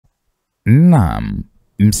Naam,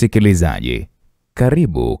 msikilizaji,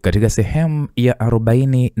 karibu katika sehemu ya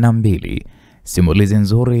 42, simulizi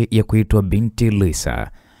nzuri ya kuitwa Binti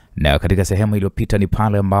Lisa. Na katika sehemu iliyopita ni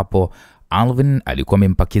pale ambapo Alvin alikuwa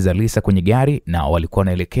amempakiza Lisa kwenye gari na walikuwa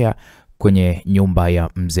wanaelekea kwenye nyumba ya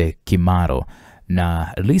mzee Kimaro,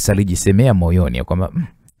 na Lisa alijisemea moyoni ya kwamba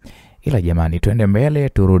ila jamani, twende mbele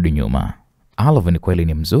turudi nyuma. Alvin kweli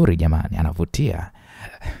ni mzuri jamani, anavutia.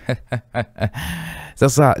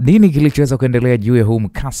 Sasa nini kilichoweza kuendelea juu ya huu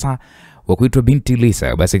mkasa wa kuitwa Binti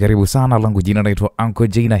Lisa? Basi karibu sana, langu jina naitwa Uncle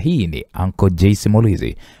J na hii ni Uncle J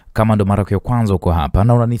Simulizi. Kama ndo mara ya kwanza uko hapa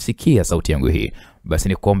na unanisikia sauti yangu hii, basi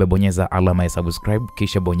ni kuombe bonyeza alama ya subscribe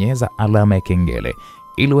kisha bonyeza alama ya kengele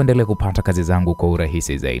ili uendelee kupata kazi zangu kwa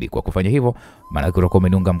urahisi zaidi. Kwa kufanya hivyo, maana utakuwa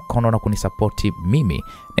umeniunga mkono na kunisapoti mimi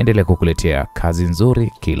naendelea kukuletea kazi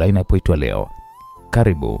nzuri kila inapoitwa leo.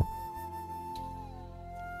 Karibu.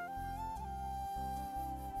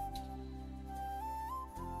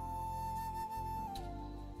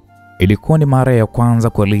 Ilikuwa ni mara ya kwanza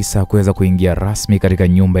kwa Lisa kuweza kuingia rasmi katika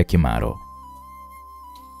nyumba ya Kimaro.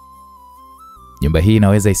 Nyumba hii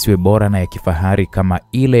inaweza isiwe bora na ya kifahari kama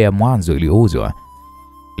ile ya mwanzo iliyouzwa,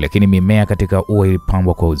 lakini mimea katika ua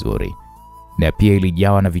ilipambwa kwa uzuri, na pia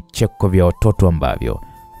ilijawa na vicheko vya watoto ambavyo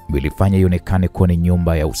vilifanya ionekane kuwa ni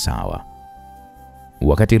nyumba ya usawa.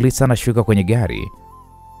 Wakati Lisa anashuka kwenye gari,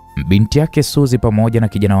 binti yake Suzy pamoja na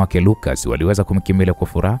kijana wake Lucas waliweza kumkimbilia kwa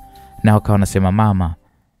furaha na wakawa wanasema, mama,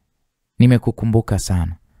 nimekukumbuka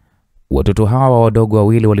sana. Watoto hawa wadogo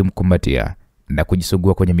wawili walimkumbatia na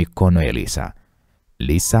kujisugua kwenye mikono ya Lisa.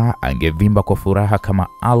 Lisa angevimba kwa furaha kama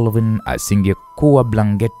Alvin asingekuwa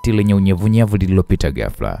blanketi lenye unyevunyevu lililopita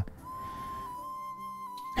ghafla.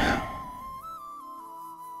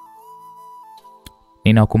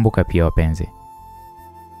 Ninawakumbuka pia wapenzi.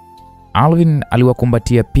 Alvin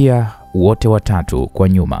aliwakumbatia pia wote watatu kwa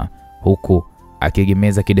nyuma, huku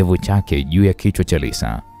akiegemeza kidevu chake juu ya kichwa cha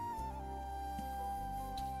Lisa.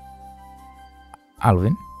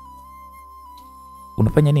 Alvin,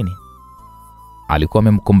 unafanya nini? Alikuwa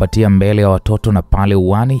amemkumbatia mbele ya watoto na pale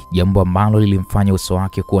uani, jambo ambalo lilimfanya uso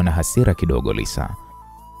wake kuwa na hasira kidogo Lisa.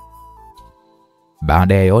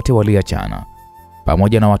 Baada ya yote waliachana.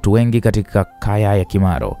 Pamoja na watu wengi katika kaya ya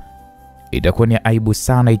Kimaro, itakuwa ni aibu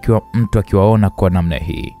sana ikiwa mtu akiwaona kwa namna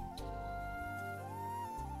hii.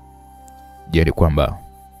 Je, ni kwamba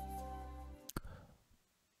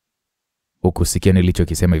hukusikia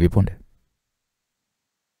nilichokisema hivi punde?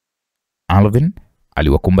 Alvin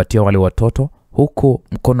aliwakumbatia wale watoto huku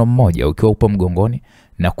mkono mmoja ukiwa upo mgongoni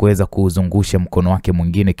na kuweza kuuzungusha mkono wake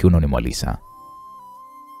mwingine kiunoni mwa Lisa.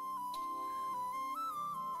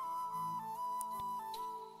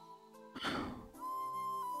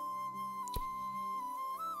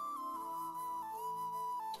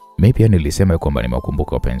 Mimi pia nilisema kwamba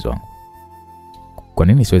nimewakumbuka wapenzi wangu. Kwa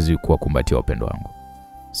nini siwezi kuwakumbatia wapendwa wangu?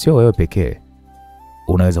 Sio wewe pekee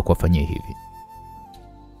unaweza kuwafanyia hivi.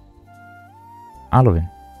 Alvin,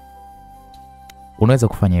 unaweza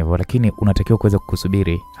kufanya hivyo, lakini unatakiwa kuweza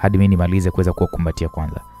kusubiri hadi mimi nimalize kuweza kuwakumbatia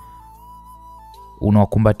kwanza.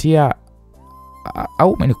 Unawakumbatia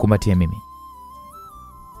au umenikumbatia mimi?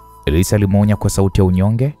 Lisa alimuonya kwa sauti ya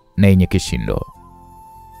unyonge na yenye kishindo.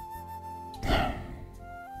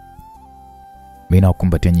 Mimi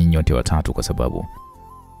nawakumbatia nyinyi wote watatu kwa sababu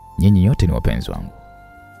nyinyi nyote ni wapenzi wangu.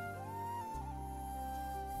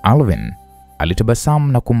 Alvin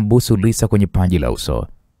alitabasamu na kumbusu Lisa kwenye paji la uso.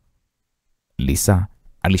 Lisa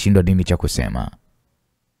alishindwa nini cha kusema.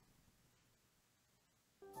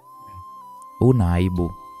 Una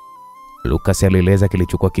aibu, Lucas alieleza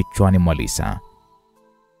kilichokuwa kichwani mwa Lisa.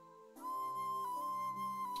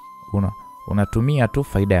 Unatumia tu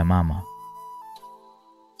faida ya mama.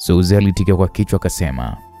 Suzy alitika kwa kichwa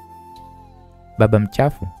akasema, baba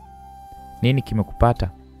mchafu, nini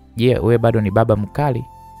kimekupata? Je, wewe bado ni baba mkali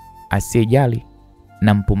asiyejali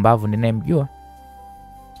na mpumbavu ninayemjua?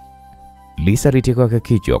 Lisa alitika kwa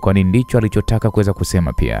kichwa kwani ndicho alichotaka kuweza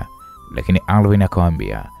kusema pia, lakini Alvin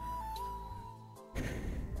akamwambia,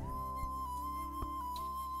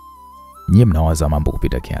 nyie mnawaza mambo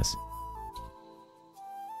kupita kiasi.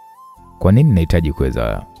 Kwa nini nahitaji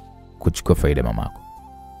kuweza kuchukua faida mamako?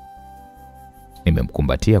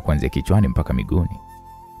 Nimemkumbatia kuanzia kichwani mpaka miguuni.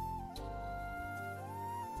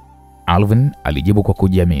 Alvin alijibu kwa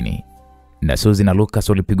kujiamini, na Suzy na Lucas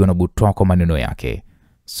walipigwa na butwaa kwa maneno yake.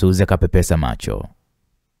 Suzy akapepesa macho.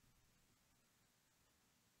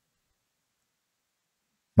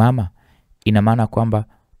 Mama, ina maana kwamba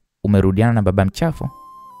umerudiana na baba mchafu?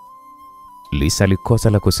 Lisa alikosa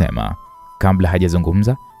la kusema. Kabla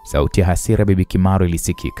hajazungumza, sauti ya hasira bibi Kimaro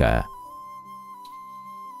ilisikika.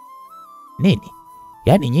 Nini?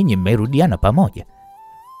 Yaani nyinyi mmerudiana pamoja?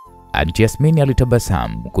 Aunti Yasmini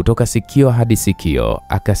alitabasamu kutoka sikio hadi sikio,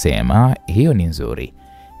 akasema hiyo ni nzuri.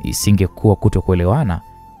 Isingekuwa kutokuelewana,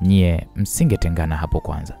 nyie msingetengana hapo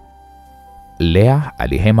kwanza. Lea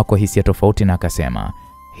alihema kwa hisia tofauti na akasema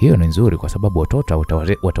hiyo ni nzuri kwa sababu watoto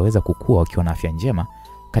wataweza kukua wakiwa na afya njema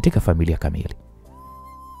katika familia kamili.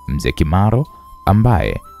 Mzee Kimaro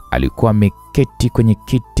ambaye alikuwa ameketi kwenye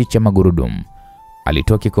kiti cha magurudumu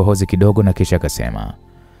alitoa kikohozi kidogo na kisha akasema,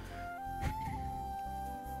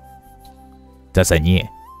 sasa nyie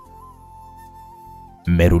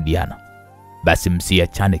mmerudiana, basi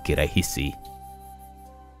msiachane kirahisi.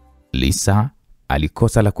 Lisa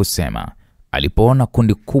alikosa la kusema alipoona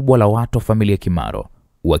kundi kubwa la watu wa familia Kimaro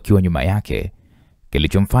wakiwa nyuma yake.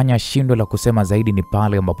 Kilichomfanya ashindwe la kusema zaidi ni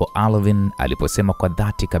pale ambapo Alvin aliposema kwa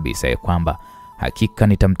dhati kabisa ya kwamba hakika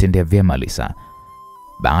nitamtendea vyema Lisa.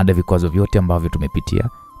 Baada ya vikwazo vyote ambavyo tumepitia,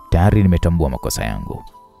 tayari nimetambua makosa yangu.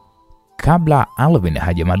 Kabla Alvin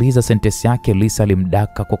hajamaliza sentensi yake, Lisa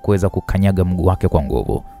alimdaka kwa kuweza kukanyaga mguu wake kwa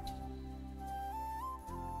nguvu.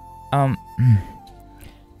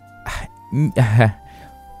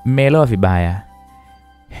 Mmeelewa vibaya.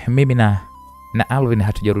 Mimi na Alvin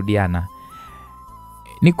hatujarudiana.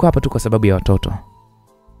 Niko hapa tu kwa sababu ya watoto.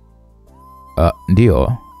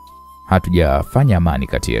 Ndio, hatujafanya amani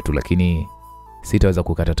kati yetu, lakini sitaweza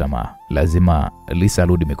kukata tamaa. Lazima Lisa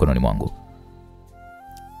arudi mikononi mwangu.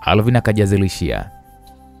 Alvin akajazilishia.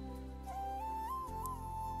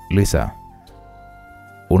 Lisa,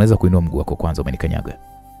 unaweza kuinua mguu wako kwanza, umenikanyaga.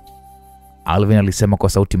 Alvin alisema kwa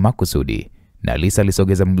sauti makusudi, na Lisa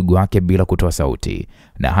alisogeza mguu wake bila kutoa sauti,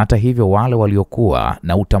 na hata hivyo wale waliokuwa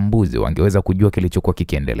na utambuzi wangeweza kujua kilichokuwa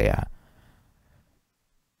kikiendelea.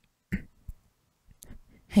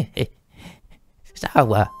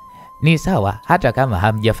 Sawa, ni sawa hata kama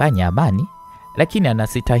hamjafanya amani, lakini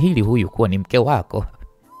anastahili huyu kuwa ni mke wako.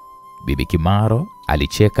 Bibi Kimaro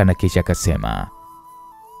alicheka na kisha akasema,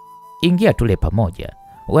 ingia tule pamoja.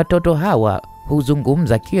 Watoto hawa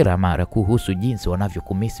huzungumza kila mara kuhusu jinsi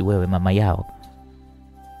wanavyokumisi wewe mama yao.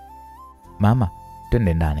 Mama,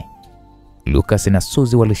 twende ndani. Lucas na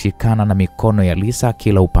Suzy walishikana na mikono ya Lisa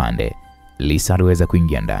kila upande. Lisa aliweza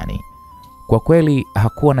kuingia ndani. Kwa kweli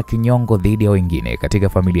hakuwa na kinyongo dhidi ya wengine katika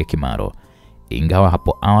familia Kimaro. Ingawa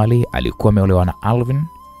hapo awali alikuwa ameolewa na Alvin,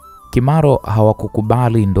 Kimaro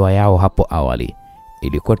hawakukubali ndoa yao hapo awali.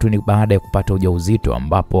 Ilikuwa tu ni baada ya kupata ujauzito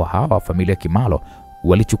ambapo hawa familia Kimaro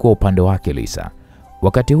walichukua upande wake Lisa.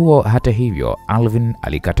 Wakati huo hata hivyo, Alvin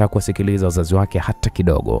alikataa kusikiliza wazazi wake hata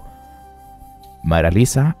kidogo. Mara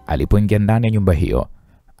Lisa alipoingia ndani ya nyumba hiyo,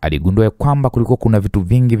 aligundua kwamba kulikuwa kuna vitu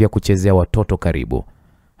vingi vya kuchezea watoto karibu.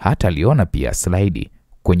 Hata aliona pia slaidi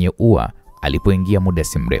kwenye ua alipoingia muda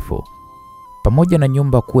si mrefu. Pamoja na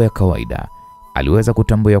nyumba kuwa ya kawaida, aliweza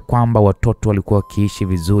kutambua kwamba watoto walikuwa wakiishi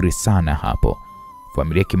vizuri sana hapo.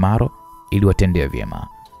 Familia Kimaro iliwatendea vyema.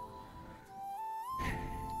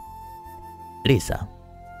 Lisa,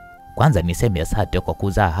 kwanza niseme asante kwa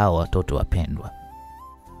kuzaa hawa watoto wapendwa.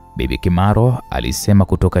 Bibi Kimaro alisema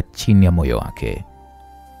kutoka chini ya moyo wake.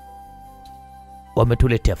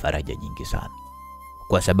 Wametuletea faraja nyingi sana.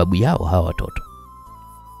 Kwa sababu yao hawa watoto,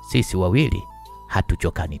 sisi wawili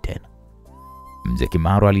hatuchokani tena. Mzee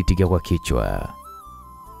Kimaro alitikia kwa kichwa.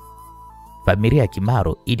 Familia ya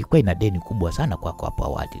Kimaro ilikuwa ina deni kubwa sana kwako hapo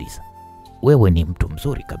awali Lisa. Wewe ni mtu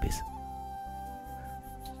mzuri kabisa.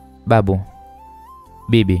 Babu,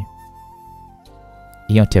 bibi,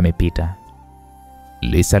 yote yamepita.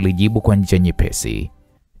 Lisa alijibu kwa njia nyepesi.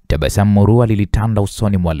 Tabasamu murua lilitanda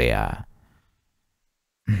usoni mwa Lea.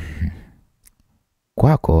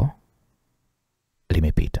 Kwako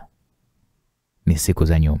limepita, ni siku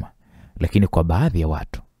za nyuma, lakini kwa baadhi ya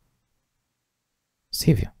watu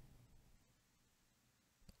sivyo.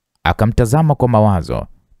 Akamtazama kwa mawazo.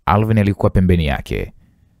 Alvin alikuwa pembeni yake.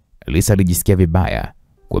 Lisa alijisikia vibaya.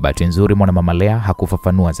 Kwa bahati nzuri mwanamama Lea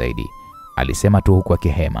hakufafanua zaidi. Alisema tu huku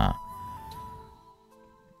akihema.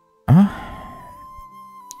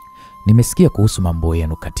 Nimesikia kuhusu mambo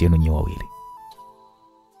yenu kati yenu nyote wawili.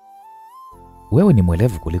 Wewe ni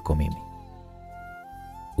mwelevu kuliko mimi.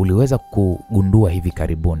 Uliweza kugundua hivi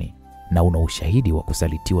karibuni na una ushahidi wa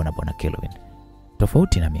kusalitiwa na Bwana Kelvin,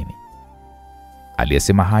 tofauti na mimi.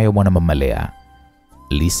 Aliyesema hayo mwanamama Lea.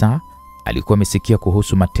 Lisa alikuwa amesikia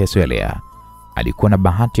kuhusu mateso ya Lea. Alikuwa na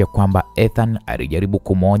bahati ya kwamba Ethan alijaribu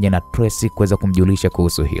kumwonya na Tracy kuweza kumjulisha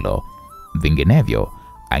kuhusu hilo. Vinginevyo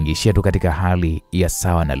angeishia tu katika hali ya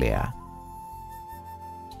sawa na Lea.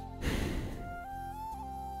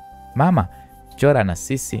 Mama, chora na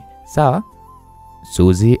sisi, sawa?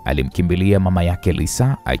 Suzy alimkimbilia mama yake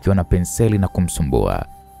Lisa akiwa na penseli na kumsumbua.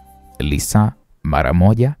 Lisa mara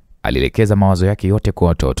moja alielekeza mawazo yake yote kwa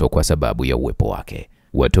watoto kwa sababu ya uwepo wake.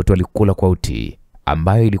 Watoto walikula kwa utii,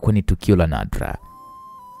 ambayo ilikuwa ni tukio la nadra.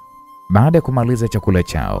 Baada ya kumaliza chakula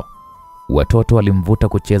chao, watoto walimvuta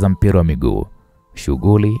kucheza mpira wa miguu.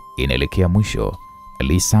 Shughuli inaelekea mwisho.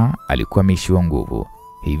 Lisa alikuwa ameishiwa nguvu,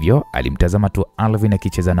 hivyo alimtazama tu Alvin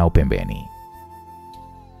akicheza nao pembeni.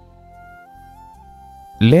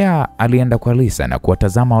 Lea alienda kwa Lisa na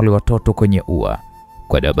kuwatazama wale watoto kwenye ua.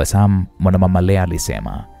 Kwa tabasamu, mwanamama Lea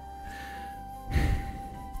alisema,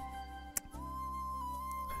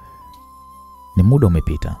 ni muda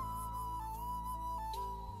umepita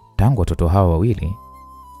tangu watoto hawa wawili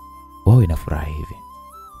wawe na furaha hivi.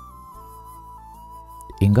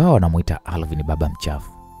 Ingawa wanamuita Alvin baba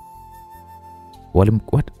mchafu,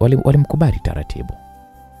 walimkubali taratibu.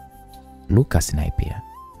 Lucas naye pia.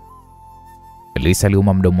 Lisa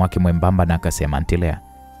aliuma mdomo wake mwembamba na akasema, Auntie Lea,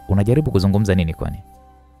 unajaribu kuzungumza nini kwani?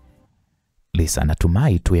 Lisa,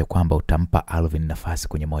 natumai tu ya kwamba utampa Alvin nafasi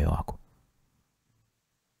kwenye moyo wako.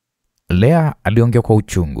 Lea aliongea kwa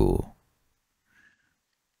uchungu.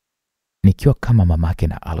 Nikiwa kama mamake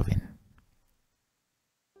na Alvin,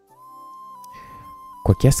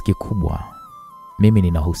 kwa kiasi kikubwa mimi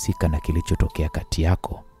ninahusika na kilichotokea kati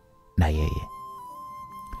yako na yeye.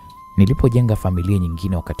 Nilipojenga familia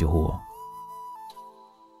nyingine wakati huo,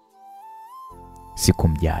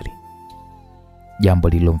 sikumjali, jambo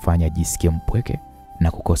lililomfanya ajisikie mpweke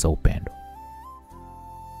na kukosa upendo.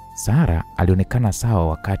 Sara alionekana sawa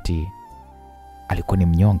wakati alikuwa ni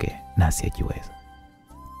mnyonge na asiyejiweza.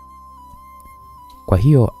 Kwa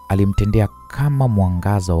hiyo alimtendea kama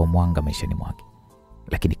mwangaza wa mwanga maishani mwake.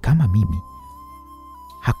 Lakini kama mimi,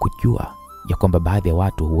 hakujua ya kwamba baadhi ya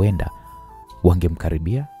watu huenda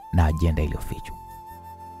wangemkaribia na ajenda iliyofichwa.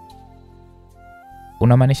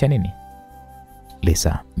 Unamaanisha nini?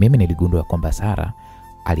 Lisa, mimi niligundua kwamba Sara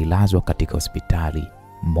alilazwa katika hospitali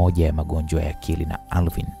moja ya magonjwa ya akili na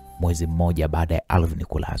Alvin mwezi mmoja baada ya Alvin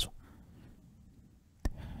kulazwa.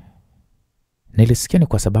 Nilisikia ni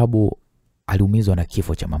kwa sababu aliumizwa na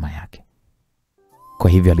kifo cha mama yake. Kwa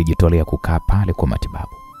hivyo alijitolea kukaa pale kwa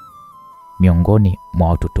matibabu. Miongoni mwa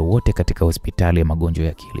watoto wote katika hospitali ya magonjwa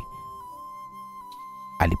ya akili,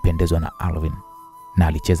 alipendezwa na Alvin na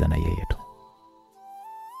alicheza na yeye tu.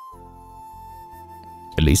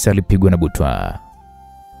 Lisa alipigwa na butwaa.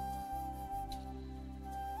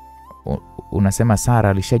 Unasema Sara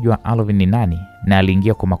alishajua Alvin ni nani na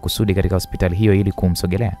aliingia kwa makusudi katika hospitali hiyo ili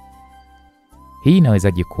kumsogelea? Hii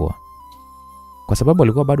inawezaje kuwa? Kwa sababu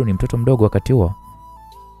alikuwa bado ni mtoto mdogo wakati huo.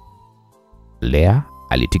 Lea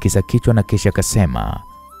alitikisa kichwa na kisha akasema,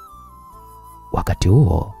 wakati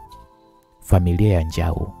huo familia ya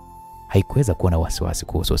Njau haikuweza kuwa na wasiwasi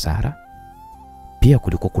kuhusu Sara. Pia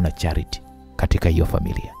kulikuwa kuna Charity katika hiyo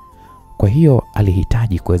familia. Kwa hiyo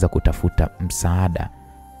alihitaji kuweza kutafuta msaada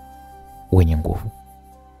wenye nguvu.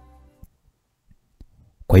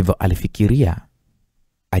 Kwa hivyo alifikiria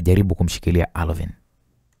ajaribu kumshikilia Alvin,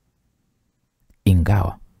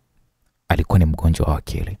 ingawa alikuwa ni mgonjwa wa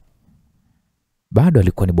akili. Bado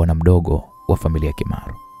alikuwa ni bwana mdogo wa familia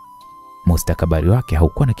Kimaru. Mustakabali wake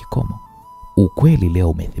haukuwa na kikomo. Ukweli leo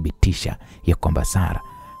umethibitisha ya kwamba Sara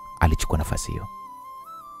alichukua nafasi hiyo.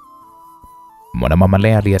 Mwanamama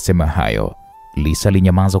Lea aliyasema hayo. Lisa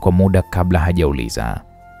alinyamaza kwa muda kabla hajauliza,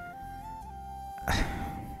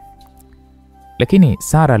 lakini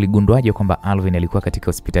Sara aligunduaje kwamba Alvin alikuwa katika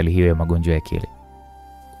hospitali hiyo ya magonjwa ya akili?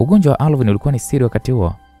 Ugonjwa wa Alvin ulikuwa ni siri wakati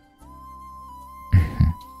huo.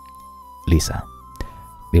 Lisa,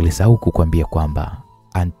 nilisahau kukuambia kwamba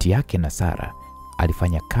anti yake na Sara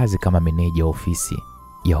alifanya kazi kama meneja wa ofisi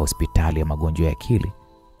ya hospitali ya magonjwa ya akili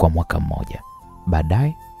kwa mwaka mmoja.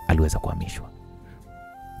 Baadaye aliweza kuhamishwa.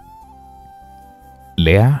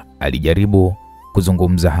 Lea alijaribu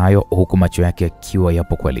kuzungumza hayo huku macho yake yakiwa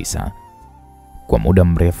yapo kwa Lisa. Kwa muda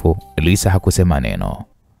mrefu Lisa hakusema neno.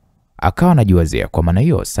 Akawa anajiwazia, kwa maana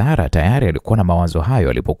hiyo Sara tayari alikuwa na mawazo hayo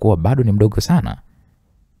alipokuwa bado ni mdogo sana.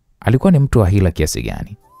 Alikuwa ni mtu wa hila kiasi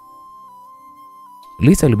gani?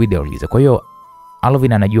 Lisa ilibidi aulize, kwa hiyo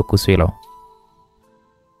Alvin anajua kuhusu hilo?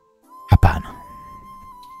 Hapana,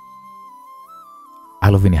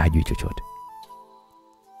 Alvin hajui chochote.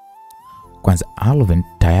 Kwanza Alvin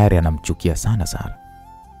tayari anamchukia sana Sara.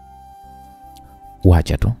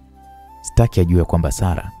 Wacha tu, sitaki ajue kwamba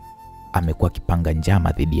Sara amekuwa akipanga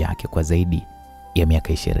njama dhidi yake kwa zaidi ya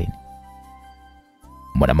miaka 20.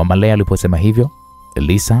 Mwanamama Lea aliposema hivyo,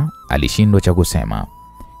 Lisa alishindwa cha kusema.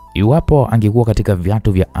 Iwapo angekuwa katika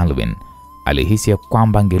viatu vya Alvin, alihisi ya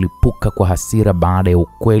kwamba angelipuka kwa hasira baada ya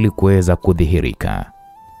ukweli kuweza kudhihirika.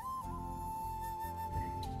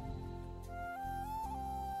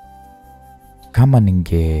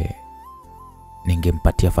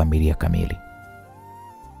 ningempatia familia kamili.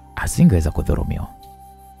 Asingeweza kudhulumiwa.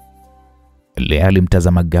 Lea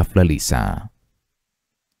alimtazama ghafla Lisa.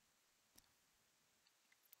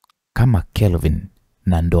 Kama Kelvin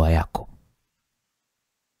na ndoa yako.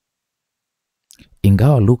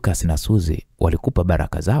 Ingawa Lucas na Suzy walikupa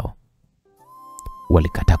baraka zao,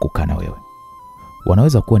 walikataa kukaa na wewe.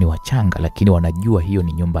 Wanaweza kuwa ni wachanga, lakini wanajua hiyo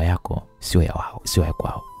ni nyumba yako, sio ya wao, sio ya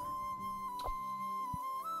kwao.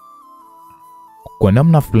 Kwa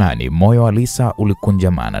namna fulani moyo wa Lisa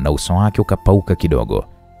ulikunjamana na uso wake ukapauka kidogo.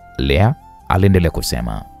 Lea aliendelea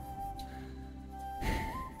kusema,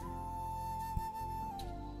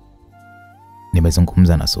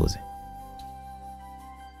 nimezungumza na Suzy.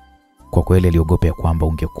 Kwa kweli aliogopea kwamba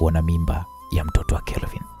ungekuwa na mimba ya mtoto wa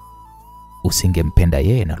Kelvin. Usingempenda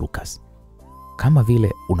yeye na Lucas kama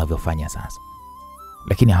vile unavyofanya sasa.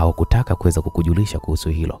 Lakini hawakutaka kuweza kukujulisha kuhusu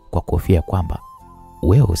hilo kwa kuhofia kwamba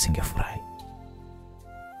wewe usingefurahi.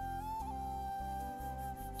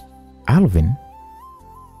 Alvin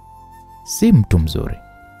si mtu mzuri,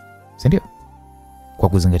 si ndio? Kwa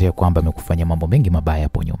kuzingatia kwamba amekufanya mambo mengi mabaya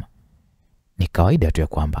hapo nyuma. Ni kawaida tu ya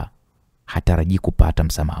kwamba hatarajii kupata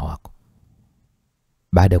msamaha wako.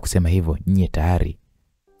 Baada ya kusema hivyo, nyie tayari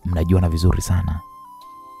mnajuana vizuri sana.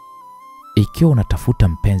 Ikiwa unatafuta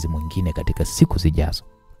mpenzi mwingine katika siku zijazo,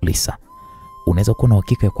 Lisa, unaweza kuwa na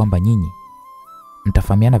hakika ya kwamba nyinyi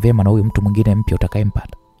mtafahamiana vyema na huyu mtu mwingine mpya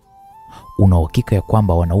utakayempata. Una hakika ya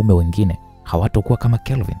kwamba wanaume wengine hawatakuwa kama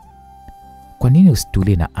Kelvin. Kwa nini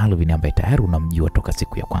usitulie na Alvin ambaye tayari unamjua toka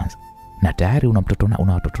siku ya kwanza na tayari una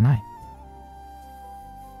watoto naye?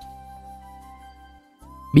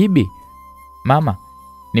 Bibi, mama,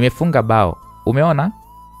 nimefunga bao. Umeona?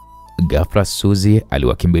 Ghafla Suzy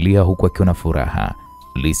aliwakimbilia huku akiwa na furaha.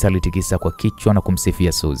 Lisa alitikisa kwa kichwa na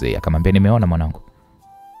kumsifia Suzy, akamwambia, nimeona mwanangu.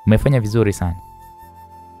 Umefanya vizuri sana.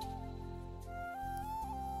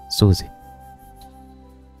 Suzy,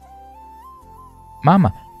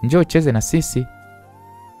 mama, njoo cheze na sisi.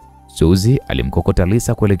 Suzy alimkokota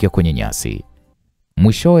Lisa kuelekea kwenye nyasi.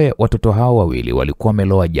 Mwishowe watoto hao wawili walikuwa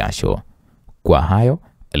wameloa jasho. Kwa hayo,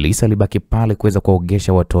 Lisa alibaki pale kuweza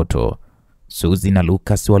kuogesha watoto. Suzy na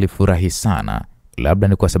Lucas walifurahi sana, labda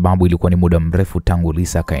ni kwa sababu ilikuwa ni muda mrefu tangu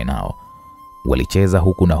Lisa akae nao. Walicheza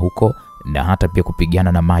huku na huko na hata pia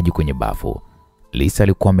kupigana na maji kwenye bafu. Lisa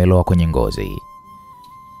alikuwa ameloa kwenye ngozi.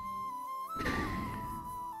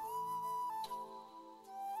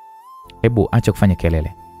 Hebu acha kufanya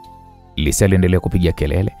kelele. Lisa aliendelea kupiga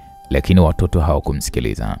kelele, lakini watoto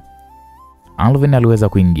hawakumsikiliza. Alvin aliweza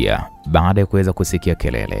kuingia baada ya kuweza kusikia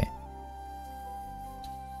kelele.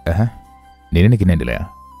 Nini kinaendelea?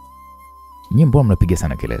 Nyinyi mbona mnapiga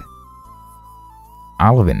sana kelele?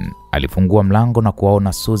 Alvin alifungua mlango na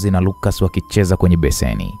kuwaona Suzy na Lucas wakicheza kwenye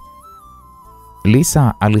beseni.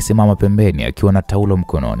 Lisa alisimama pembeni akiwa na taulo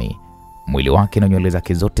mkononi. Mwili wake na nywele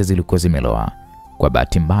zake zote zilikuwa zimeloa. Kwa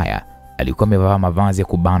bahati mbaya, alikuwa amevaa mavazi ya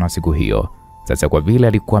kubana siku hiyo. Sasa kwa vile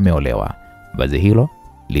alikuwa ameolewa, vazi hilo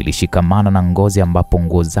lilishikamana na ngozi ambapo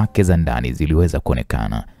nguo zake za ndani ziliweza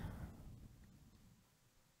kuonekana.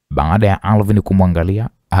 Baada ya Alvin kumwangalia,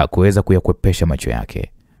 hakuweza kuyakwepesha macho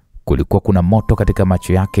yake. Kulikuwa kuna moto katika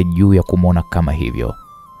macho yake juu ya kumwona kama hivyo.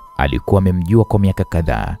 Alikuwa amemjua kwa miaka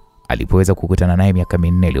kadhaa. Alipoweza kukutana naye miaka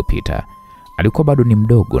 4 iliyopita, alikuwa bado ni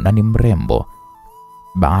mdogo na ni mrembo.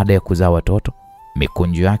 Baada ya kuzaa watoto,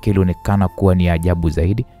 mikunjo yake ilionekana kuwa ni ajabu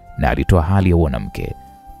zaidi na alitoa hali ya mwanamke.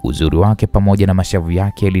 Uzuri wake pamoja na mashavu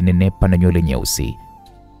yake yalinenepa na nywele nyeusi.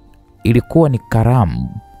 Ilikuwa ni karamu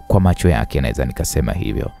kwa macho yake, naweza nikasema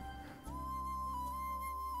hivyo.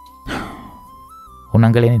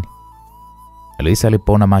 Unaangalia nini? Lisa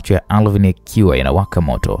alipoona macho ya Alvin yakiwa yanawaka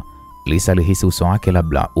moto, Lisa alihisi uso wake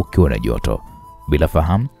labda ukiwa na joto. Bila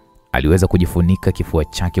fahamu, aliweza kujifunika kifua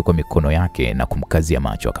chake kwa mikono yake na kumkazia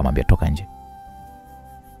macho, akamwambia, toka nje.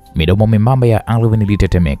 Midomo membamba ya Alvin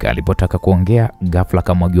ilitetemeka alipotaka kuongea. Ghafla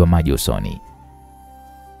akamwagiwa maji usoni.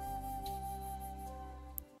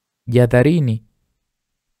 Jadharini.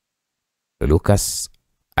 Lucas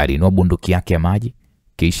alinua bunduki yake ya maji,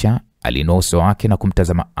 kisha alinua uso wake na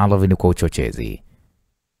kumtazama Alvin kwa uchochezi.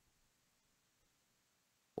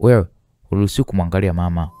 Wewe, uruhusiwi kumwangalia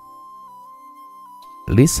mama.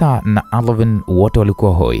 Lisa na Alvin wote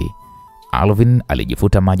walikuwa hoi. Alvin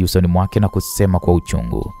alijifuta maji usoni mwake na kusema kwa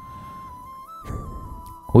uchungu,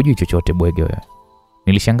 hujui chochote bwege wewe.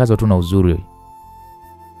 Nilishangazwa tu na uzuri.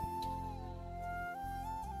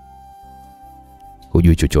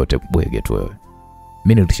 Hujui chochote bwege tu wewe.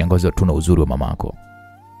 Mimi nilishangazwa tu na uzuri wa mamako.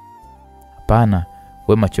 Hapana,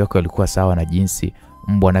 wewe macho yako yalikuwa sawa na jinsi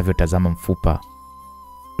mbwa anavyotazama mfupa.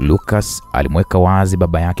 Lucas alimweka wazi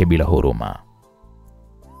baba yake bila huruma.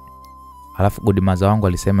 Alafu godimaza wangu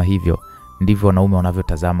alisema hivyo ndivyo wanaume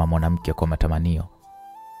wanavyotazama mwanamke kwa matamanio.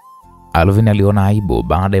 Alvin aliona aibu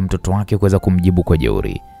baada ya mtoto wake kuweza kumjibu kwa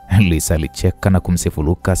jeuri. Lisa alicheka na kumsifu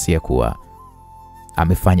Lucas ya kuwa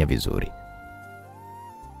amefanya vizuri.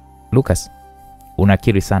 Lucas,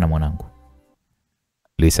 unakiri sana mwanangu.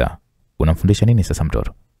 Lisa, unamfundisha nini sasa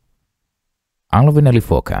mtoto? Alvin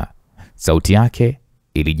alifoka. Sauti yake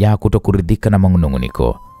ilijaa kutokuridhika na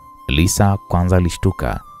mangunguniko. Lisa kwanza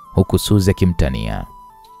alishtuka huku Suzy akimtania.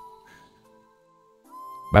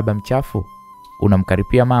 Baba mchafu,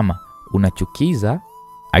 unamkaripia mama, unachukiza.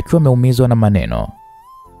 Akiwa ameumizwa na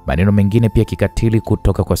maneno mengine pia kikatili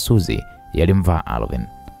kutoka kwa Suzy yalimvaa Alvin.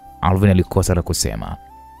 Alvin alikosa la kusema.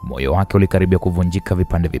 Moyo wake ulikaribia kuvunjika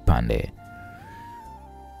vipande vipande.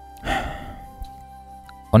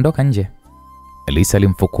 Ondoka nje. Lisa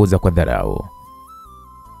alimfukuza kwa dharau.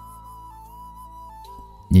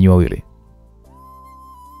 Nyinyi wawili,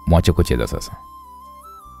 mwache kucheza sasa.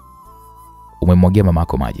 Umemwagia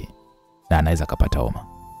mamako maji na anaweza kapata homa.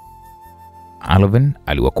 Alvin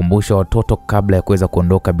aliwakumbusha watoto kabla ya kuweza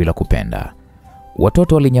kuondoka bila kupenda.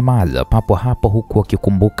 Watoto walinyamaza papo hapo huku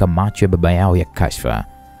wakikumbuka macho ya baba yao ya kashfa.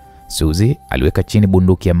 Suzy aliweka chini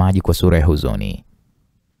bunduki ya maji kwa sura ya huzuni.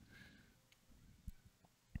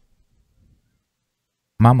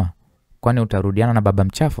 Mama, kwani utarudiana na baba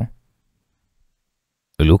mchafu?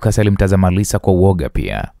 Lucas alimtazama Lisa kwa uoga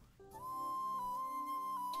pia.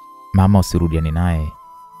 Mama, usirudiane naye.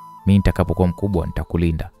 Mimi nitakapokuwa mkubwa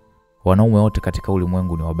nitakulinda. Wanaume wote katika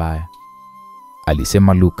ulimwengu ni wabaya,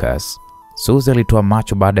 alisema Lucas. Suzy alitoa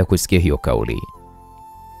macho baada ya kusikia hiyo kauli.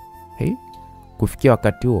 Kufikia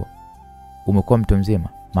wakati huo umekuwa mtu mzima,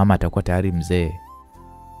 mama atakuwa tayari mzee,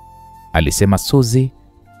 alisema Suzy,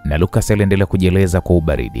 na Lucas aliendelea kujieleza kwa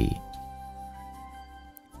ubaridi.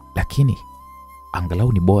 Lakini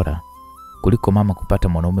angalau ni bora kuliko mama kupata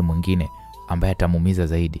mwanaume mwingine ambaye atamuumiza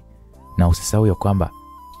zaidi. Na usisahau ya kwamba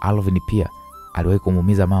Alvin pia aliwahi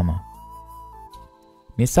kumuumiza mama.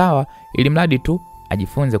 Ni sawa, ili mradi tu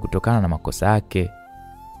ajifunze kutokana na makosa yake,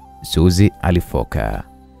 Suzy alifoka.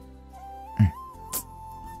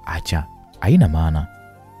 Acha, haina maana.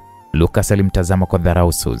 Lucas alimtazama kwa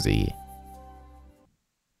dharau Suzy.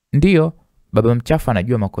 Ndiyo, baba mchafu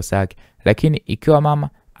anajua makosa yake, lakini ikiwa mama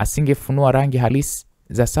asingefunua rangi halisi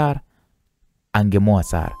za Sara, angemoa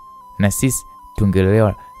Sara na sisi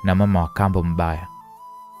tungelelewa na mama wa kambo mbaya.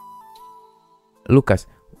 Lucas,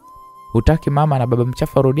 hutaki mama na baba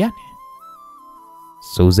mchafu warudiane?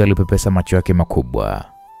 Suzy alipepesa macho yake makubwa.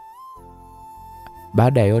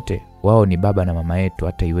 Baada ya yote, wao ni baba na mama yetu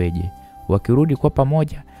hata iweje. Wakirudi kwa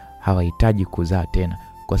pamoja, hawahitaji kuzaa tena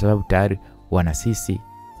kwa sababu tayari wana sisi.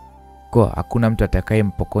 Kwa hakuna mtu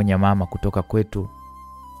atakayempokonya mama kutoka kwetu.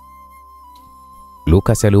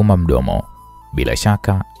 Lucas aliuma mdomo. Bila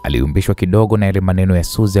shaka aliumbishwa kidogo na yale maneno ya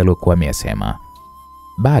Suzy aliyokuwa ameyasema.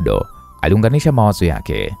 Bado aliunganisha mawazo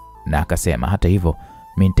yake na akasema, hata hivyo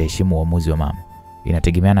mimi nitaheshimu uamuzi wa mama.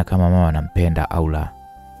 Inategemeana kama mama anampenda au la.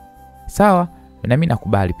 Sawa, na mimi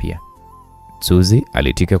nakubali pia, Suzy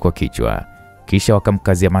alitika kwa kichwa. Kisha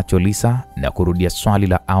wakamkazia macho Lisa na kurudia swali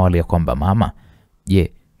la awali ya kwamba mama,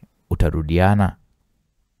 je, utarudiana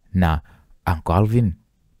na Uncle Alvin,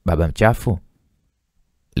 baba mchafu?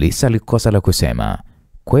 Lisa alikosa la kusema.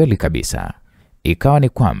 Kweli kabisa. Ikawa ni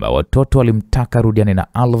kwamba watoto walimtaka rudiane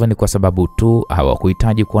na Alvin kwa sababu tu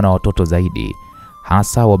hawakuhitaji kuwa na watoto zaidi,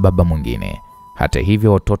 hasa wa baba mwingine. Hata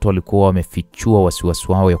hivyo watoto walikuwa wamefichua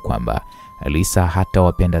wasiwasi wao ya kwamba Lisa hata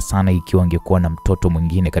wapenda sana ikiwa angekuwa na mtoto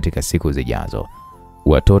mwingine katika siku zijazo.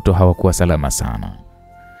 Watoto hawakuwa salama sana.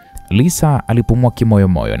 Lisa alipumua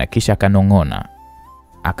kimoyomoyo na kisha akanong'ona.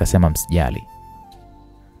 Akasema, msijali,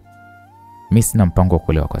 mimi sina mpango wa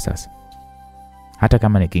kuolewa kwa sasa. Hata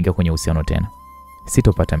kama nikiingia kwenye uhusiano tena,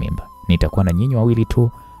 sitopata mimba. Nitakuwa na nyinyi wawili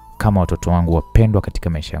tu kama watoto wangu wapendwa katika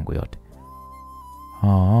maisha yangu yote.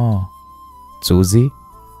 Suzy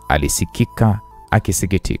alisikika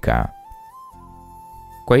akisikitika.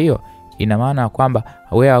 Kwa hiyo ina maana kwamba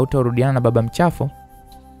wewe hautarudiana na baba mchafu?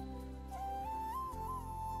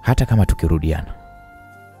 Hata kama tukirudiana,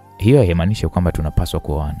 hiyo haimaanishi kwamba tunapaswa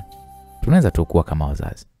kuoana. Tunaweza tu kuwa kama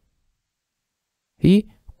wazazi. Hii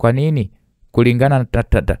kwa nini? Kulingana na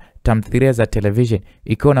tamthilia za television,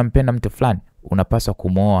 ikiwa unampenda mtu fulani unapaswa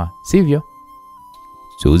kumwoa, sivyo?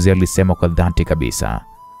 Suzy alisema kwa dhati kabisa.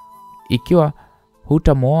 Ikiwa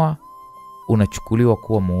hutamwoa unachukuliwa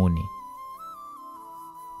kuwa muuni.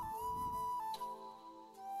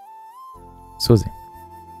 Suzy,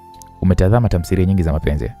 umetazama tamthilia nyingi za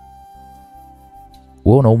mapenzi.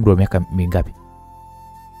 Wewe una umri wa miaka mingapi?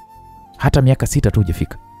 Hata miaka 6 tu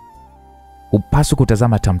hujafika. Upaswa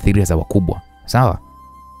kutazama tamthilia za wakubwa, sawa?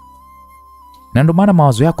 Na ndio maana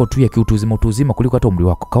mawazo yako tu ya kiutuzima kuliko hata umri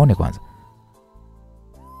wako. Kaone kwanza.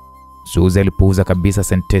 Suzy alipuuza kabisa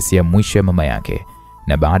sentensi ya mwisho ya mama yake,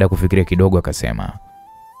 na baada ya kufikiria kidogo akasema,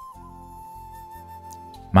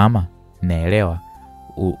 Mama, naelewa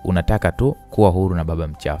unataka tu kuwa huru na baba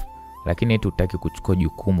mchafu, lakini eti hutaki kuchukua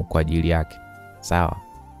jukumu kwa ajili yake. Sawa?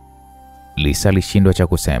 Lisa alishindwa cha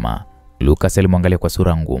kusema. Lucas alimwangalia kwa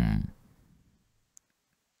sura ngumu.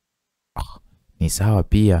 Ni sawa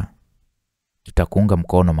pia. Tutakuunga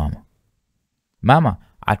mkono mama. Mama,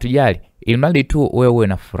 atujali, ilimradi tu wewe uwe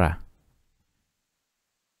na furaha.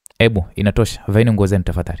 Ebu, inatosha. Vaeni nguo zenu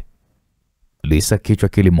tafadhali. Lisa kichwa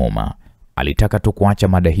kilimuuma. Alitaka tu kuacha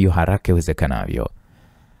mada hiyo haraka iwezekanavyo.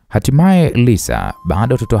 Hatimaye Lisa,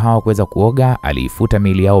 baada ya watoto hao kuweza kuoga, aliifuta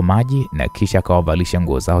miili yao maji na kisha akawavalisha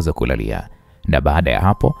nguo zao za kulalia. Na baada ya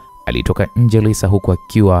hapo, alitoka nje Lisa huku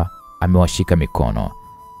akiwa amewashika mikono.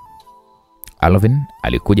 Alvin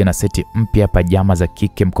alikuja na seti mpya pajama za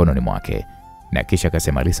kike mkononi mwake. Na kisha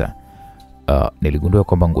akasema, Lisa, niligundua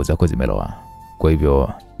kwamba nguo zako zimeloa. Kwa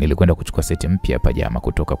hivyo nilikwenda kuchukua seti mpya pajama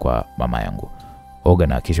kutoka kwa mama yangu. Oga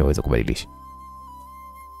na kisha uweze kubadilisha.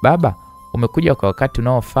 Baba, umekuja kwa wakati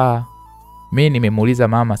unaofaa. Mimi nimemuuliza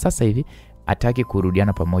mama sasa hivi hataki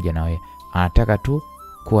kurudiana pamoja na wewe. Anataka tu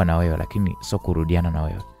kuwa na wewe, lakini sio kurudiana na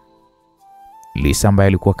wewe. Lisa ambaye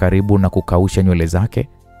alikuwa karibu na kukausha nywele zake,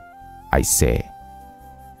 I say.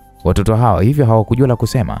 Watoto hawa hivyo hawakujua la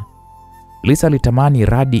kusema. Lisa alitamani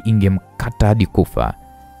radi ingemkata hadi kufa.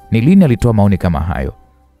 Ni lini alitoa maoni kama hayo?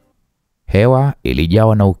 Hewa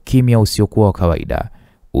ilijawa na ukimya usiokuwa wa kawaida.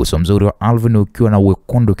 Uso mzuri wa Alvin ukiwa na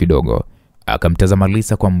wekundu kidogo. Akamtazama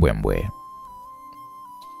Lisa kwa mbwembwe.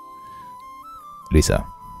 Lisa,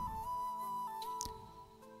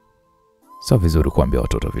 sio vizuri kuambia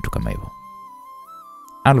watoto vitu kama hivyo.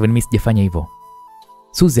 Alvin, mimi sijafanya hivyo.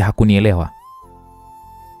 Suzy hakunielewa.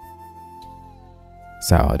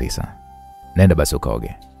 Sawa Lisa. Nenda basi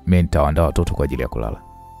ukaoge. Mimi nitawaandaa watoto kwa ajili ya kulala.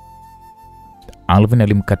 Alvin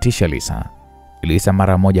alimkatisha Lisa. Lisa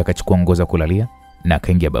mara moja akachukua nguo za kulalia na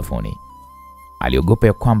akaingia bafuni. Aliogopa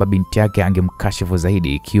ya kwamba binti yake angemkashifu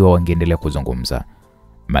zaidi ikiwa wangeendelea kuzungumza.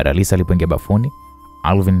 Mara Lisa alipoingia bafuni,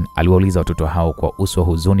 Alvin aliwauliza watoto hao kwa uso wa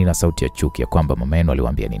huzuni na sauti ya chuki ya kwamba mama yenu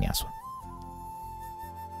aliwaambia nini haswa.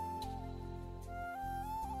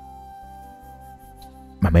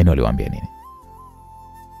 Mama yenu aliwaambia nini?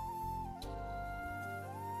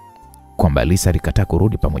 Kwamba Lisa alikataa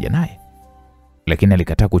kurudi pamoja naye, lakini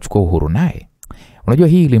alikataa kuchukua uhuru naye. Unajua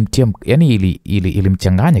hii ilimtia, yani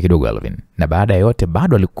ilimchanganya kidogo Alvin, na baada ya yote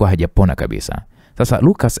bado alikuwa hajapona kabisa. Sasa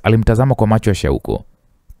Lucas alimtazama kwa macho ya shauku.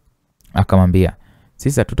 Akamwambia,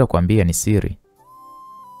 sisi hatutakwambia, ni siri.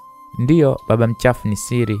 Ndiyo, baba mchafu, ni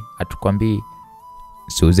siri, hatukwambii.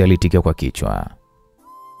 Suzy alitikia kwa kichwa.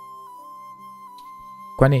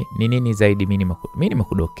 Kwani ni nini zaidi? Mimi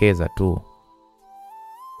nimekudokeza tu.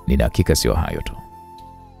 Nina hakika sio hayo tu.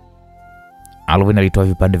 Alvin alitoa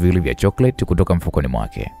vipande viwili vya chocolate kutoka mfukoni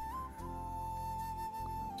mwake.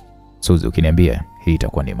 Suzy, ukiniambia hii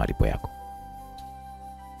itakuwa ni malipo yako.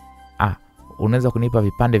 Unaweza kunipa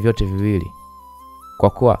vipande vyote viwili? Kwa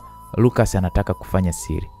kuwa Lucas anataka kufanya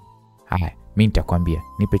siri. Haya, mimi nitakwambia,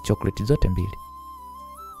 nipe chocolate zote mbili.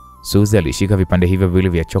 Suzy alishika vipande hivyo viwili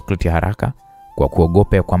vya chocolate haraka kwa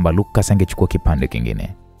kuogopa ya kwamba Lucas angechukua kipande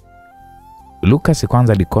kingine. Lucas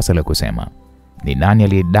kwanza alikosa la kusema. Ni nani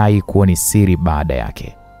aliyedai kuwa ni siri baada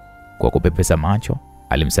yake? Kwa kupepesa macho,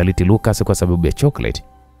 alimsaliti Lucas kwa sababu ya chocolate.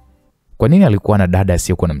 Kwa nini alikuwa na dada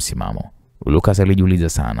asiyokuwa na msimamo? Lucas alijiuliza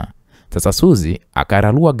sana. Sasa Suzy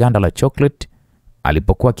akararua ganda la chocolate.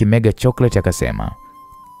 Alipokuwa kimega chocolate akasema,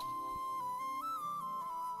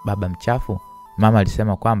 baba mchafu, mama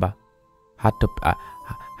alisema kwamba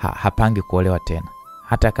hapangi kuolewa tena,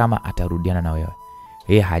 hata kama atarudiana na wewe.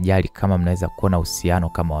 Yeye hajali kama mnaweza kuwa na uhusiano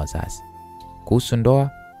kama wazazi. Kuhusu ndoa,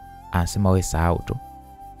 anasema wewe sahau tu.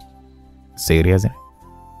 Serious?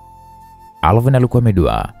 Alvin alikuwa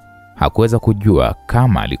amedua. Hakuweza kujua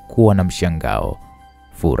kama alikuwa na mshangao,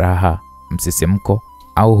 furaha, msisimko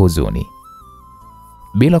au huzuni.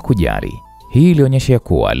 Bila kujali, hii ilionyesha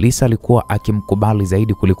kuwa Lisa alikuwa akimkubali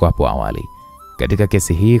zaidi kuliko hapo awali. Katika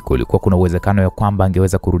kesi hii kulikuwa kuna uwezekano ya kwamba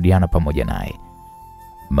angeweza kurudiana pamoja naye.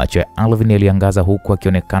 Macho ya Alvin yaliangaza huku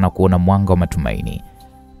akionekana kuona mwanga wa matumaini.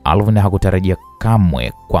 Alvin hakutarajia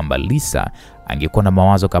kamwe kwamba Lisa angekuwa na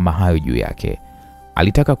mawazo kama hayo juu yake.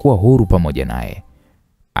 Alitaka kuwa huru pamoja naye.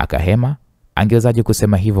 Akahema, angewezaje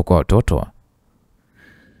kusema hivyo kwa watoto?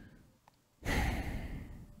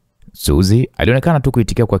 Suzy alionekana tu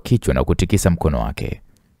kuitikia kwa kichwa na kutikisa mkono wake.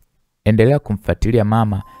 Endelea kumfuatilia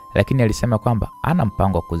mama, lakini alisema kwamba ana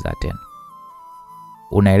mpango wa kuzaa tena.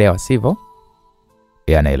 Unaelewa sivyo?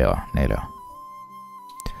 Naelewa.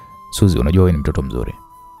 Suzy, unajua wewe ni mtoto mzuri.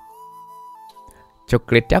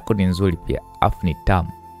 Chocolate yako ni nzuri pia, afu ni tamu.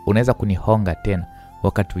 Unaweza kunihonga tena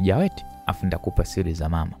wakati ujaweti, afu nitakupa siri za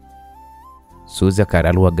mama. Suzy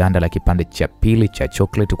akararua ganda la kipande cha pili cha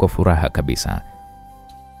chocolate kwa furaha kabisa.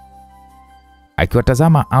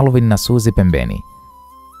 Akiwatazama Alvin na Suzy pembeni,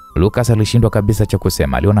 Lucas alishindwa kabisa cha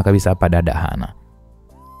kusema. Aliona kabisa hapa dada hana.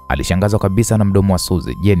 Alishangazwa kabisa na mdomo wa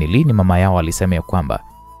Suzy. Je, ni lini mama yao alisema ya kwamba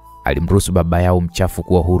alimruhusu baba yao mchafu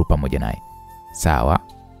kuwa huru pamoja naye? Sawa,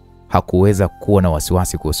 hakuweza kuwa na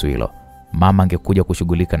wasiwasi kuhusu hilo. Mama angekuja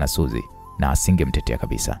kushughulika na Suzy na asingemtetea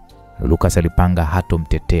kabisa. Lucas alipanga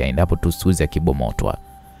hatomtetea endapo tu Suzy akibomotwa.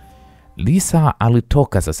 Lisa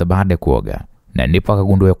alitoka sasa baada ya kuoga, na ndipo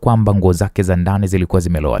akagundua kwamba nguo zake za ndani zilikuwa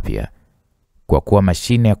zimeloa pia. Kwa kuwa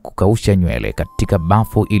mashine ya kukausha nywele katika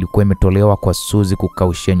bafu ilikuwa imetolewa kwa Suzy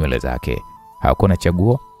kukaushia nywele zake, hakuwa na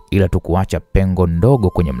chaguo ila tu kuacha pengo ndogo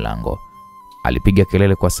kwenye mlango. Alipiga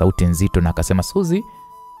kelele kwa sauti nzito na akasema, Suzy.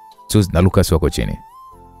 Suzy na Lucas wako chini.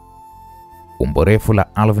 Umbo refu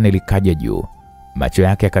la Alvin likaja juu. Macho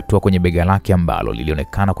yake yakatua kwenye bega lake ambalo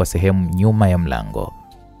lilionekana kwa sehemu nyuma ya mlango.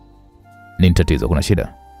 Nini tatizo? Kuna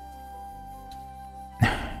shida?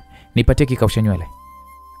 Nipatie kikausha nywele.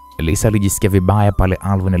 Lisa alijisikia vibaya pale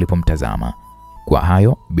Alvin alipomtazama. Kwa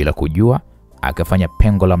hayo, bila kujua, akafanya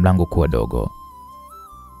pengo la mlango kuwa dogo.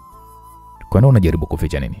 Kwa nini unajaribu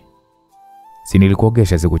kuficha nini? Si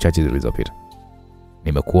nilikuogesha siku chache zilizopita.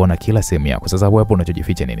 Nimekuona kila sehemu yako, sasa hapo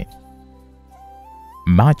unachojificha nini?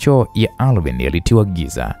 Macho ya Alvin yalitiwa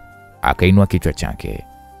giza. Akainua kichwa chake.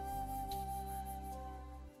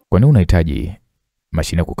 Kwa nini unahitaji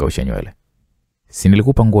mashine ya kukausha nywele? Si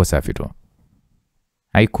nilikupa nguo safi tu.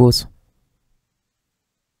 Haikuhusu.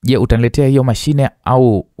 Je, utaniletea hiyo mashine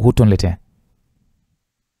au hutoniletea?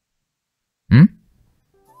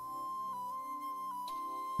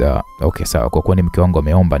 Okay, sawa. Kwa kuwa ni mke wangu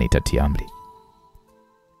ameomba, nitatia amri.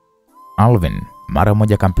 Alvin mara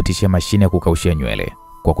moja akampitishia mashine ya kukaushia nywele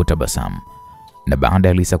kwa kutabasamu, na baada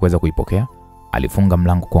ya Lisa kuweza kuipokea, alifunga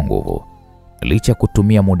mlango kwa nguvu. Licha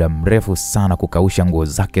kutumia muda mrefu sana kukausha nguo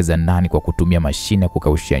zake za ndani kwa kutumia mashine ya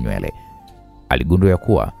kukaushia nywele, aligundua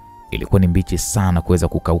kuwa ilikuwa ni mbichi sana kuweza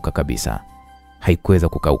kukauka kabisa. Haikuweza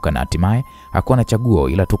kukauka na hatimaye hakuwa na chaguo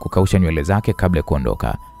ila tu kukausha nywele zake kabla ya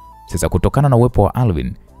kuondoka. Sasa kutokana na uwepo wa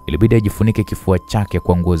Alvin, ilibidi ajifunike kifua chake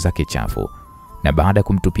kwa nguo zake chafu. Na baada ya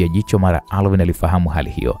kumtupia jicho mara Alvin alifahamu hali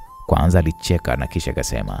hiyo. Kwanza alicheka na kisha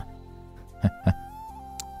akasema,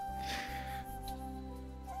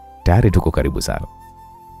 tayari tuko karibu sana.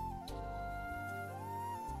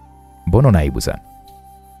 Mbona unaibu sana?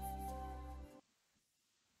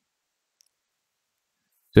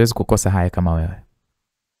 Siwezi kukosa haya kama wewe,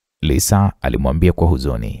 Lisa alimwambia kwa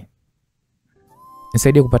huzuni.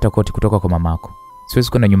 Nisaidie kupata koti kutoka kwa mamako. Siwezi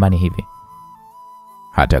kwenda nyumbani hivi.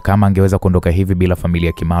 Hata kama angeweza kuondoka hivi bila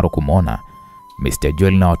familia Kimaro kumwona, Mr.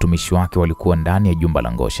 Joel na watumishi wake walikuwa ndani ya jumba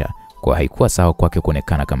la ngosha, kwa haikuwa sawa kwake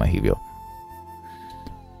kuonekana kama hivyo.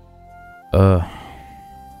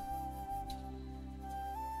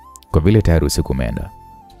 Kwa vile tayari usiku umeenda,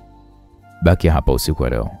 baki hapa usiku wa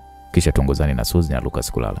leo, kisha tuongozane na Suzy na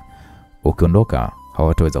Lucas kulala. Ukiondoka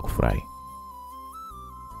hawataweza kufurahi.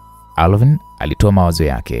 Alvin alitoa mawazo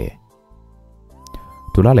yake.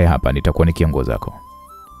 Tulale hapa, nitakuwa nikia nguo zako.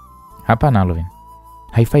 Hapana Alvin,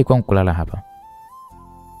 haifai kwangu kulala hapa.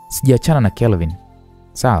 Sijaachana na Kelvin.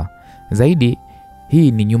 Sawa, zaidi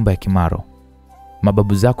hii ni nyumba ya Kimaro.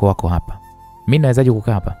 Mababu zako wako hapa. Mimi nawezaje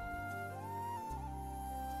kukaa hapa?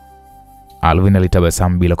 Alvin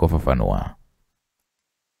alitabasamu bila kufafanua.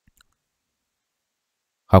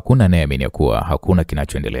 Hakuna anayeamini kuwa hakuna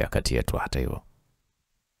kinachoendelea kati yetu. Hata hivyo,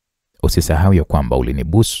 usisahau ya kwamba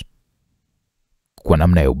ulinibusu kwa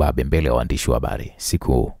namna ya ubabe mbele ya waandishi wa habari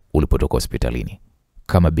siku ulipotoka hospitalini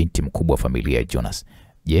kama binti mkubwa wa familia ya Jonas.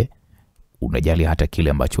 Je, unajali hata kile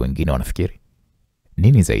ambacho wengine wanafikiri?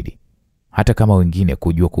 Nini zaidi, hata kama wengine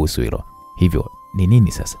kujua kuhusu hilo? Hivyo ni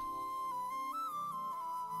nini sasa?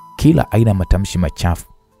 Kila aina matamshi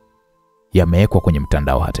machafu yamewekwa kwenye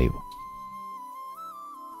mtandao. Hata hivyo,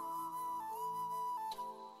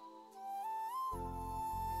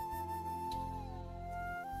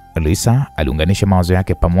 Lisa aliunganisha mawazo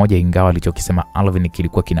yake pamoja, ingawa alichokisema Alvin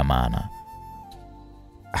kilikuwa kina maana.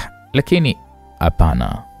 Lakini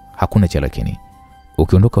hapana, hakuna cha lakini.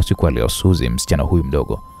 Ukiondoka usiku wa leo, Suzy, msichana huyu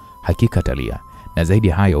mdogo, hakika atalia. Na zaidi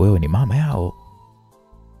ya hayo, wewe ni mama yao.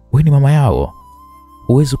 Wewe ni mama yao.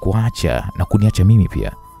 Huwezi kuacha na kuniacha mimi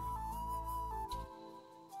pia.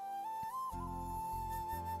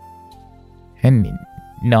 Henny,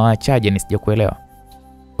 nawaachaje nisije kuelewa?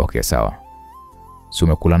 Okay, sawa. Si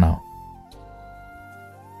umekula nao?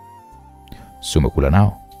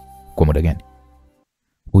 Kwa muda gani?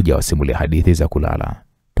 Hujawasimulia hadithi za kulala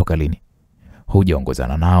toka lini?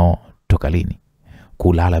 Hujaongozana nao toka lini?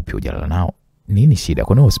 Kulala pia hujalala nao. Nini shida?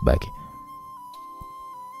 Kwa nini usibaki?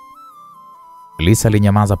 Lisa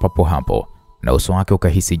alinyamaza papo hapo na uso wake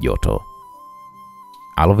ukahisi joto.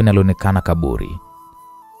 Alvin alionekana kaburi.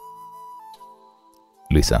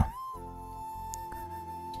 Lisa,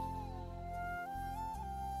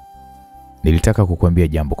 nilitaka kukuambia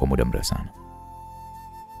jambo kwa muda mrefu sana.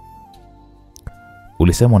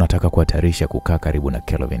 Ulisema unataka kuhatarisha kukaa karibu na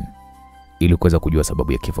Kelvin ili kuweza kujua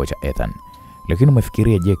sababu ya kifo cha Ethan. Lakini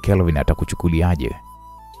umefikiria je, Kelvin atakuchukuliaje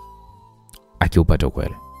akiupata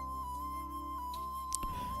ukweli?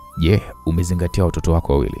 Je, umezingatia watoto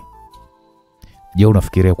wako wawili? Je,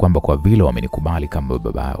 unafikiria kwamba kwa vile wamenikubali kama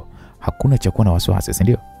baba yao, hakuna cha kuwa na wasiwasi, si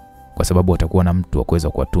ndio? Kwa sababu watakuwa na mtu wa kuweza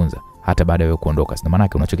kuwatunza hata baada ya wewe kuondoka. Si maana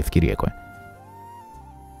yake unachokifikiria kwa?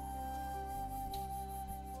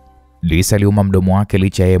 Lisa aliuma mdomo wake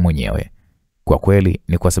licha yeye mwenyewe. Kwa kweli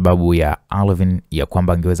ni kwa sababu ya Alvin ya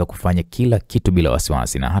kwamba angeweza kufanya kila kitu bila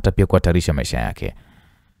wasiwasi na hata pia kuhatarisha maisha yake.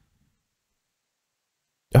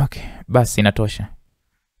 Okay, basi inatosha.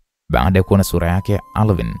 Baada ya kuona sura yake,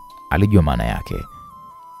 Alvin alijua maana yake.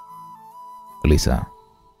 Lisa,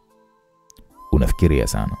 unafikiria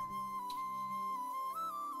sana.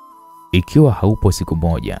 Ikiwa haupo siku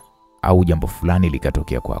moja au jambo fulani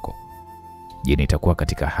likatokea kwako, je, nitakuwa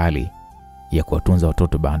katika hali ya kuwatunza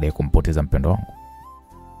watoto baada ya kumpoteza mpendo wangu?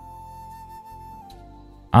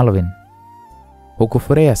 Alvin,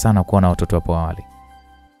 hukufurahia sana kuwa na watoto hapo awali.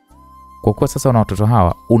 Kwa kuwa sasa una watoto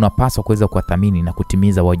hawa, unapaswa kuweza kuwathamini na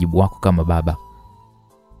kutimiza wajibu wako kama baba.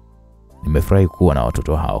 Nimefurahi kuwa na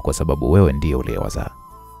watoto hawa kwa sababu wewe ndiye uliyewazaa.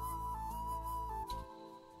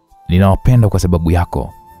 Ninawapenda kwa sababu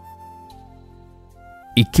yako.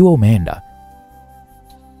 Ikiwa umeenda,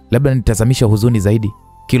 labda nitazamisha huzuni zaidi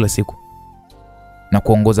kila siku na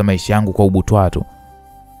kuongoza maisha yangu kwa ubutwaa tu.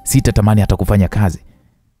 Sitatamani hata kufanya kazi.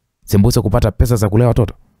 Sembuse kupata pesa za kulea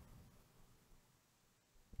watoto.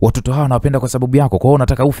 Watoto hawa nawapenda kwa sababu yako, kwa hiyo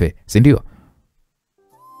unataka ufe, si ndio?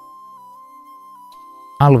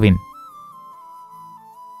 Alvin.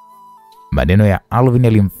 Maneno ya Alvin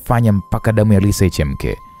yalimfanya mpaka damu ya Lisa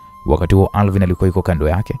ichemke. Wakati huo Alvin alikuwa yuko kando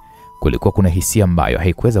yake. Kulikuwa kuna hisia ambayo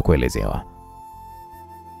haikuweza kuelezewa.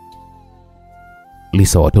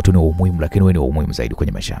 Lisa, watoto ni wa umuhimu, lakini wewe ni wa umuhimu zaidi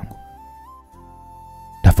kwenye maisha yangu.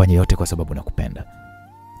 Nafanya yote kwa sababu nakupenda.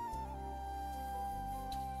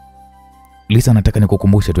 Lisa, nataka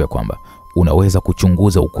nikukumbushe tu ya kwamba unaweza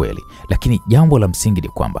kuchunguza ukweli, lakini jambo la msingi ni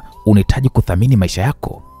kwamba unahitaji kuthamini maisha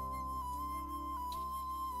yako.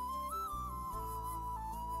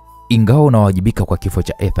 Ingawa unawajibika kwa kifo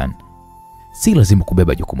cha Ethan, si lazima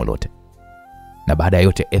kubeba jukumu lote. Na baada ya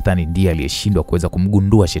yote, Ethan ndiye aliyeshindwa kuweza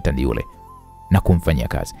kumgundua shetani yule na kumfanyia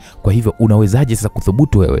kazi. Kwa hivyo unawezaje sasa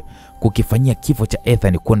kuthubutu wewe kukifanyia kifo cha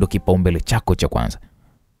Ethan kuwa ndo kipaumbele chako cha kwanza?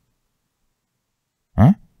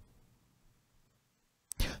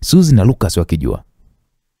 Suzy na Lucas wakijua,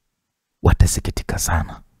 watasikitika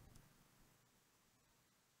sana.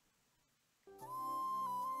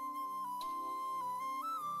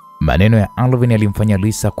 Maneno ya Alvin yalimfanya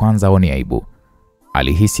Lisa kwanza aone aibu.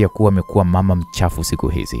 Alihisi ya kuwa amekuwa mama mchafu siku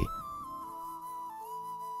hizi.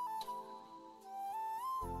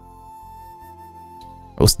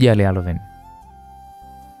 Usijali Alvin.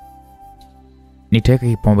 Nitaweka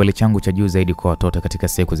kipaumbele changu cha juu zaidi kwa watoto katika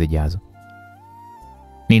siku zijazo.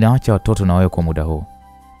 Ninaacha watoto na wewe kwa muda huu.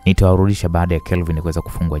 Nitawarudisha baada ya Kelvin kuweza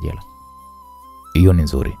kufungwa jela. Hiyo ni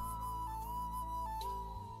nzuri.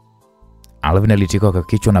 Alvin alitika kwa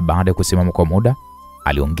kichwa na baada ya kusimama kwa muda,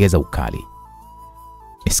 aliongeza ukali.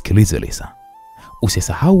 Nisikilize Lisa.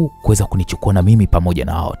 Usisahau kuweza kunichukua na mimi pamoja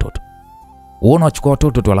na hao watoto. Uona wachukua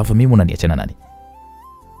watoto tu alafu mimi unaniachana nani?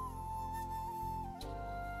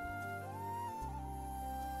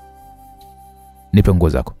 Nipe nguo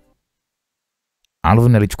zako.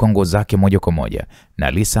 Alvin alichukua nguo zake moja kwa moja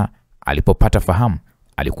na Lisa alipopata fahamu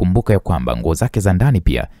alikumbuka ya kwamba nguo zake za ndani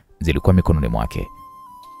pia zilikuwa mikononi mwake.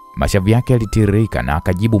 Mashavu yake yalitiririka na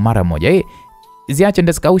akajibu mara moja, ziache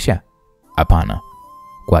ndesikausha. Hapana.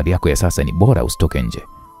 Kwa hali yako ya sasa ni bora usitoke nje.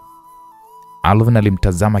 Alvin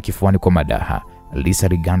alimtazama kifuani kwa madaha. Lisa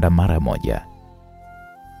liganda mara moja.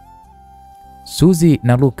 Suzy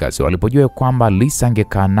na Lucas walipojua kwamba Lisa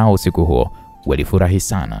angekaa nao usiku huo, walifurahi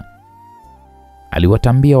sana.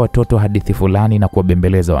 Aliwatambia watoto hadithi fulani na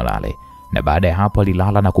kuwabembeleza walale, na baada ya hapo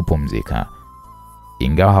alilala na kupumzika.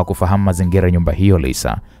 Ingawa hakufahamu mazingira ya nyumba hiyo,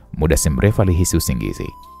 Lisa muda si mrefu alihisi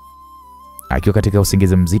usingizi. Akiwa katika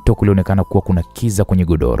usingizi mzito, kulionekana kuwa kuna kiza kwenye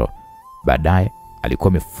godoro. Baadaye alikuwa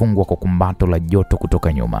amefungwa kwa kumbato la joto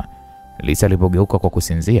kutoka nyuma. Lisa alipogeuka kwa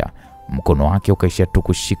kusinzia, mkono wake ukaishia tu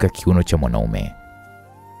kushika kiuno cha mwanaume.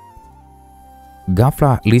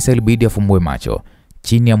 Ghafla Lisa ilibidi afumbue macho.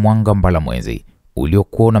 Chini ya mwanga mbalamwezi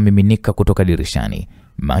uliokuwa unamiminika kutoka dirishani,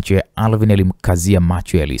 macho ya Alvin yalimkazia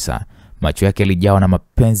macho ya Lisa. Macho yake yalijawa na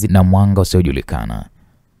mapenzi na mwanga usiojulikana.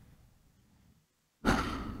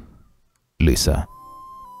 Lisa.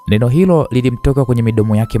 Neno hilo lilimtoka kwenye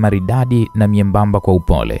midomo yake maridadi na miembamba kwa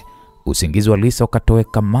upole. Usingizi wa Lisa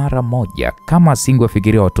ukatoweka mara moja. Kama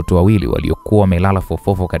asingewafikiria watoto wawili waliokuwa wamelala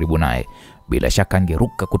fofofo karibu naye, bila shaka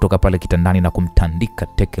angeruka kutoka pale kitandani na kumtandika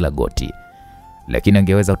teke la goti. Lakini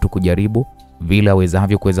angeweza tu kujaribu vile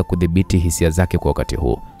awezavyo kuweza kudhibiti hisia zake kwa wakati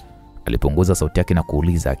huu. Alipunguza sauti yake na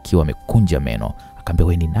kuuliza akiwa amekunja meno. Akamwambia,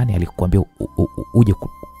 wewe ni nani alikuambia uje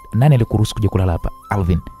nani alikuruhusu kuja kulala hapa?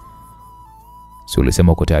 Alvin. Si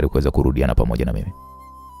ulisema uko tayari kuweza kurudiana pamoja na mimi?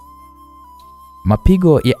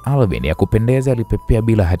 Mapigo ya Alvin ya kupendeza yalipepea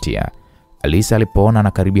bila hatia. Lisa alipoona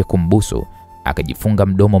anakaribia kumbusu, akajifunga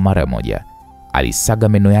mdomo mara moja. Alisaga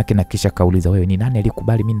meno yake na kisha kauliza, wewe ni nani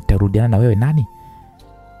aliyekubali mimi nitarudiana na wewe? Nani?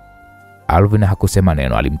 Alvin hakusema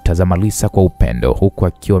neno. Alimtazama Lisa kwa upendo huku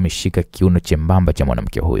akiwa ameshika kiuno chembamba cha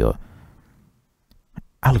mwanamke huyo.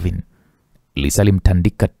 Alvin. Lisa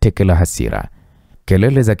alimtandika teke la hasira.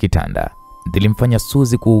 Kelele za kitanda zilimfanya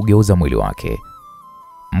Suzi kuugeuza mwili wake.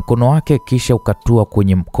 Mkono wake kisha ukatua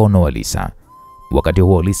kwenye mkono wa Lisa. Wakati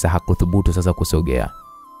huo Lisa hakuthubutu sasa kusogea.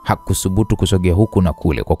 Hakusubutu kusogea huku na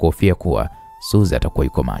kule kwa kuhofia kuwa Suzi atakuwa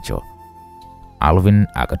yuko macho. Alvin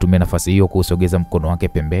akatumia nafasi hiyo kusogeza mkono wake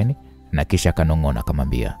pembeni na kisha akanong'ona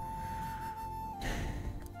akamwambia,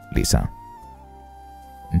 Lisa,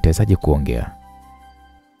 nitawezaje kuongea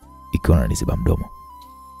ikiwa unaniziba mdomo?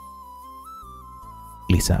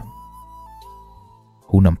 Lisa,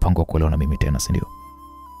 huna mpango wa kuolewa na mimi tena, si ndio?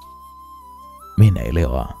 Mimi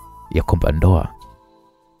naelewa ya kwamba ndoa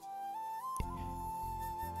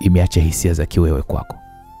imeacha hisia za kiwewe kwako.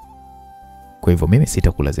 Kwa hivyo mimi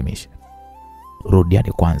sitakulazimisha.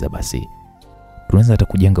 Rudiani kwanza basi. Tunaweza hata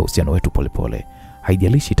kujenga uhusiano wetu polepole.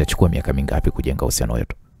 Haijalishi itachukua miaka mingapi kujenga uhusiano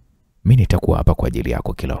wetu. Mimi nitakuwa hapa kwa ajili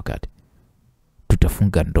yako kila wakati.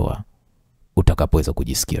 Tutafunga ndoa utakapoweza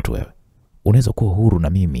kujisikia tu wewe. Unaweza kuwa huru na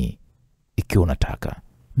mimi ikiwa unataka.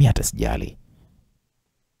 Mimi hata sijali.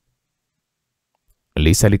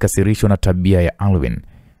 Lisa alikasirishwa na tabia ya Alvin,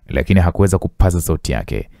 lakini hakuweza kupaza sauti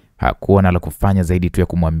yake. Hakuwa na la kufanya zaidi tu ya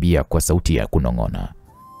kumwambia kwa sauti ya kunong'ona,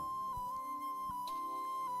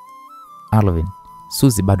 Alvin,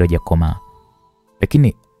 Suzi bado hajakomaa.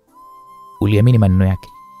 Lakini uliamini maneno yake?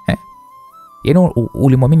 Yaani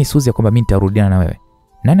ulimwamini Suzi ya kwamba mimi nitarudiana na wewe?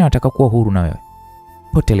 Nani anataka kuwa huru na wewe?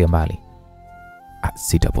 Potelea mbali.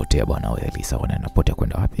 Sitapotea bwana wewe Lisa, wanapotea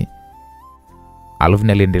kwenda wapi? Alvin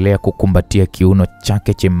aliendelea kukumbatia kiuno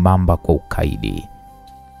chake chembamba kwa ukaidi.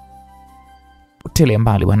 Potelea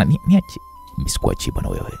mbali bwana, niache. Msikuachi bwana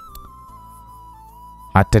wewe.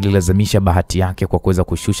 Hata alilazimisha bahati yake kwa kuweza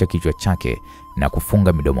kushusha kichwa chake na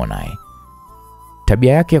kufunga midomo naye.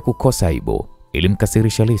 Tabia yake ya kukosa aibu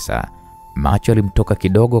ilimkasirisha Lisa. Macho alimtoka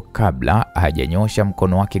kidogo kabla hajanyosha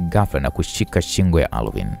mkono wake ghafla na kushika shingo ya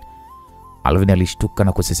Alvin. Alvin alishtuka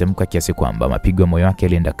na kusisimka kiasi kwamba mapigo ya moyo wake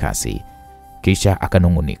yalienda kasi. Kisha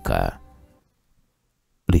akanungunika,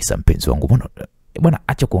 Lisa mpenzi wangu, bwana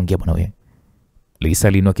acha kuongea bwana wewe. Lisa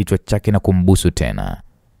alinua kichwa chake na kumbusu tena.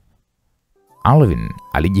 Alvin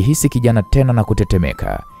alijihisi kijana tena na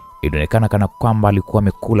kutetemeka. Ilionekana kana kwamba alikuwa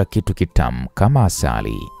amekula kitu kitamu kama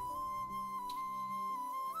asali.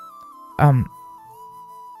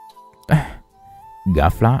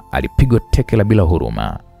 Ghafla alipigwa teke la bila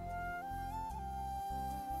huruma.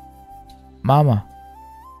 Mama,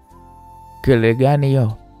 kile gani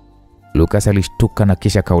hiyo? Lucas alishtuka na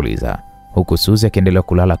kisha kauliza, huku Suzi akiendelea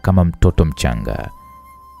kulala kama mtoto mchanga.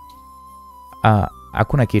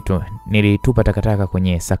 Hakuna kitu, nilitupa takataka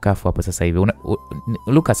kwenye sakafu hapo sasa hivi.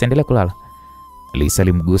 Lucas, endelea kulala. Lisa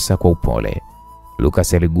alimgusa kwa upole.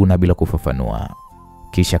 Lucas aliguna bila kufafanua,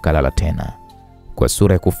 kisha kalala tena. Kwa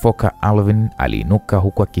sura ya kufoka, Alvin aliinuka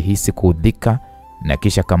huku akihisi kuudhika na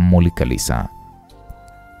kisha kamulika Lisa.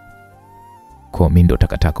 Kwa mimi ndo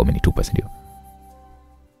takataka umenitupa, si ndio?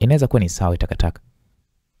 Inaweza kuwa ni sawa takataka.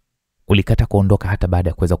 Ulikata kuondoka hata baada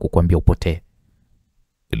ya kuweza kukuambia upotee.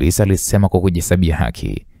 Lisa alisema kwa kujisabia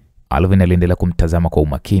haki. Alvin aliendelea kumtazama kwa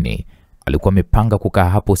umakini. Alikuwa amepanga kukaa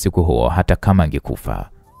hapo usiku huo hata kama angekufa.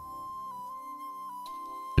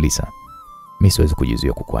 Lisa, mimi siwezi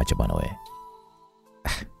kujizuia kukuacha bwana wewe.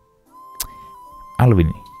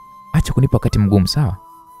 Alvin, acha kunipa wakati mgumu, sawa?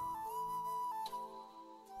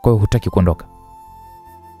 Kwa hiyo hutaki kuondoka?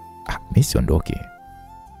 Mimi siondoki.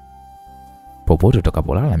 Popote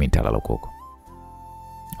utakapolala mimi nitalala huko.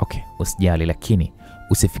 Okay, usijali, lakini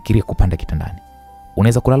usifikirie kupanda kitandani.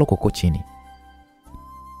 Unaweza kulala huko chini.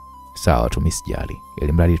 Sawa tu, mimi sijali.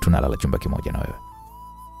 Ili mradi tunalala chumba kimoja na wewe.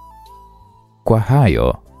 Kwa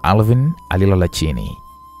hayo, Alvin alilala chini.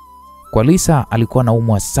 Kwa Lisa alikuwa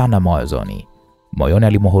anaumwa sana mawazoni. Moyoni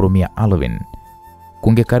alimhurumia Alvin.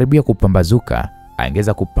 Kungekaribia kupambazuka,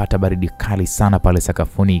 angeweza kupata baridi kali sana pale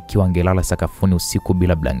sakafuni ikiwa angelala sakafuni usiku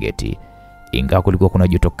bila blanketi. Ingawa kulikuwa kuna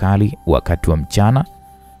joto kali wakati wa mchana,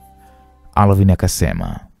 Alvin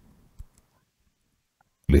akasema,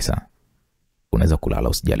 Lisa, unaweza kulala,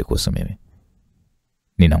 usijali kuhusu mimi.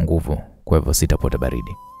 Nina nguvu, kwa hivyo sitapata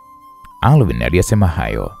baridi. Alvin aliyesema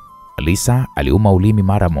hayo, Lisa aliuma ulimi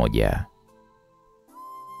mara moja.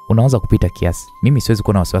 Unaweza kupita kiasi. Mimi siwezi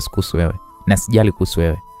kuwa na wasiwasi kuhusu wewe na sijali kuhusu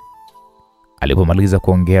wewe. Alipomaliza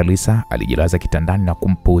kuongea, Lisa alijilaza kitandani na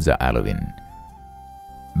kumpuuza Alvin.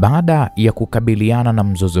 Baada ya kukabiliana na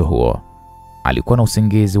mzozo huo, alikuwa na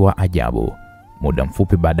usingizi wa ajabu. Muda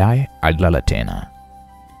mfupi baadaye alilala tena.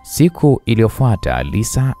 Siku iliyofuata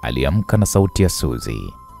Lisa aliamka na sauti ya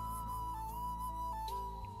Suzy.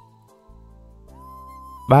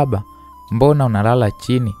 Baba, mbona unalala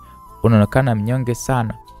chini? Unaonekana mnyonge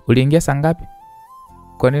sana. Uliingia saa ngapi?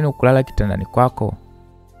 Kwa nini ukulala kitandani kwako?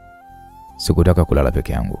 Sikutaka kulala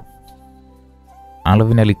peke yangu.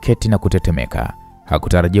 Alvin aliketi na kutetemeka.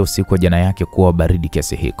 Hakutarajia usiku wa jana yake kuwa baridi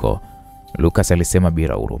kiasi hiko. Lucas alisema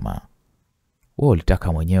bila huruma, wewe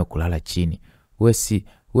ulitaka mwenyewe kulala chini.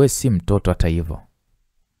 Wewe si mtoto hata hivyo.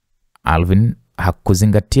 Alvin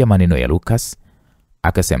hakuzingatia maneno ya Lucas.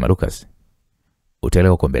 Akasema, Lucas,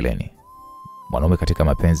 utaelewa huko mbeleni. Mwanaume katika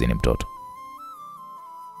mapenzi ni mtoto.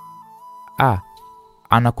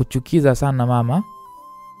 Anakuchukiza sana mama?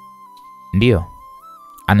 Ndiyo,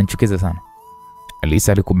 ananichukiza sana.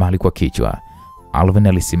 Lisa alikubali kwa kichwa. Alvin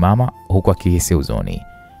alisimama huku akihisi huzuni.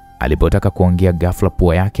 Alipotaka kuongea, ghafla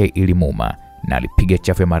pua yake ilimuuma na alipiga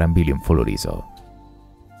chafya mara 2 mfululizo.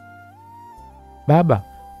 Baba,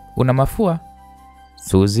 una mafua?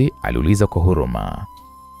 Suzy aliuliza kwa huruma.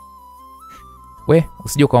 We,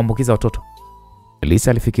 usije kuambukiza watoto.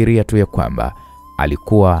 Lisa alifikiria tu ya kwamba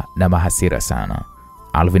alikuwa na mahasira sana.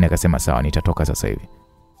 Alvin akasema, sawa, nitatoka sasa hivi.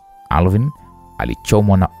 Alvin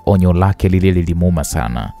alichomwa na onyo lake lile lilimuuma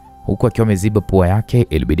sana. Huku akiwa ameziba pua yake,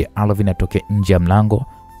 ilibidi Alvin atoke nje ya mlango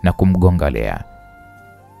na kumgonga Lea.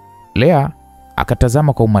 Lea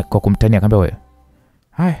akatazama kwa kumtania, akamwambia, wewe,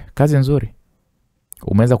 hai, kazi nzuri.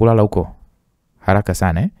 Umeweza kulala huko haraka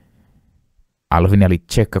sana, eh? Alvin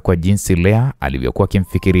alicheka kwa jinsi Lea alivyokuwa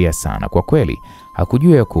akimfikiria sana. Kwa kweli,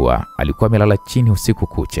 hakujua ya kuwa alikuwa amelala chini usiku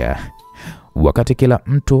kucha. Wakati kila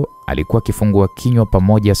mtu alikuwa akifungua kinywa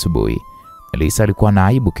pamoja asubuhi, Lisa alikuwa na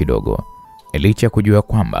aibu kidogo. Licha ya kujua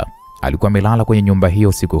kwamba alikuwa amelala kwenye nyumba hiyo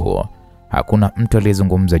usiku huo, hakuna mtu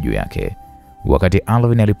aliyezungumza juu yake. Wakati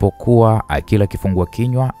Alvin alipokuwa akila kifungua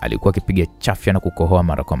kinywa, alikuwa akipiga chafya na kukohoa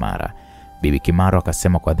mara kwa mara. Bibi Kimaro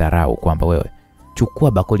akasema kwa dharau kwamba, wewe,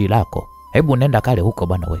 chukua bakuli lako, hebu nenda kale huko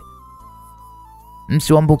bwana wewe.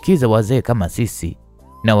 Msiwaambukize wazee kama sisi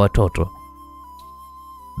na watoto.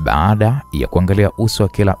 Baada ya kuangalia uso wa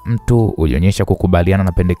kila mtu ulionyesha kukubaliana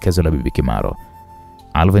na pendekezo la Bibi Kimaro,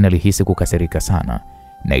 Alvin alihisi kukasirika sana,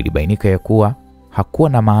 na ilibainika ya kuwa hakuwa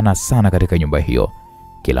na maana sana katika nyumba hiyo.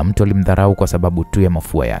 Kila mtu alimdharau kwa sababu tu ya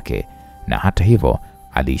mafua yake, na hata hivyo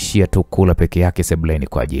aliishia tu kula peke yake sebuleni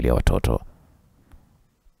kwa ajili ya watoto.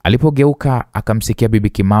 Alipogeuka akamsikia Bibi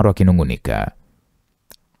Kimaro akinungunika,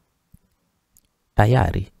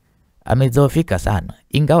 tayari amedhoofika sana,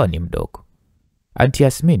 ingawa ni mdogo. Auntie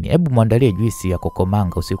Yasmini, hebu muandalie juisi ya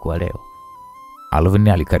kokomanga usiku wa leo. Alvin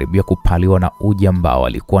alikaribia kupaliwa na uji ambao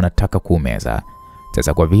alikuwa anataka kuumeza.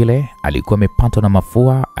 Sasa kwa vile alikuwa amepatwa na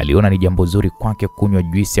mafua, aliona ni jambo zuri kwake kunywa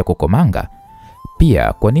juisi ya kokomanga.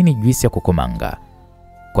 Pia, kwa nini juisi ya kokomanga?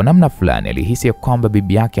 Kwa namna fulani alihisi kwamba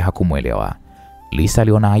bibi yake hakumuelewa. Lisa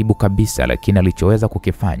aliona aibu kabisa, lakini alichoweza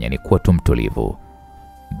kukifanya ni kuwa tu mtulivu.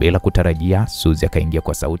 Bila kutarajia, Suzy akaingia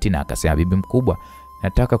kwa sauti na akasema, bibi mkubwa,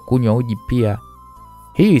 nataka kunywa uji pia.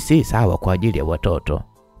 Hii si sawa kwa ajili ya watoto.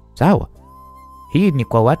 Sawa? Hii ni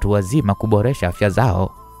kwa watu wazima kuboresha afya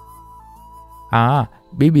zao.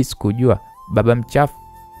 Bibi, sikujua. Baba mchafu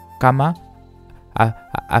kama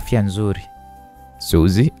afya nzuri.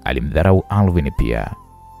 Suzy alimdharau Alvin pia.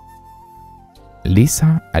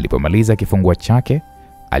 Lisa alipomaliza kifungua chake,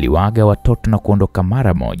 aliwaaga watoto na kuondoka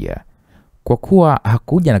mara moja. Kwa kuwa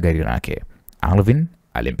hakuja na gari lake, Alvin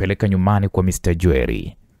alimpeleka nyumbani kwa Mr.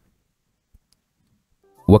 Jewelry.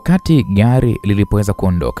 Wakati gari lilipoweza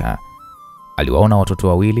kuondoka, aliwaona watoto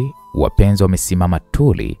wawili wapenzi wamesimama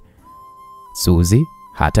tuli. Suzy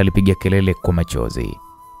hata alipiga kelele kwa machozi.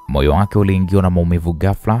 Moyo wake uliingiwa na maumivu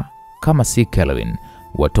ghafla. Kama si Kelvin,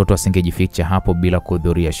 watoto wasingejificha hapo bila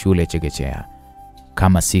kuhudhuria shule ya chekechea.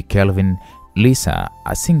 Kama si Kelvin, Lisa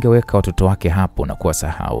asingeweka watoto wake hapo na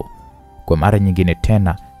kuwasahau. Kwa mara nyingine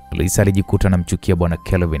tena, Lisa alijikuta anamchukia bwana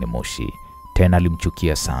Kelvin Moshi. Tena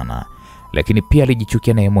alimchukia sana, lakini pia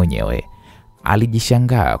alijichukia naye mwenyewe.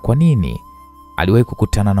 Alijishangaa kwa nini aliwahi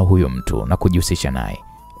kukutana na huyo mtu na kujihusisha naye.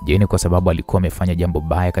 Je, ni kwa sababu alikuwa amefanya jambo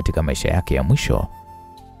baya katika maisha yake ya mwisho?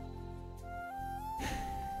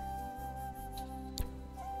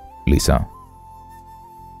 Lisa,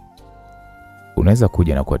 unaweza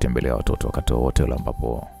kuja na kuwatembelea watoto wakati wote ule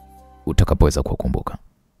ambapo utakapoweza kuwakumbuka.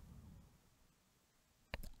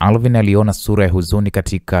 Alvin aliona sura ya huzuni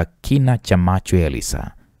katika kina cha macho ya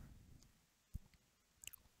Lisa.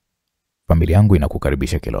 Familia yangu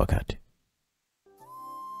inakukaribisha kila wakati.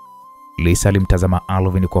 Lisa alimtazama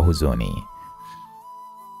Alvin kwa huzuni.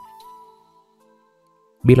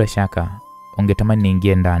 Bila shaka ungetamani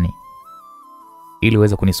niingie ndani ili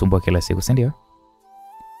uweze kunisumbua kila siku, si ndio?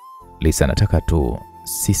 Lisa, nataka tu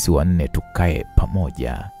sisi wanne tukae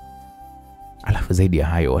pamoja. Alafu zaidi ya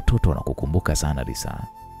hayo, watoto wanakukumbuka sana Lisa.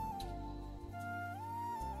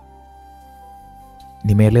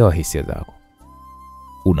 Nimeelewa hisia zako.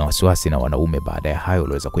 Una wasiwasi na wanaume baada ya hayo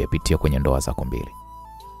uliweza kuyapitia kwenye ndoa zako mbili.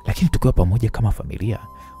 Lakini tukiwa pamoja kama familia,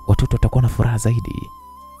 watoto watakuwa na furaha zaidi.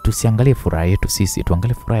 Tusiangalie furaha yetu sisi,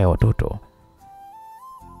 tuangalie furaha ya watoto.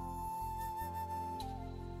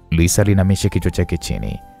 Lisa alinamisha kichwa chake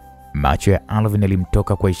chini. Macho ya Alvin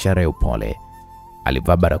yalimtoka kwa ishara ya upole.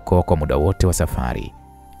 Alivaa barakoa kwa muda wote wa safari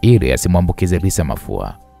ili asimwambukize Lisa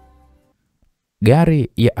mafua. Gari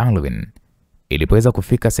ya Alvin ilipoweza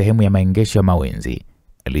kufika sehemu ya maegesho ya Mawenzi,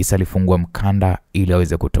 Lisa alifungua mkanda ili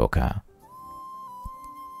aweze kutoka.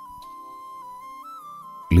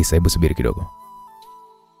 Lisa, hebu subiri kidogo.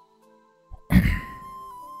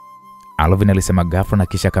 Alvin alisema ghafla na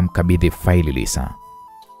kisha akamkabidhi faili Lisa.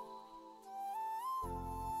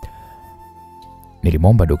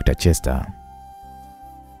 Nilimwomba Dr. Chester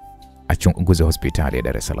achunguze hospitali ya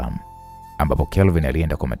Dar es Salaam ambapo Kelvin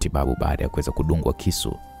alienda kwa matibabu baada ya kuweza kudungwa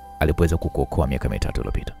kisu alipoweza kukuokoa miaka 3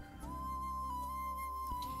 iliyopita.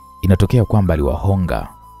 Inatokea kwamba aliwahonga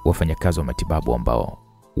wafanyakazi wa matibabu ambao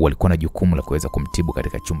walikuwa na jukumu la kuweza kumtibu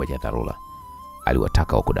katika chumba cha dharura.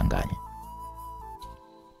 Aliwataka wakudanganya.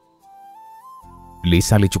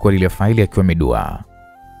 Lisa alichukua ile faili akiwa ameduaa.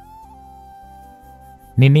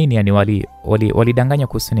 Ni nini yani walidanganya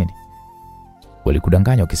kuhusu nini?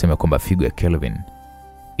 Walikudanganya wakisema kwamba figo ya Kelvin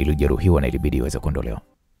ilijeruhiwa na ilibidi iweze kuondolewa.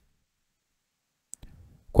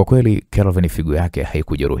 Kwa kweli Kelvin figo yake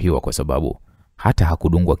haikujeruhiwa kwa sababu hata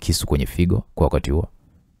hakudungwa kisu kwenye figo kwa wakati huo.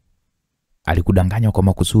 Alikudanganya kwa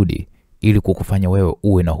makusudi ili kukufanya wewe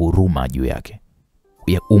uwe na huruma juu yake.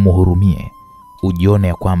 Ya umuhurumie, ujione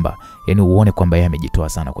ya kwamba, yani uone kwamba yeye amejitoa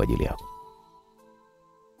sana kwa ajili yako.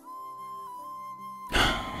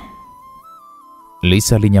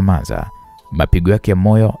 Lisa alinyamaza. Mapigo yake ya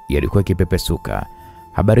moyo yalikuwa yakipepesuka.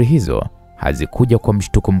 Habari hizo hazikuja kwa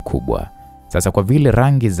mshtuko mkubwa. Sasa kwa vile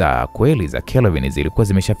rangi za kweli za Kelvin zilikuwa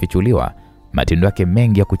zimeshafichuliwa, matendo yake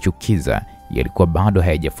mengi ya kuchukiza yalikuwa bado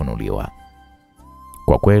hayajafunuliwa.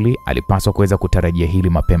 Kwa kweli alipaswa kuweza kutarajia hili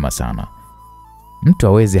mapema sana.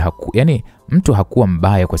 Mtu hakuwa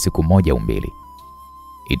mbaya kwa siku moja au mbili.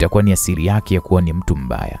 Itakuwa ni asili yake ya kuwa ni mtu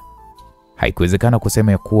mbaya. Haikuwezekana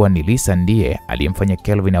kusema ya kuwa ni Lisa ndiye aliyemfanya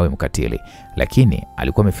Kelvin awe mkatili, lakini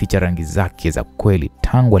alikuwa ameficha rangi zake za kweli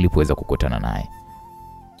tangu alipoweza kukutana naye.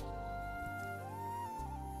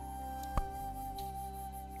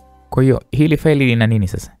 Kwa hiyo hili faili lina nini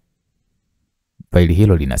sasa? Faili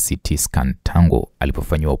hilo lina CT scan tangu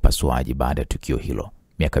alipofanywa upasuaji baada ya tukio hilo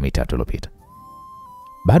miaka 3 iliyopita.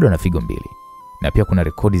 Bado ana figo 2 na pia kuna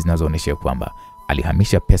rekodi zinazoonyesha kwamba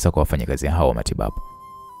alihamisha pesa kwa wafanyakazi hao wa matibabu.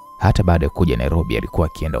 Hata baada ya kuja Nairobi alikuwa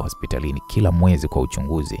akienda hospitalini kila mwezi kwa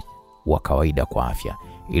uchunguzi wa kawaida kwa afya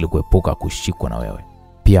ili kuepuka kushikwa na wewe.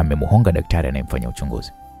 Pia amemhonga daktari anayemfanya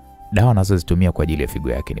uchunguzi. Dawa anazozitumia kwa ajili ya figo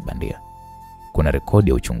yake ni bandia. Kuna rekodi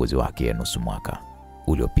ya uchunguzi wake ya nusu mwaka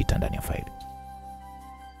uliopita ndani ya faili.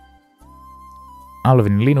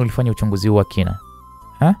 Alvin, lini ulifanya uchunguzi wa kina?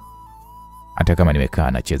 Hata kama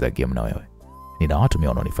nimekaa nacheza game na wewe, nina watu mimi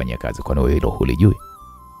wanaonifanyia kazi, kwani wewe hilo hulijui?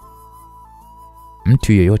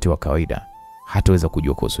 Mtu yeyote wa kawaida hataweza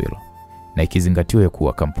kujua kuhusu hilo. Na ikizingatiwa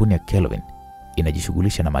kuwa kampuni ya Kelvin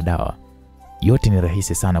inajishughulisha na madawa, yote ni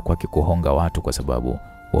rahisi sana kwake kuhonga watu kwa sababu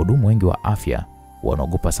wahudumu wengi wa afya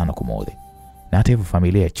wanaogopa sana kumwodhi. Na hata hivyo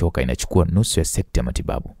familia ya Choka inachukua nusu ya sekta ya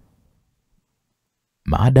matibabu.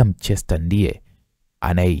 Madam Chester ndiye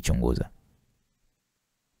anayeichunguza.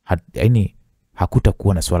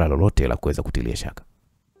 Hakutakuwa na swala lolote la kuweza kutilia shaka.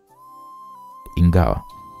 Ingawa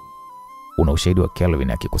una ushahidi wa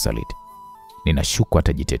Kelvin akikusaliti. Ninashuku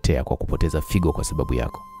atajitetea kwa kupoteza figo kwa sababu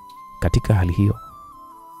yako. Katika hali hiyo,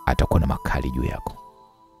 atakuwa na makali juu yako.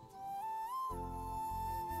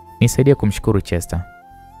 Nisaidie kumshukuru Chester.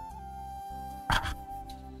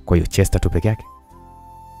 Kwa hiyo Chester tu peke yake?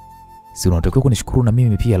 Si unatakiwa kunishukuru na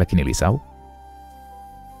mimi pia, lakini nilisahau.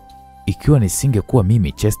 Ikiwa nisingekuwa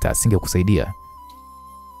mimi, Chester asingekusaidia.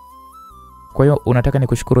 Kwa hiyo unataka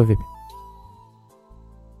nikushukuru vipi?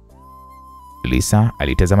 Lisa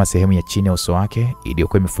alitazama sehemu ya chini ya uso wake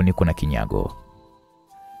iliyokuwa imefunikwa na kinyago.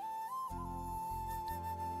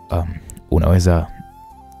 Unaweza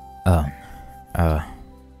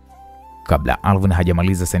Kabla Alvin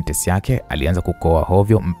hajamaliza sentensi yake, alianza kukoa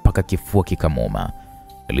hovyo mpaka kifua kikamuuma.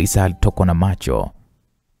 Lisa alitokwa na macho.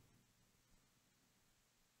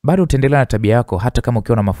 Bado utaendelea na tabia yako hata kama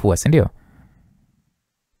ukiwa na mafua, si ndio?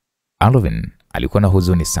 Alvin alikuwa na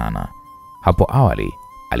huzuni sana. Hapo awali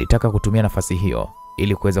alitaka kutumia nafasi hiyo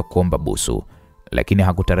ili kuweza kuomba busu, lakini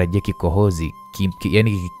hakutarajia kikohozi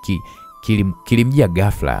kilimjia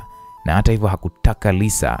ghafla, na hata hivyo hakutaka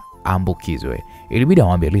Lisa ambukizwe. Ilibidi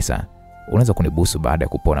amwambie Lisa, unaweza kunibusu baada ya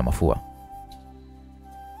kupona mafua.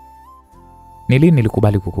 Ni lini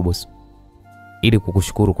nilikubali kukubusu? Ili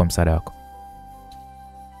kukushukuru kwa msaada wako.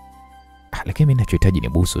 Lakini mimi ninachohitaji ni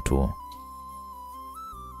busu tu.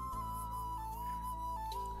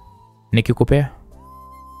 Nikikupea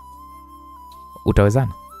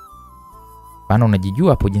utawezana? Bana, unajijua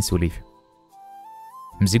hapo jinsi ulivyo.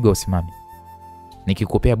 Mzigo usimami.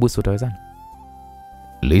 Nikikupea busu utawezana?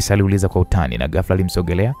 Lisa aliuliza kwa utani, na ghafla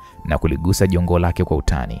alimsogelea na kuligusa jongo lake kwa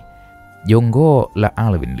utani. Jongo la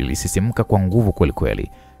Alvin lilisisimka kwa nguvu kweli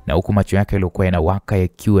kweli, na huku macho yake yalikuwa yanawaka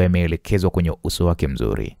yakiwa yameelekezwa kwenye uso wake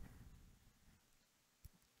mzuri.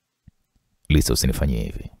 Lisa, usinifanyie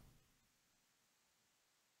hivi.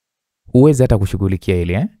 Uweze hata kushughulikia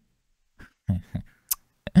ile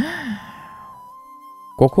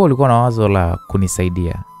Kwa kuwa ulikuwa na wazo la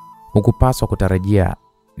kunisaidia, hukupaswa kutarajia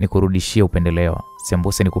nikurudishie upendeleo.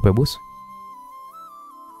 Sembuse nikupe busu?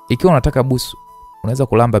 Ikiwa unataka busu, unaweza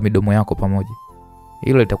kulamba midomo yako pamoja.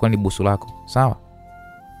 Hilo litakuwa ni busu lako, sawa?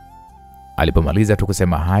 Alipomaliza tu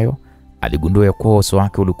kusema hayo, aligundua ya kuwa uso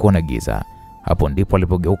wake ulikuwa na giza. Hapo ndipo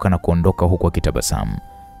alipogeuka na kuondoka huku akitabasamu.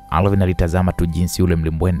 Alvin alitazama tu jinsi yule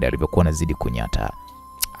mlimbwende alivyokuwa anazidi kunyata.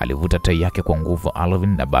 Alivuta tai yake kwa nguvu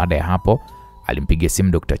Alvin, na baada ya hapo alimpigia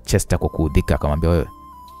simu Dr. Chester kwa kuudhika, akamwambia, wewe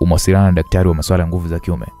umewasiliana na daktari wa masuala ya nguvu za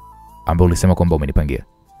kiume ambaye ulisema kwamba umenipangia?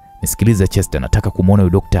 Nisikiliza Chester, nataka kumuona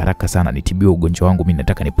yule daktari haraka sana, nitibiwe ugonjwa wangu, mimi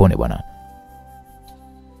nataka nipone bwana.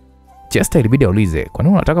 Chester ilibidi aulize, kwa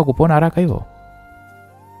nini unataka kupona haraka hivyo?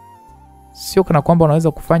 Sio kana kwamba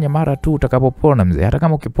unaweza kufanya mara tu utakapopona mzee. Hata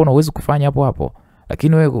kama ukipona uwezi kufanya hapo hapo.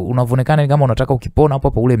 Lakini wewe unavonekana kama unataka ukipona hapo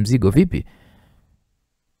hapo ule mzigo vipi?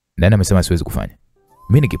 Nani amesema siwezi kufanya?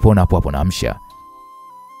 Mimi nikipona hapo hapo naamsha.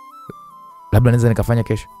 Labda naweza nikafanya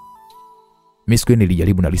kesho. Mimi siku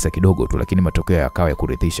nilijaribu na Lisa kidogo tu, lakini matokeo yakawa ya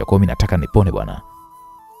kuridhisha. Kwa hiyo mimi nataka nipone bwana.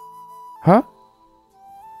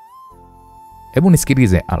 Hebu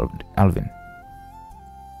nisikilize Alvin.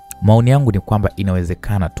 Maoni yangu ni kwamba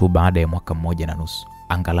inawezekana tu baada ya 1.5 mwaka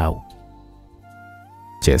angalau.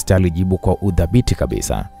 Chester alijibu kwa udhabiti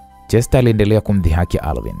kabisa. Chester aliendelea kumdhihaki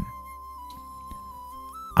Alvin.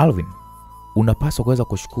 Alvin, unapaswa kuweza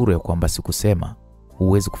kushukuru ya kwamba sikusema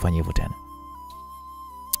huwezi kufanya hivyo tena.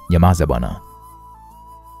 Nyamaza bwana.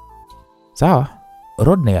 Sawa,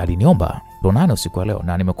 Rodney aliniomba tuonane usiku wa leo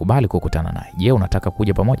na nimekubali kukutana naye. Je, unataka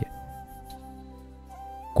kuja pamoja?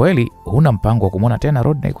 Kweli huna mpango wa kumwona tena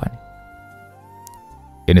Rodney kwani?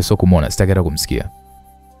 Yaani sio kumwona, sitaki hata kumsikia.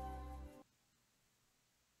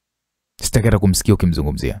 Sitaki hata kumsikia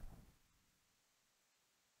ukimzungumzia.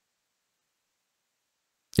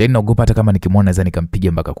 Yaani naogopa hata kama nikimwona naweza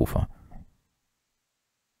nikampiga mpaka kufa.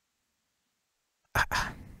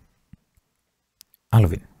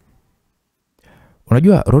 Alvin,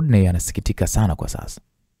 unajua Rodney anasikitika sana kwa sasa.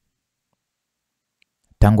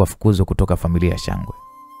 Tangu afukuzwe kutoka familia ya Shangwe,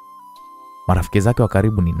 marafiki zake wa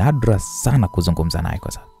karibu ni nadra sana kuzungumza naye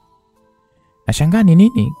kwa sasa. Nashangaa ni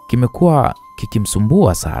nini kimekuwa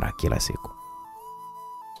kikimsumbua Sara kila siku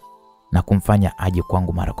na kumfanya aje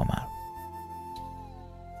kwangu mara kwa mara.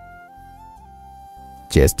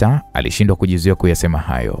 Chester alishindwa kujizuia kuyasema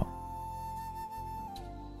hayo.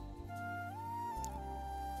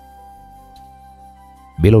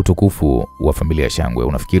 Bila utukufu wa familia ya Shangwe,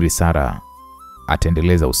 unafikiri Sara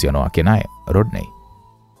ataendeleza uhusiano wake naye Rodney?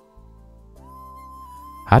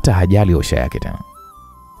 Hata hajali osha yake tena.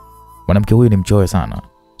 Mwanamke huyu ni mchoyo sana.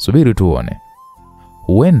 Subiri tu uone.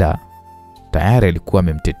 Huenda tayari alikuwa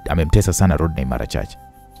amemtesa sana Rodney mara chache.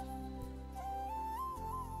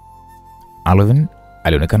 Alvin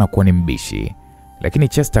alionekana kuwa ni mbishi, lakini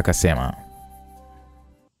Chester akasema,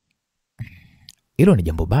 hilo ni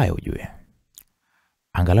jambo baya ujue.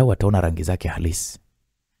 Angalau wataona rangi zake halisi,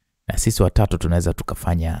 na sisi watatu tunaweza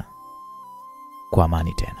tukafanya kwa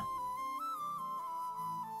amani tena.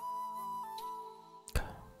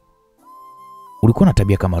 Ulikuwa na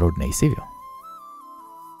tabia kama Rodney, sivyo?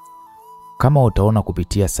 Kama utaona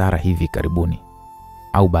kupitia Sarah hivi karibuni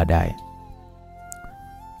au baadaye,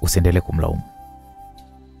 usiendelee kumlaumu.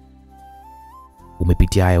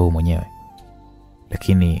 Umepitia haya wewe mwenyewe,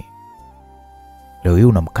 lakini leo hii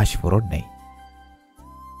unamkashifu Rodney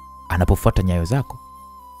anapofuata nyayo zako.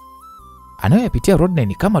 Anayoyapitia Rodney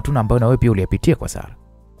ni kama tuna ambayo na wewe pia uliyapitia kwa Sarah.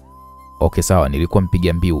 Okay, sawa, nilikuwa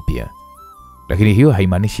mpiga mbiu pia, lakini hiyo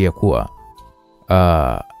haimaanishi ya kuwa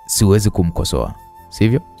siwezi kumkosoa,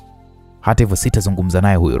 sivyo? Hata hivyo sitazungumza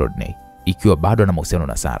naye huyo Rodney ikiwa bado ana mahusiano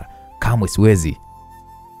na Sarah. Kamwe siwezi.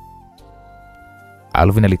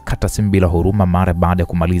 Alvin alikata simu bila huruma mara baada ya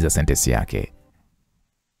kumaliza sentensi yake.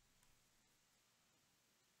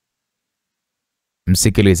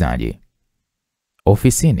 Msikilizaji,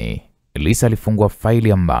 ofisini Lisa alifungua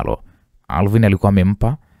faili ambalo Alvin alikuwa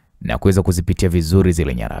amempa na kuweza kuzipitia vizuri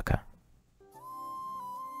zile nyaraka.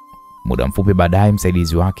 Muda mfupi baadaye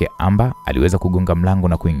msaidizi wake Amba aliweza kugonga mlango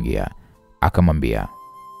na kuingia. Akamwambia,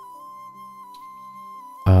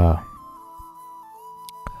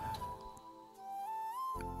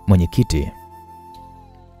 mwenyekiti,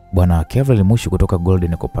 Bwana Kevin Mushi kutoka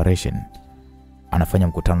Golden Corporation anafanya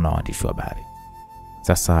mkutano na waandishi wa habari.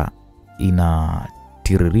 Sasa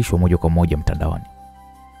inatiririshwa moja kwa moja mtandaoni.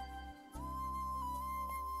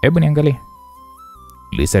 Hebu niangalie.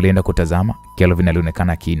 Lisa alienda kutazama. Kelvin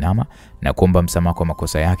alionekana akiinama na kuomba msamaha kwa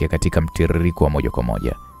makosa yake katika mtiririko wa moja kwa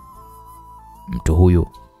moja. Mtu huyu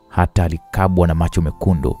hata alikabwa na macho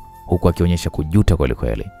mekundu huku akionyesha kujuta kweli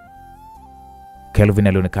kweli. Kelvin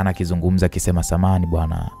alionekana akizungumza akisema, samahani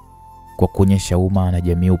bwana kwa kuonyesha umma na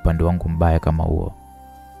jamii upande wangu mbaya kama huo.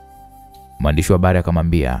 Mwandishi wa habari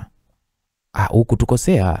akamwambia, huku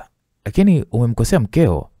tukosea, lakini umemkosea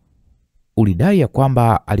mkeo. Ulidai ya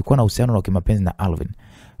kwamba alikuwa na uhusiano wa kimapenzi na Alvin,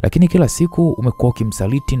 lakini kila siku umekuwa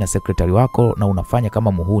ukimsaliti na sekretari wako na unafanya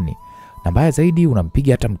kama muhuni. Na mbaya zaidi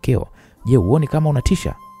unampiga hata mkeo. Je, uone kama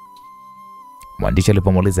unatisha? Mwandishi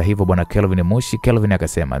alipomuuliza hivyo bwana Kelvin Mushi, Kelvin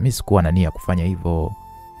akasema, mimi sikuwa na nia kufanya hivyo.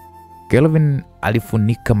 Kelvin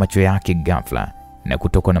alifunika macho yake ghafla na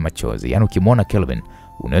kutokwa na machozi. Yaani ukimwona Kelvin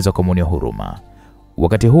unaweza kumuonea huruma.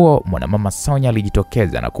 Wakati huo mwanamama Sonya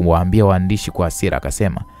alijitokeza na kumwaambia waandishi kwa hasira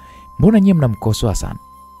akasema, mbona nyinyi mnamkosoa sana?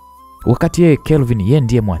 Wakati yeye Kelvin yeye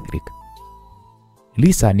ndiye mwathirika.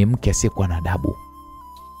 Lisa ni mke asiyekuwa na adabu.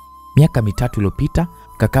 Miaka 3 iliyopita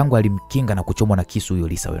kakangu alimkinga na kuchomwa na kisu huyo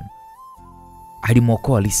Lisa wenu.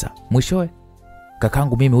 Alimuokoa Lisa. Mwishowe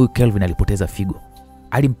kakangu mimi huyu Kelvin alipoteza figo.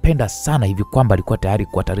 Alimpenda sana hivi kwamba alikuwa tayari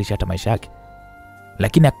kuhatarisha hata maisha yake.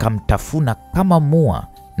 Lakini akamtafuna kama mua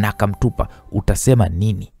na akamtupa. Utasema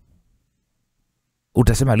nini?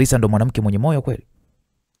 Utasema Lisa ndo mwanamke mwenye moyo kweli?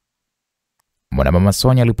 Mwanamama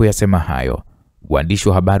Sonya alipoyasema hayo, waandishi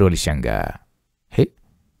wa habari walishangaa.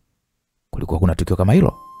 Kulikuwa kuna tukio kama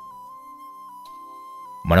hilo?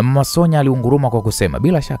 Mwanamama Sonya aliunguruma kwa kusema,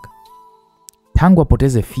 bila shaka. Tangu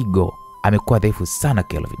apoteze figo, amekuwa dhaifu sana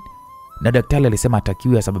Kelvin. Na daktari alisema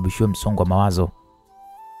atakiwe asababishiwe msongo wa mawazo.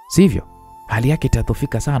 Sivyo? Hali yake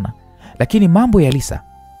itadhoofika sana. Lakini mambo ya Lisa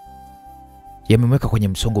yamemweka kwenye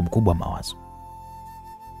msongo mkubwa wa mawazo.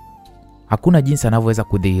 Hakuna jinsi anavyoweza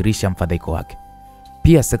kudhihirisha mfadhaiko wake.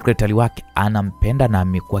 Pia sekretari wake anampenda na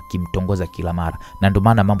amekuwa kimtongoza kila mara, na ndio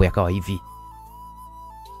maana mambo yakawa hivi.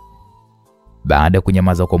 Baada ya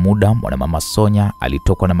kunyamaza kwa muda, mwanamama Sonya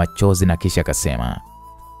alitokwa na machozi na kisha akasema,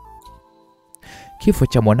 kifo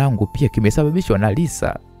cha mwanangu pia kimesababishwa na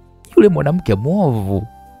Lisa, yule mwanamke mwovu.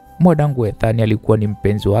 Mwanangu Ethani alikuwa ni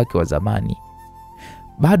mpenzi wake wa zamani.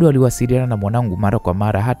 Bado aliwasiliana na mwanangu mara kwa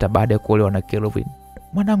mara hata baada ya kuolewa na Kelvin.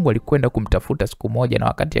 Mwanangu alikwenda kumtafuta siku moja na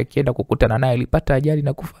wakati akienda kukutana naye alipata ajali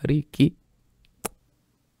na kufariki.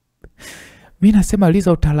 Mimi nasema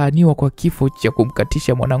Lisa utalaaniwa kwa kifo cha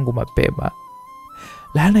kumkatisha mwanangu mapema.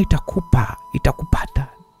 Laana itakupata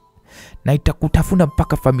na itakutafuna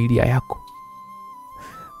mpaka familia yako.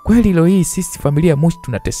 Kweli leo hii sisi familia Mushi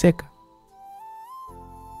tunateseka.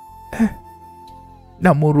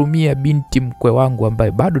 Namhurumia binti mkwe wangu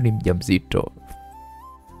ambaye bado ni mjamzito.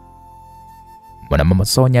 Mwanamama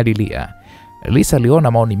Sonya alilia. Lisa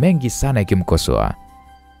aliona maoni mengi sana yakimkosoa.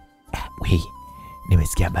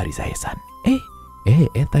 Nimesikia habari za Ethan.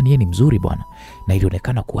 Ethan yeye ni mzuri bwana. Na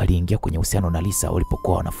ilionekana kuwa aliingia kwenye uhusiano na Lisa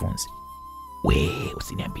walipokuwa wanafunzi.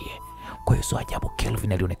 Usiniambie. Kwa hiyo sio ajabu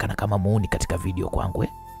Kelvin alionekana kama muuni katika video kwangu.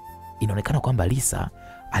 inaonekana kwamba Lisa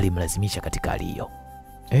alimlazimisha katika hali hiyo.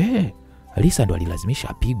 Lisa ndo alilazimisha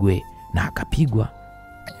apigwe na akapigwa.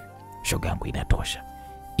 Shoga yangu, inatosha.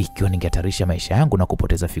 Ikiwa ningehatarisha maisha yangu na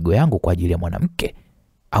kupoteza figo yangu kwa ajili ya mwanamke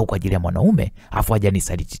au kwa ajili ya mwanaume, afu aje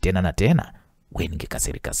nisaliti tena na tena, wewe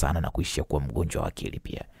ningekasirika sana na kuishia kuwa mgonjwa wa akili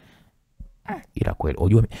pia. Ila kweli,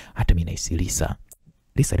 unajua hata mimi nahisi Lisa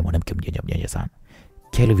ni mwanamke mjanja sana.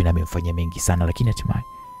 Kelvin amemfanyia mengi sana, lakini hatimaye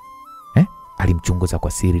alimchunguza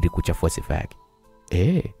kwa siri ili kuchafua sifa yake.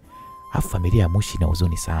 Afu familia ya Mushi na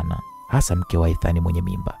huzuni sana, hasa mke wa Ithani mwenye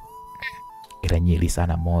mimba. Ila nyinyi Lisa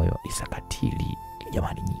na moyo, Lisa katili.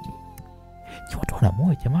 Jamani, nyinyi watu wana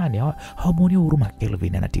moyo jamani, hawamuoni huruma.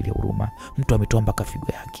 Kelvin anatilia huruma, mtu ametoa mpaka figo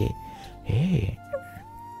yake.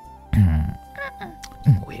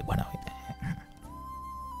 Wewe bwana.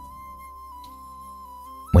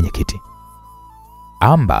 Mwenyekiti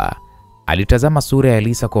Amba alitazama sura ya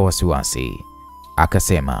Lisa kwa wasiwasi,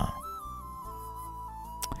 akasema,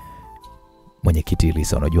 Mwenyekiti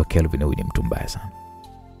Lisa, unajua Kelvin huyu ni mtu mbaya sana.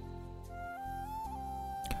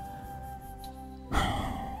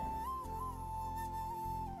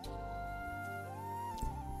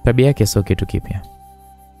 Tabia yake sio kitu kipya.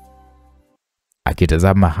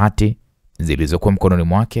 Akitazama hati zilizokuwa mkononi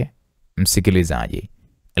mwake, msikilizaji,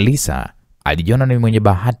 Lisa alijiona ni mwenye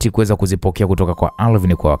bahati kuweza kuzipokea kutoka kwa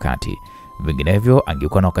Alvin kwa wakati. Vinginevyo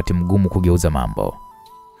angekuwa na wakati mgumu kugeuza mambo.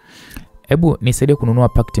 Hebu nisaidie kununua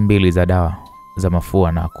pakiti 2 za dawa za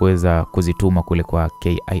mafua na kuweza kuzituma kule kwa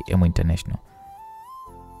KIM International.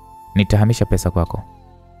 Nitahamisha pesa kwako.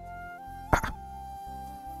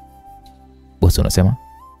 Bosi unasema?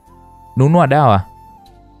 Nunua dawa.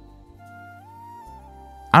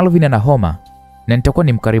 Alvin ana homa na nitakuwa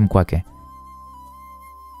ni mkarimu kwake.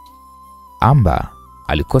 Amba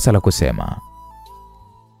alikosa la kusema.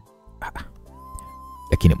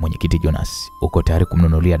 Lakini Mwenyekiti Jonas, uko tayari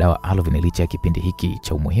kumnunulia dawa Alvin licha ya kipindi hiki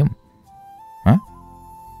cha umuhimu?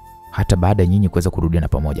 Hata baada ya nyinyi kuweza kurudiana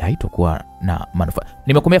pamoja haitakuwa na manufaa.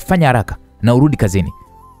 Nimekwambia fanya haraka na urudi kazini.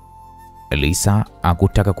 Lisa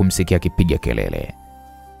hakutaka kumsikia akipiga kelele.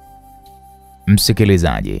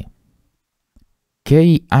 Msikilizaji,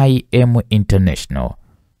 KIM International,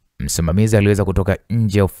 msimamizi aliweza kutoka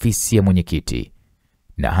nje ya ofisi ya mwenyekiti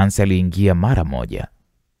na Hansi aliingia mara moja.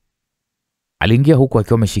 Aliingia huku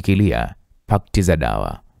akiwa ameshikilia pakiti za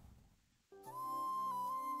dawa.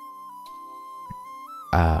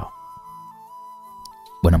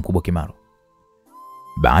 Bwana mkubwa Kimaro.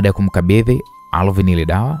 Baada ya kumkabidhi Alvin ile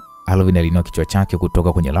dawa, Alvin alinua kichwa chake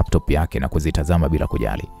kutoka kwenye laptop yake na kuzitazama bila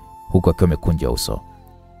kujali, huku akiwa amekunja uso.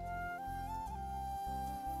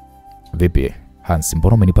 Vipi Hans,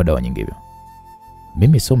 mbona umenipa dawa nyingi hivyo?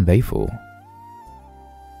 Mimi sio mdhaifu.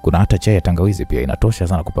 Kuna hata chai ya tangawizi pia, inatosha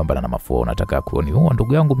sana kupambana na mafua. Unataka kuniua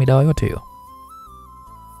ndugu yangu midawa yote hiyo?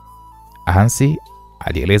 Hansi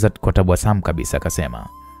alieleza kwa tabasamu kabisa, akasema,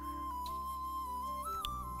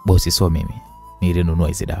 bosi, sio mimi nilinunua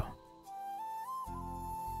hizi dawa.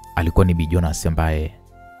 Alikuwa ni Bi Jonas ambaye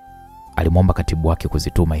alimwomba katibu wake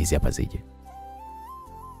kuzituma hizi hapa zije.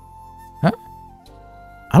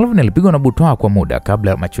 Alvin alipigwa na butwaa kwa muda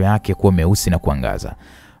kabla macho yake kuwa meusi na kuangaza.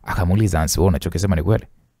 Akamuuliza Hansi, wewe unachokisema ni kweli?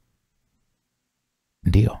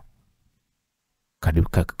 Ndio.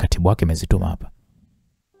 Katibu wake amezituma hapa.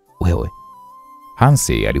 Wewe.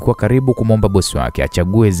 Hansi alikuwa karibu kumwomba bosi wake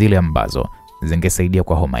achague zile ambazo zingesaidia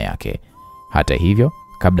kwa homa yake. Hata hivyo,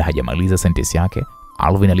 kabla hajamaliza sentensi yake,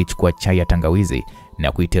 Alvin alichukua chai ya tangawizi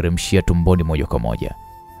na kuiteremshia tumboni moja kwa moja.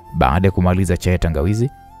 Baada ya kumaliza chai ya tangawizi,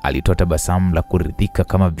 alitoa tabasamu la kuridhika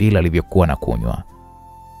kama vile alivyokuwa na kunywa.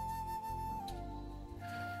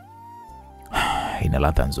 Ina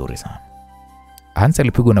ladha nzuri sana. Hansi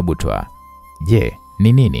alipigwa na butwaa. Je,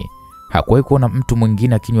 ni nini? Hakuwahi kuona mtu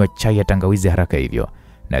mwingine akinywa chai ya tangawizi haraka hivyo.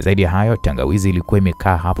 Na zaidi ya hayo, tangawizi ilikuwa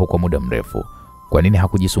imekaa hapo kwa muda mrefu. Kwa nini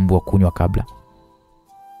hakujisumbua kunywa kabla?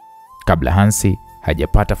 Kabla Hansi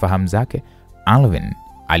hajapata fahamu zake, Alvin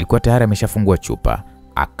alikuwa tayari ameshafungua chupa,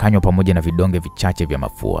 akanywa pamoja na vidonge vichache vya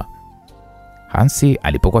mafua. Hansi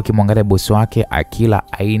alipokuwa akimwangalia bosi wake akila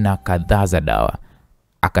aina kadhaa za dawa,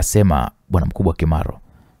 akasema, bwana mkubwa Kimaro,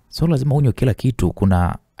 sio lazima unywe kila kitu.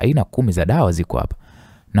 Kuna aina 10 za dawa ziko hapa,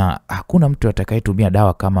 na hakuna mtu atakayetumia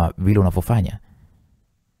dawa kama vile unavyofanya.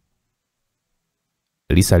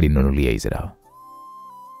 Lisa alinunulia hizo dawa.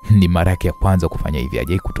 Ni mara yake ya kwanza kufanya hivi,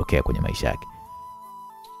 hajawahi kutokea kwenye maisha yake.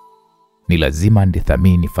 Ni lazima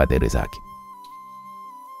ndithamini fadhili zake.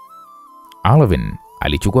 Alvin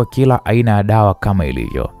alichukua kila aina ya dawa kama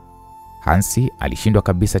ilivyo. Hansi alishindwa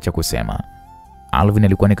kabisa cha kusema. Alvin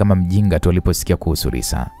alikuwa ni kama mjinga tu aliposikia kuhusu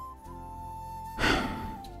Lisa.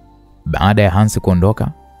 Baada ya Hansi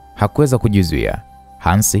kuondoka, hakuweza kujizuia.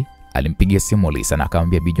 Hansi Alimpigia simu Lisa na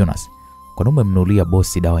akamwambia, Bi Jonas, kwa nini umemnunulia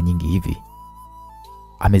bosi dawa nyingi hivi?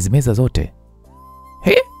 Amezimeza zote.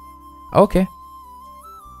 Okay.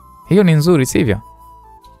 Hiyo ni nzuri, sivyo?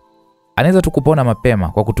 Anaweza tu kupona mapema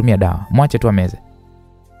kwa kutumia dawa. Mwache tu ameze.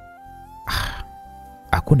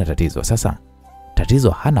 Hakuna tatizo. Sasa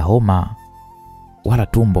tatizo hana homa wala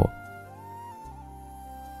tumbo.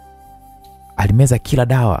 Alimeza kila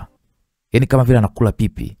dawa. Yaani kama vile anakula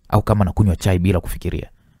pipi au kama anakunywa chai bila kufikiria.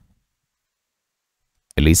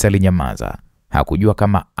 Lisa alinyamaza. Hakujua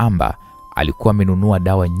kama Amba alikuwa amenunua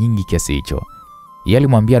dawa nyingi kiasi hicho. Yeye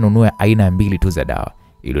alimwambia anunue aina 2 tu za dawa.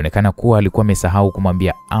 Ilionekana kuwa alikuwa amesahau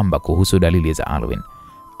kumwambia Amba kuhusu dalili za Alvin.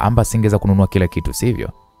 Amba singeweza kununua kila kitu,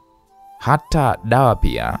 sivyo? Hata dawa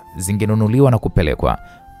pia zingenunuliwa na kupelekwa.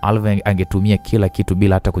 Alvin angetumia kila kitu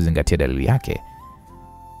bila hata kuzingatia dalili yake.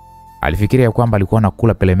 Alifikiria kwamba alikuwa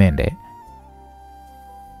anakula pelemende.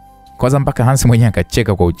 Kwanza mpaka Hansi mwenyewe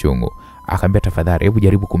akacheka kwa uchungu. Akamwambia, tafadhali hebu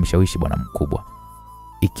jaribu kumshawishi bwana mkubwa.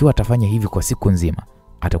 Ikiwa atafanya hivi kwa siku nzima,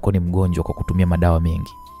 atakuwa ni mgonjwa kwa kutumia madawa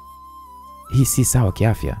mengi. Hii si sawa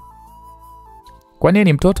kiafya. Kwa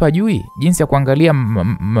nini mtoto hajui jinsi ya kuangalia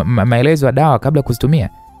maelezo ya dawa kabla kuzitumia?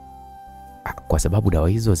 Kwa sababu dawa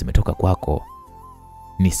hizo zimetoka kwako.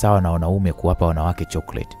 Ni sawa na wanaume kuwapa wanawake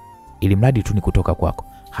chocolate. Ili mradi tu ni kutoka kwako.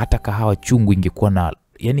 Hata kahawa chungu ingekuwa na,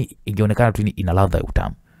 yani ingeonekana tu ina ladha ya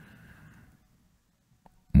utamu.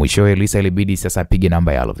 Mwishowe Lisa ilibidi sasa apige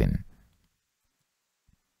namba ya Alvin.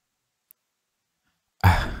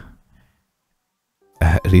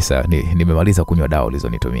 Lisa, nimemaliza kunywa dawa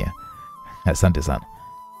ulizonitumia. Asante sana.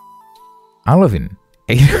 Alvin.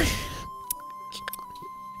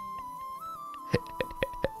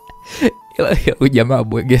 Ujamaa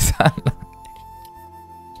bwege sana.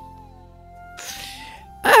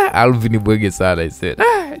 Alvin bwege sana, I said.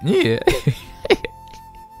 Nyie.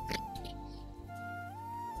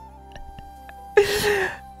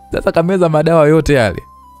 Sasa kameza madawa yote yale.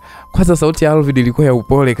 Kwanza sauti ya Alvin ilikuwa ya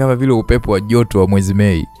upole kama vile upepo wa joto wa mwezi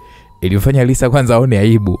Mei. Ilifanya Lisa kwanza aone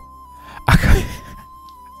aibu.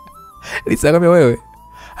 Lisa akamwambia, wewe,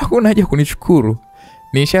 hakuna haja kunishukuru.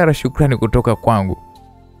 Ni ishara shukrani kutoka kwangu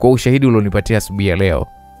kwa ushahidi ulionipatia asubuhi ya leo.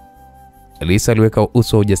 Lisa aliweka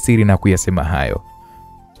uso wa ujasiri na kuyasema hayo.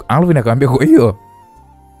 Alvin akamwambia, kwa hiyo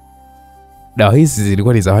dawa hizi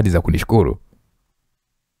zilikuwa ni zawadi za kunishukuru?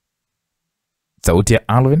 Sauti ya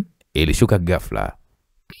Alvin ilishuka ghafla.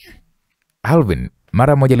 Alvin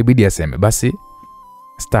mara moja ilibidi aseme, basi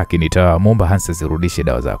staki, nitamwomba Hansi zirudishe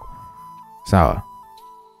dawa zako. Sawa.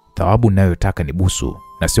 Thawabu ninayotaka ni busu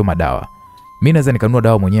na sio madawa. Mimi naweza nikanunua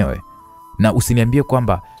dawa mwenyewe. Na usiniambie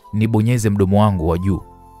kwamba nibonyeze mdomo wangu wa juu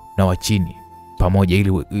na wa chini pamoja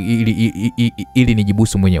ili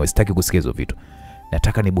nijibusu mwenyewe. Sitaki kusikia hizo vitu.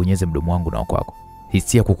 Nataka nibonyeze mdomo wangu na wa kwako.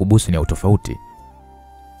 Hisia kukubusu ni ya utofauti.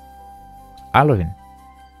 Alvin,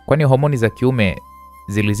 kwani homoni za kiume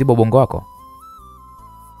ziliziba ubongo wako?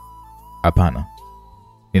 Hapana.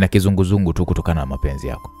 Nina kizunguzungu tu kutokana na mapenzi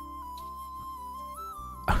yako.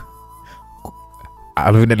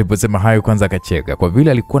 Alvin aliposema hayo kwanza akacheka. Kwa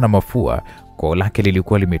vile alikuwa na mafua, koo lake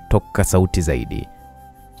lilikuwa limetoka sauti zaidi.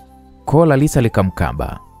 Koo la Lisa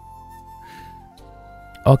likamkamba.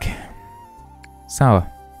 Okay. Sawa.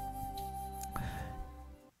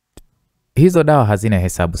 Hizo dawa hazina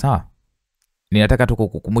hesabu, sawa? Ninataka tu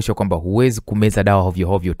kukukumbusha kwamba huwezi kumeza dawa hovyo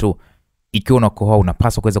hovyo tu. Ikiwa unakohoa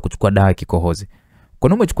unapaswa kuweza kuchukua dawa ya kikohozi. Kwa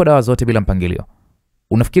nini umechukua dawa zote bila mpangilio?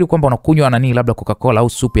 Unafikiri kwamba unakunywa nani, labda Coca-Cola au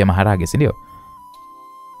supu ya maharage, si ndio?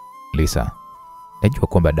 Lisa, najua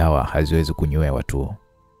kwamba dawa haziwezi kunywewa tu.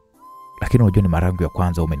 Lakini unajua ni mara yangu ya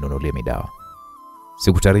kwanza umeninunulia midawa.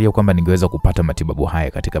 Sikutarajia kwamba ningeweza kupata matibabu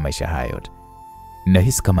haya katika maisha haya yote.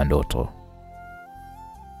 Ninahisi kama ndoto.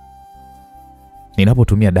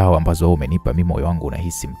 Ninapotumia dawa ambazo wewe umenipa, mimi moyo wangu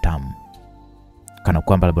unahisi mtamu. Kana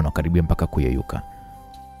kwamba labda unakaribia mpaka kuyeyuka.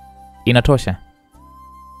 Inatosha.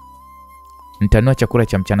 Nitanunua chakula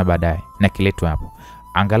cha mchana baadaye na kiletwe hapo.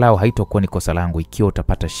 Angalau haitakuwa ni kosa langu ikiwa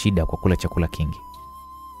utapata shida kwa kula chakula kingi.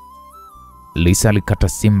 Lisa alikata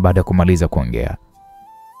simu baada ya kumaliza kuongea.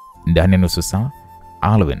 Ndani ya nusu saa,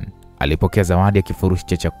 Alvin alipokea zawadi ya kifurushi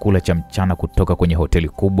cha chakula cha mchana kutoka kwenye hoteli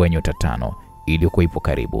kubwa ya nyota 5 iliyokuwa ipo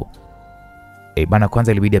karibu. Bana,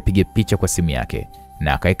 kwanza ilibidi apige picha kwa simu yake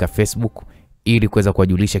na akaweka Facebook ili kuweza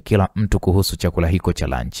kuwajulisha kila mtu kuhusu chakula hiko cha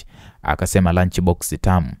lunch. Akasema lunch box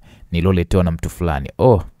tamu niloletewa na mtu fulani.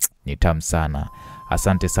 Oh, ni tamu sana.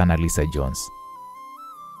 Asante sana Lisa Jones.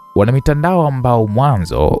 Wanamitandao ambao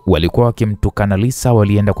mwanzo walikuwa wakimtukana Lisa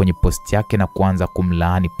walienda kwenye post yake na kuanza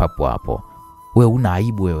kumlaani papo hapo. Wewe una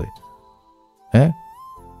aibu wewe.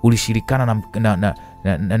 Ulishirikana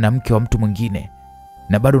na mke wa mtu mwingine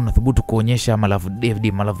na bado unathubutu kuonyesha Love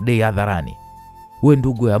Day hadharani. Wewe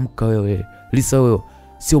ndugu, amka wewe. Lisa huyo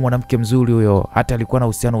sio mwanamke mzuri huyo, hata alikuwa na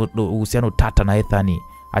uhusiano tata na Ethani.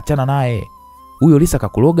 Achana naye. Huyo Lisa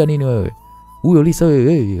kakuloga nini wewe? Huyo Lisa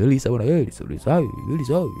wewe, Lisa bwana, Lisa.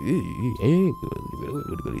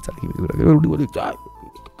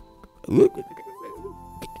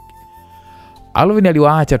 Alvin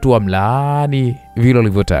aliwaacha tu amlaani vile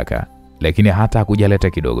walivyotaka, lakini hata hakujaleta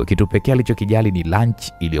kidogo. Kitu pekee alichokijali ni lunch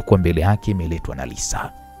iliyokuwa mbele yake imeletwa na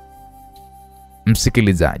Lisa.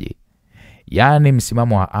 Msikilizaji, yani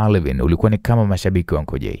msimamo wa Alvin ulikuwa ni kama mashabiki wa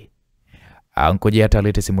Uncle Jay. Uncle Jay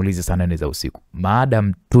ataleta simulizi saa 4 za usiku.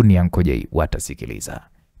 Maadam tu ni Uncle Jay watasikiliza.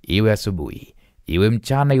 Iwe asubuhi, iwe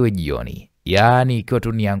mchana, iwe jioni. Yani ikiwa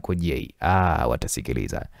tu ni Uncle Jay,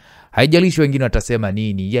 watasikiliza. Haijalishi wengine watasema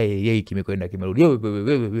nini, yeye kimekwenda kimerudi.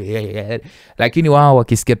 Lakini wao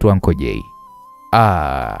wakisikia tu Uncle Jay,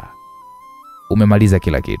 umemaliza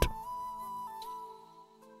kila kitu.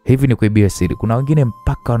 Hivi ni kuibia siri, kuna wengine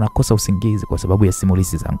mpaka wanakosa usingizi kwa sababu ya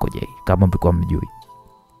simulizi za Uncle Jay, kama mlikuwa mjui.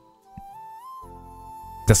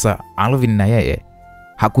 Sasa Alvin na yeye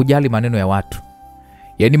hakujali maneno ya watu.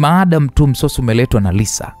 Yaani maadam tu msosi umeletwa na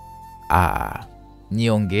Lisa,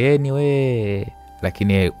 niongeeni we.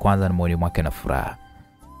 Lakini kwanza ni moyoni mwake na furaha.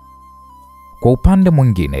 Kwa upande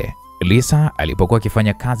mwingine, Lisa alipokuwa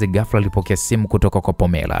akifanya kazi, ghafla alipokea simu kutoka kwa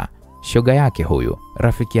Pamela, shoga yake huyu,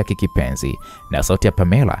 rafiki yake kipenzi, na sauti ya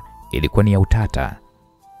Pamela ilikuwa ni ya utata.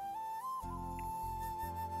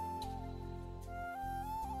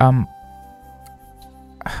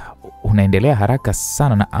 Unaendelea haraka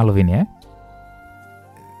sana na Alvin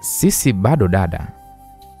Sisi bado dada,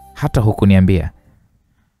 hata hukuniambia.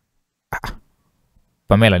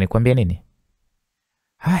 Pamela, nikwambie nini?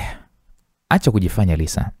 Haya, acha kujifanya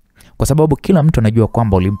Lisa, kwa sababu kila mtu anajua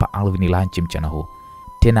kwamba ulimpa Alvin lunch mchana huu.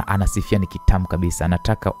 Tena anasifia ni kitamu kabisa.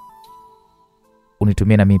 Anataka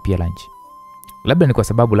unitumie na mimi pia lunch. Labda ni kwa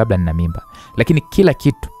sababu labda nina mimba, lakini kila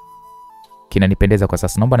kitu kinanipendeza kwa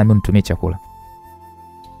sasa. Naomba na mimi unitumie chakula.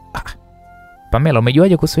 Pamela,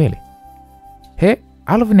 umejuaje kuhusu hili?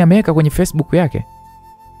 Alvin ameweka kwenye Facebook yake.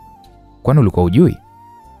 Kwani ulikuwa hujui?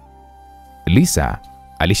 Lisa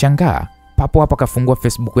alishangaa. Papo hapa kafungua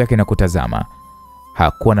Facebook yake na kutazama.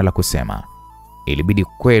 Hakuwa na la kusema. Ilibidi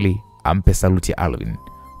kweli ampe saluti ya Alvin.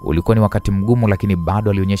 Ulikuwa ni wakati mgumu, lakini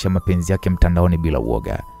bado alionyesha mapenzi yake mtandaoni bila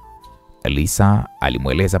uoga. Lisa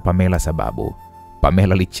alimueleza Pamela sababu.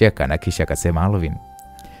 Pamela alicheka na kisha akasema,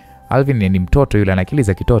 Alvin ni mtoto yule, ana akili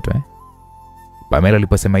za kitoto Pamela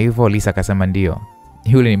aliposema hivyo, Lisa akasema ndio,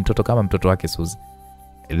 yule ni mtoto kama mtoto wake Suzy.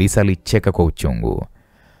 Lisa alicheka kwa uchungu.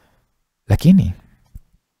 Lakini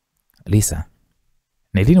Lisa,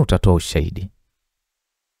 ni lini utatoa ushahidi?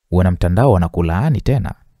 Wana mtandao wanakulaani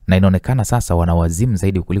tena, na inaonekana sasa wanawazimu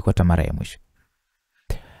zaidi kuliko hata mara ya mwisho.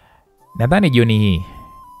 Nadhani jioni hii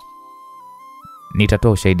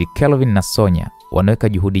nitatoa ushahidi. Kelvin na Sonya wanaweka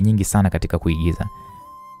juhudi nyingi sana katika kuigiza,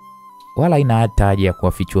 wala ina hata haja ya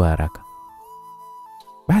kuwafichua haraka.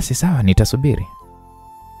 Basi sawa, nitasubiri.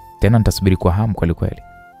 Tena nitasubiri kwa hamu kweli kweli.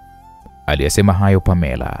 Aliyesema hayo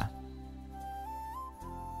Pamela.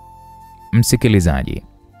 Msikilizaji,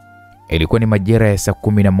 ilikuwa ni majira ya saa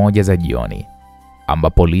 11 za jioni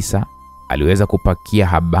ambapo Lisa aliweza kupakia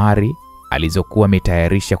habari alizokuwa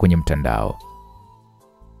ametayarisha kwenye mtandao.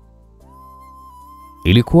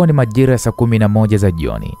 Ilikuwa ni majira ya saa 11 za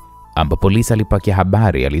jioni ambapo Lisa alipakia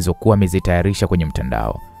habari alizokuwa amezitayarisha kwenye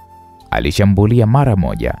mtandao. Alishambulia mara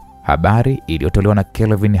moja habari iliyotolewa na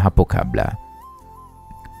Kelvin hapo kabla.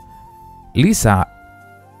 Lisa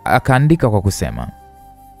akaandika kwa kusema,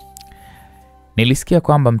 nilisikia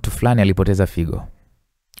kwamba mtu fulani alipoteza figo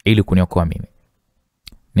ili kuniokoa mimi.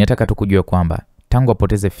 Ninataka tu kujua kwamba tangu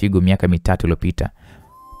apoteze figo miaka 3 iliyopita,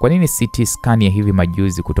 kwa nini CT scan ya hivi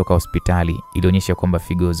majuzi kutoka hospitali ilionyesha kwamba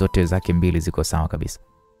figo zote zake 2 ziko sawa kabisa?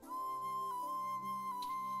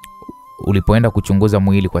 Ulipoenda kuchunguza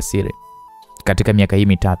mwili kwa siri katika miaka hii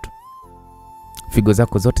 3, figo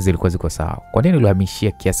zako zote zilikuwa ziko sawa. Kwa nini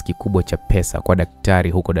ulihamishia kiasi kikubwa cha pesa kwa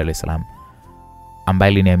daktari huko Dar es Salaam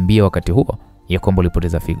ambaye aliniambia wakati huo ya kwamba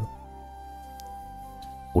ulipoteza figo?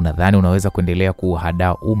 Unadhani unaweza kuendelea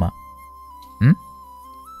kuhadaa umma?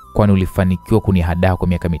 Kwani ulifanikiwa kunihadaa kwa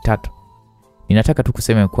miaka 3? Ninataka tu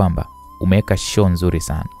kusema kwamba umeweka show nzuri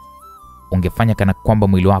sana. Ungefanya kana kwamba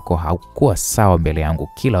mwili wako haukuwa sawa mbele yangu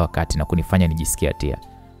kila wakati na kunifanya nijisikie hatia.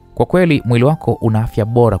 Kwa kweli mwili wako una afya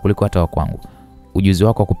bora kuliko hata wa kwangu. Ujuzi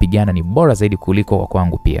wako wa kupigana ni bora zaidi kuliko wa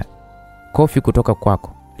kwangu pia. Kofi kutoka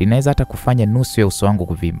kwako linaweza hata kufanya nusu ya uso wangu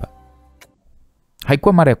kuvimba.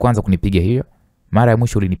 Haikuwa mara ya kwanza kunipiga hiyo. Mara ya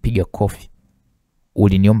mwisho ulinipiga kofi,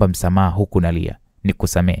 uliniomba msamaha huku nalia,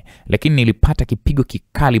 nikusamee, lakini nilipata kipigo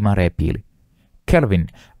kikali mara ya pili. Kelvin,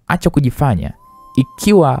 acha kujifanya.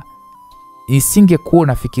 Ikiwa nisingekuwa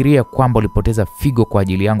nafikiria kwamba ulipoteza figo kwa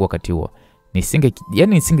ajili yangu wakati huo,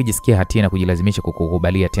 nisingejisikia hatia na kujilazimisha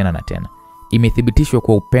kukukubalia tena na tena. Imethibitishwa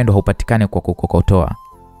kwa upendo haupatikane kwa kukokotoa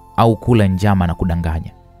au kula njama na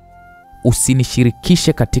kudanganya.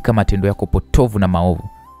 Usinishirikishe katika matendo yako potovu na maovu.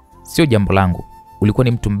 Sio jambo langu. Ulikuwa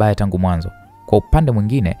ni mtu mbaya tangu mwanzo. Kwa upande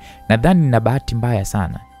mwingine, nadhani nina bahati mbaya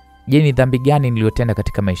sana. Je, ni dhambi gani niliyotenda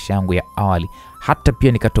katika maisha yangu ya awali hata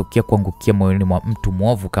pia nikatokea kuangukia moyoni mwa mtu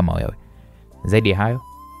mwovu kama wewe? Zaidi ya hayo,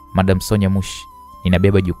 Madam Sonia Mushi,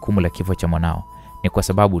 ninabeba jukumu la kifo cha mwanao. Ni kwa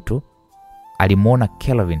sababu tu alimuona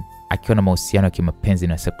Kelvin akiwa na mahusiano ya kimapenzi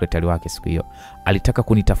na sekretari wake siku hiyo. Alitaka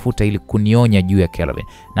kunitafuta ili kunionya juu ya Kelvin.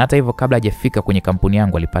 Na hata hivyo, kabla hajafika kwenye kampuni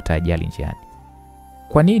yangu alipata ajali njiani.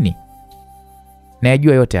 Kwa nini?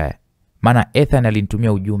 Nayajua yote haya. Maana Ethan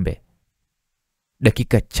alinitumia ujumbe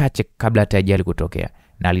dakika chache kabla hata ajali kutokea,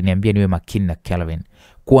 na aliniambia niwe makini na Kelvin.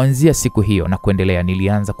 Kuanzia siku hiyo na kuendelea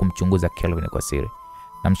nilianza kumchunguza Kelvin kwa siri.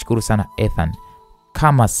 Namshukuru sana Ethan.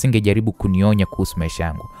 Kama singejaribu kunionya kuhusu maisha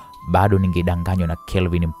yangu, bado ningedanganywa na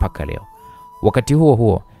Kelvin mpaka leo. Wakati huo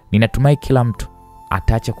huo, ninatumai kila mtu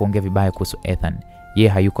ataacha kuongea vibaya kuhusu Ethan. Yeye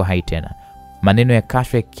hayuko hai tena. Maneno ya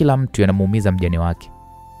kashfa ya kila mtu yanamuumiza mjane wake.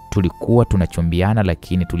 Tulikuwa tunachumbiana,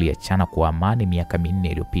 lakini tuliachana kwa amani miaka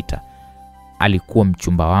 4 iliyopita. Alikuwa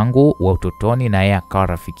mchumba wangu wa utotoni na yeye akawa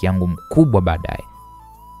rafiki yangu mkubwa baadaye.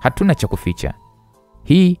 Hatuna cha kuficha.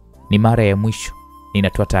 Hii ni mara ya mwisho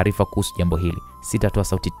ninatoa taarifa kuhusu jambo hili. Sitatoa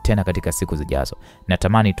sauti tena katika siku zijazo.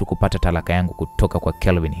 Natamani tu kupata talaka yangu kutoka kwa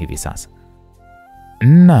Kelvin hivi sasa.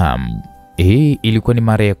 Naam, hii ilikuwa ni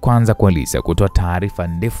mara ya kwanza kwa Lisa kutoa taarifa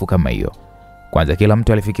ndefu kama hiyo. Kwanza kila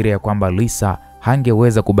mtu alifikiria kwamba Lisa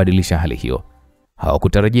hangeweza kubadilisha hali hiyo.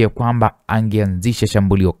 Hawakutarajia kwamba angeanzisha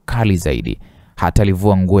shambulio kali zaidi. Hata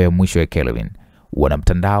alivua nguo ya mwisho ya Kelvin.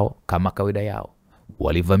 Wanamtandao kama kawaida yao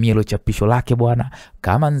walivamia ile chapisho lake bwana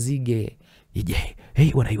kama nzige.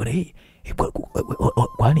 Hey bwana,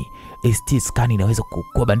 kwani ST scan inaweza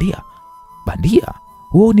kuwa bandia? Bandia?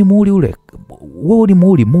 Huo ni muhuri ule. Huo ni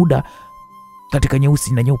muhuri muda katika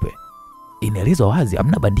nyeusi na nyeupe. Inaelezwa wazi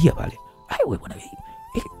hamna bandia pale. Wewe bwana,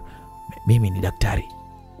 mimi ni daktari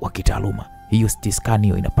wa kitaaluma. Hiyo ST scan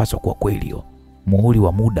hiyo inapaswa kuwa kweli hiyo. Muhuri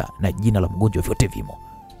wa muda na jina la mgonjwa vyote vimo.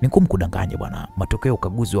 Ni ngumu kudanganya bwana. Matokeo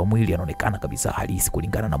ukaguzi wa mwili yanaonekana kabisa halisi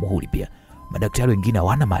kulingana na muhuri pia. Madaktari wengine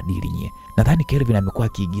hawana maadili nyie. Nadhani Kelvin amekuwa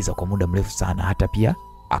akiigiza kwa muda mrefu sana, hata pia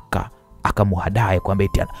akamuhadae kwamba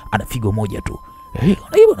eti ana figo moja tu.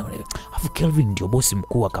 Afu Kelvin ndio bosi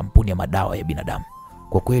mkuu wa kampuni ya madawa ya binadamu.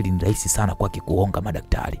 Kwa kweli ni rahisi sana kwake kuonga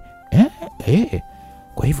madaktari.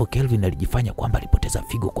 Kwa hivyo Kelvin alijifanya kwamba alipoteza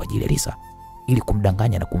figo kwa ajili ya Lisa ili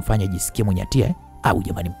kumdanganya na kumfanya jisikie mwenye hatia. Au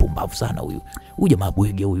jamani, mpumbavu sana huyu. Huyu jamaa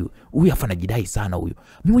bwege huyu. Huyu afana jidai sana huyu.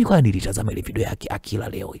 Mimi kwa nilitazama ile video yake akila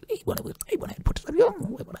leo. Bwana alipoteza figo.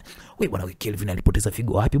 Bwana Kelvin alipoteza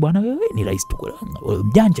figo wapi bwana wewe? Ni rais tu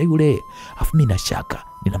mjanja yule. Afu mimi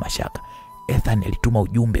nina mashaka. Ethan alituma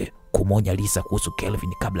ujumbe kumonya Lisa kuhusu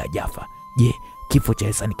Kelvin kabla hajafa. Je, kifo cha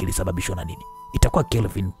Ethan kilisababishwa na nini? Itakuwa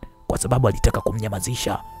Kelvin kwa sababu alitaka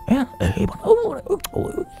kumnyamazisha.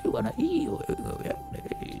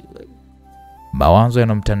 Mawazo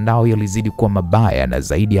ya mtandao yalizidi kuwa mabaya, na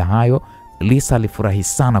zaidi ya hayo, Lisa alifurahi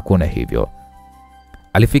sana kuona hivyo.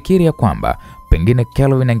 Alifikiria kwamba pengine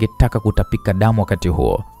Kelvin angetaka kutapika damu wakati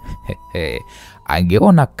huo.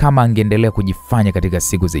 Angeona kama angeendelea kujifanya katika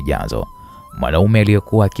siku zijazo. Mwanaume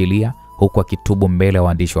aliyekuwa akilia huku akitubu mbele ya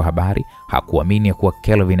waandishi wa habari hakuamini kuwa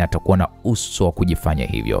Kelvin atakuwa na uso wa kujifanya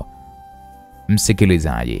hivyo.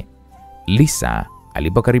 Msikilizaji, Lisa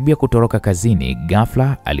alipokaribia kutoroka kazini,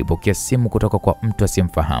 ghafla alipokea simu kutoka kwa mtu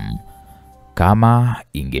asiyemfahamu. Kama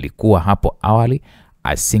ingelikuwa hapo awali,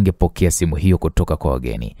 asingepokea simu hiyo kutoka kwa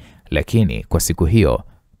wageni. Lakini kwa siku hiyo,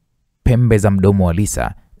 pembe za mdomo wa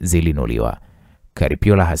Lisa zilinuliwa.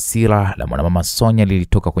 Karipio la hasira la mwanamama Sonia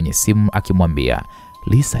lilitoka kwenye simu akimwambia,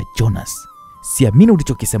 Lisa Jonas, siamini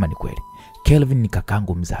ulichokisema ni kweli. Kelvin ni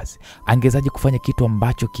kakangu mzazi. Angezaje kufanya kitu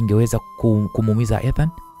ambacho kingeweza kumuumiza Ethan?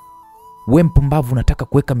 We mpumbavu, unataka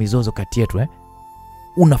kuweka mizozo kati yetu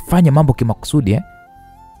Unafanya mambo kimakusudi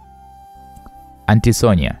Auntie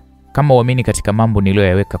Sonia, kama uamini katika mambo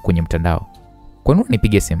niliyoyaweka kwenye mtandao, kwa nini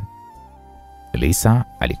nipige simu? Lisa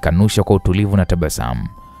alikanusha kwa utulivu na tabasamu.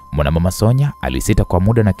 Mwanamama Sonia alisita kwa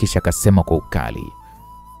muda na kisha akasema kwa ukali,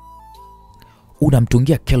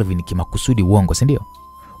 unamtungia Kelvin kimakusudi uongo, si ndio?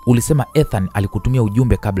 Ulisema Ethan alikutumia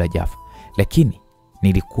ujumbe kabla hajafa, lakini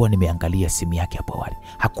nilikuwa nimeangalia simu yake hapo awali.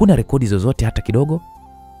 Hakuna rekodi zozote hata kidogo.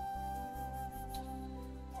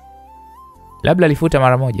 Labda alifuta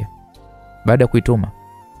mara moja. baada ya kuituma.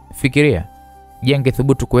 Fikiria, je,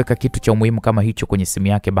 angethubutu kuweka kitu cha umuhimu kama hicho kwenye simu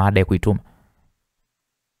yake baada ya kuituma?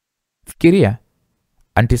 Fikiria,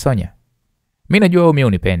 Auntie Sonia, mimi najua wewe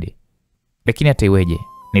unipendi, lakini hata iweje,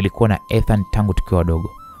 nilikuwa na Ethan tangu tukiwa wadogo.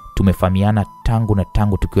 Tumefahamiana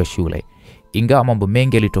tangu tukiwa shule. Ingawa mambo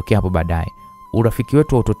mengi yalitokea hapo baadaye, urafiki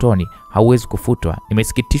wetu wa utotoni hauwezi kufutwa.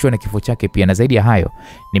 Nimesikitishwa na kifo chake pia, na zaidi ya hayo,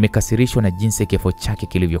 nimekasirishwa na jinsi kifo chake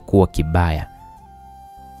kilivyokuwa kibaya.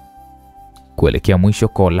 Kuelekea mwisho,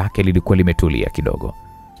 koo lake lilikuwa limetulia kidogo.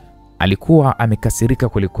 Alikuwa amekasirika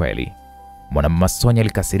kweli kweli. Mwanamama Sonia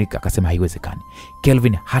alikasirika, akasema haiwezekani.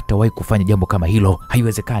 Kelvin hatawahi kufanya jambo kama hilo,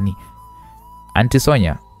 haiwezekani. Auntie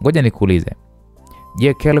Sonia, ngoja nikuulize.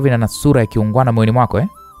 Je, Kelvin ana sura ya kiungwana moyoni mwako?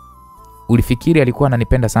 Ulifikiri alikuwa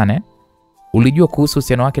ananipenda sana? Ulijua kuhusu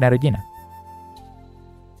uhusiano wake na Regina?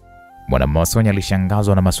 Mwanamama Sonia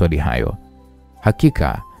alishangazwa na maswali hayo.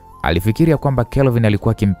 Hakika alifikiria kwamba Kelvin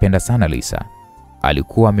alikuwa akimpenda sana Lisa.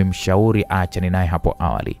 Alikuwa amemshauri aachane naye hapo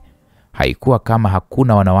awali. Haikuwa kama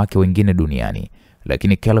hakuna wanawake wengine duniani,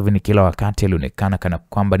 lakini Kelvin kila wakati alionekana kana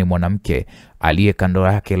kwamba ni mwanamke aliye kando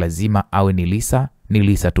yake lazima awe ni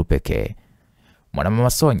Lisa tu pekee. Mwanamama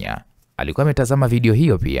Sonia alikuwa ametazama video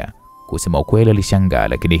hiyo pia. Kusema ukweli alishangaa,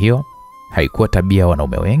 lakini hiyo haikuwa tabia ya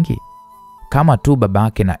wanaume wengi. Kama tu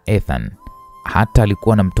babake na Ethan, hata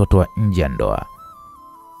alikuwa na mtoto wa nje ya ndoa.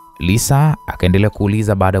 Lisa akaendelea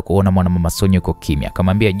kuuliza baada ya kuona mwanamama Sonia yuko kimya.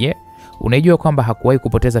 Akamwambia, je, unajua kwamba hakuwahi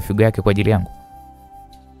kupoteza figo yake kwa ajili yangu?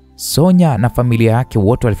 Sonia na familia yake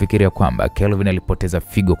wote walifikiria kwamba Kelvin alipoteza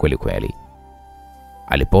figo kweli kweli.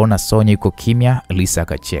 Alipoona Sonia yuko kimya, Lisa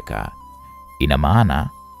akacheka. Ina maana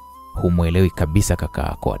humuelewi kabisa kaka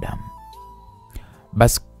yako wa damu.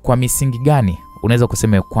 Basi kwa misingi gani unaweza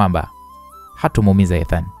kusema kwamba hatumuumiza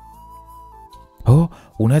Ethan?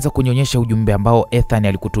 Unaweza kunionyesha ujumbe ambao Ethan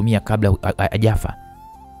alikutumia kabla hajafa?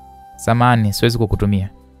 Samani, siwezi kukutumia.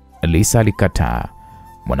 Lisa alikataa.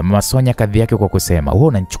 Mwanamama Sonia kadhi yake kwa kusema, wewe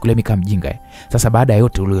unanichukulia mimi kama mjinga. Sasa baada ya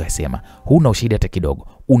yote uliyosema, huna ushahidi hata kidogo.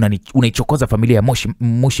 Unaichokoza familia ya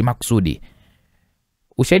Moshi makusudi.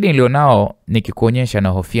 Ushahidi nilionao nikikuonyesha na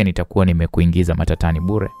hofia nitakuwa nimekuingiza matatani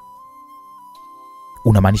bure.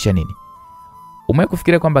 Unamaanisha nini? Umewahi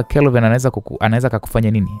kufikiria kwamba Kelvin anaweza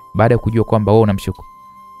kukufanya nini baada ya kujua kwamba wewe unamshuku?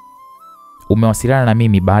 Umewasiliana na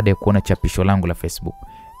mimi baada ya kuona chapisho langu la Facebook.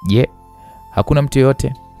 Je, hakuna mtu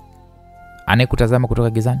yote anayekutazama kutoka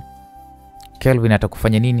gizani? Kelvin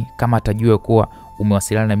atakufanya nini kama atajua kuwa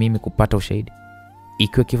umewasiliana na mimi kupata ushahidi?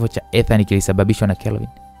 Ikiwa kifo cha Ethan kilisababishwa na Kelvin,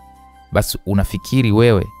 basi unafikiri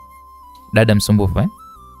wewe dada msumbufu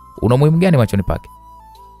una muhimu gani machoni pake?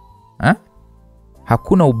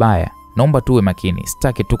 Hakuna ubaya. Naomba tuwe makini.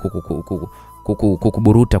 Sitaki tu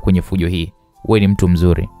kukuburuta kwenye fujo hii. Wewe ni mtu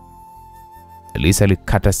mzuri. Lisa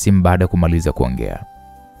alikata simu baada ya kumaliza kuongea.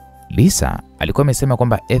 Lisa alikuwa amesema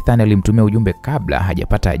kwamba Ethan alimtumia ujumbe kabla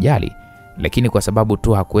hajapata ajali, lakini kwa sababu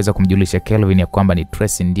tu hakuweza kumjulisha Kelvin ya kwamba ni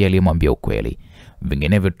Tracy ndiye aliyemwambia ukweli.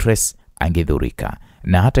 Vinginevyo Tracy angedhurika.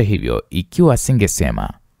 Na hata hivyo, ikiwa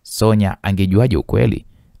asingesema, Sonia angejuaje ukweli?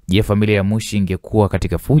 Je, familia ya Moshi ingekuwa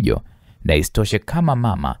katika fujo? Na isitoshe, kama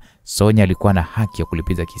mama, Sonia alikuwa na haki ya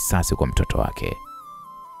kulipiza kisasi kwa mtoto wake.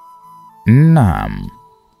 Naam,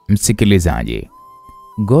 msikilizaji,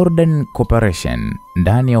 Gordon Corporation,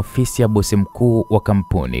 ndani ya ofisi ya bosi mkuu wa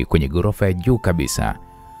kampuni kwenye ghorofa ya juu kabisa.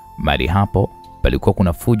 Mahali hapo palikuwa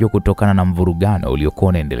kuna fujo kutokana na mvurugano uliokuwa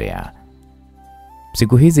unaendelea.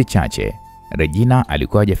 Siku hizi chache, Regina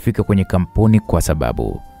alikuwa hajafika kwenye kampuni kwa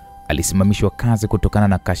sababu alisimamishwa kazi kutokana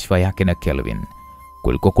na kashfa yake na Kelvin.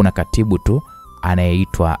 Kulikuwa kuna katibu tu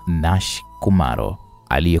anayeitwa Nash Kumaro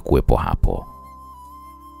aliyekuwepo hapo.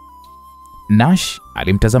 Nash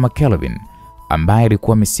alimtazama Kelvin ambaye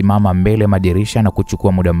alikuwa amesimama mbele ya madirisha na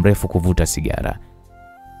kuchukua muda mrefu kuvuta sigara.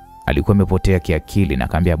 Alikuwa amepotea kiakili na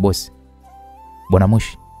akamwambia, bosi, Bwana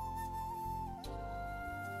Moshi.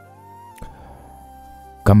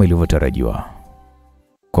 Kama ilivyotarajiwa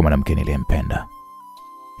kwa mwanamke niliyempenda.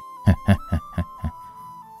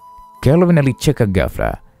 Kelvin alicheka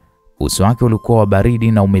ghafla. Uso wake ulikuwa wa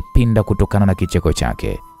baridi na umepinda kutokana na kicheko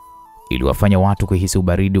chake. Iliwafanya watu kuhisi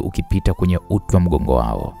ubaridi ukipita kwenye uti wa mgongo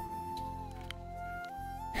wao.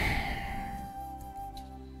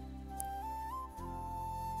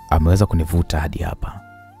 Ameweza kunivuta hadi hapa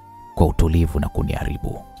kwa utulivu na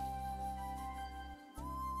kuniharibu.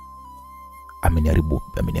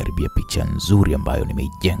 Ameniharibia picha nzuri ambayo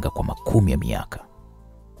nimeijenga kwa makumi ya miaka.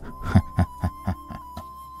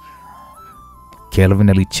 Kelvin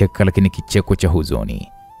alicheka, lakini kicheko cha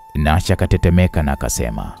huzuni. Nasha akatetemeka na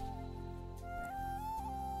akasema,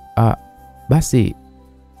 basi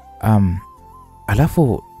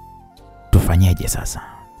alafu tufanyeje sasa?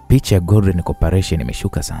 picha ya Golden Corporation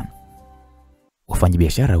imeshuka sana.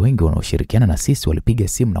 Wafanyabiashara wengi wanaoshirikiana na sisi walipiga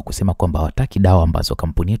simu na kusema kwamba hawataki dawa ambazo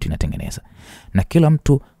kampuni yetu inatengeneza, na kila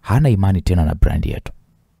mtu hana imani tena na brand yetu.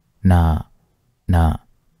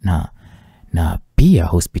 Na pia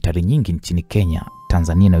hospitali nyingi nchini Kenya,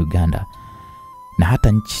 Tanzania na Uganda na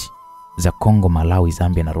hata nchi za Kongo, Malawi,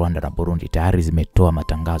 Zambia na Rwanda na Burundi tayari zimetoa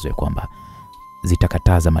matangazo ya kwamba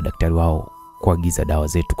zitakataza madaktari wao kuagiza dawa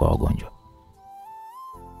zetu kwa wagonjwa.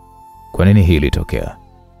 Kwa nini hili litokea?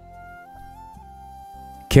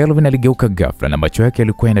 Kelvin aligeuka ghafla na macho yake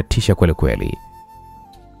yalikuwa yanatisha kweli kweli.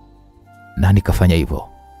 Nani kafanya hivyo?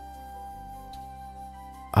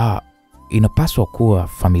 Inapaswa kuwa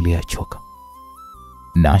familia ya Choka.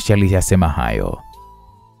 Nasha aliyasema hayo.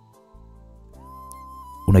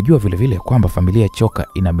 Unajua vile vile kwamba familia ya Choka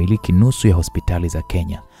inamiliki nusu ya hospitali za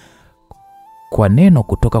Kenya. Kwa neno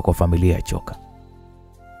kutoka kwa familia ya Choka.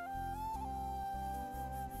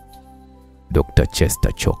 Dr.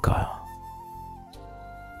 Chester Choka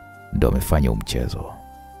ndo amefanya mchezo.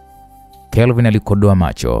 Kelvin alikodoa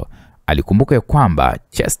macho. Alikumbuka ya kwamba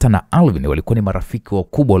Chester na Alvin walikuwa ni marafiki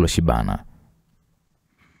wakubwa walioshibana.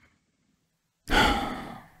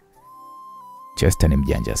 Chester ni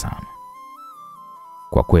mjanja sana.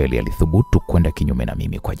 Kwa kweli alithubutu kwenda kinyume na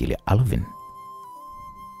mimi kwa ajili ya Alvin.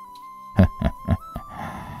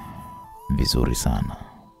 Vizuri sana.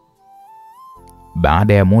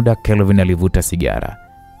 Baada ya muda Kelvin alivuta sigara.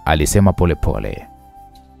 Alisema polepole,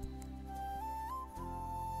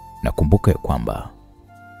 nakumbuka ya kwamba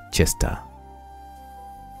Chester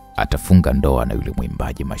atafunga ndoa na yule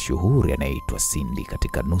mwimbaji mashuhuri anayeitwa Cindy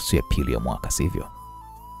katika nusu ya pili ya mwaka, sivyo?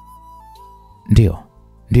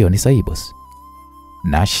 Ndio, ni sahihi boss.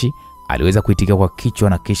 Nashi aliweza kuitika kwa kichwa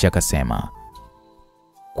na kisha akasema,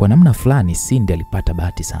 kwa namna fulani Cindy alipata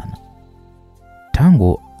bahati sana.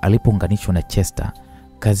 Tangu alipounganishwa na Chester,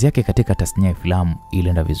 kazi yake katika tasnia ya filamu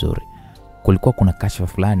ilienda vizuri. Kulikuwa kuna kashfa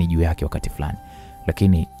fulani juu yake wakati fulani,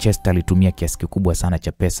 lakini Chester alitumia kiasi kikubwa sana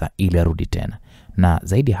cha pesa ili arudi tena. Na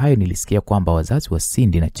zaidi hayo, nilisikia kwamba wazazi wa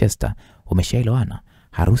Cindy na Chester wameshaelewana.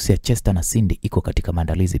 Harusi ya Chester na Cindy iko katika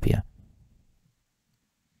maandalizi pia.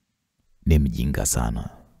 Ni mjinga sana.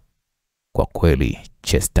 Kwa kweli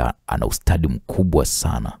Chester ana ustadi mkubwa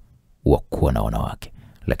sana wa kuwa na wanawake,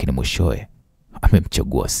 lakini mwishowe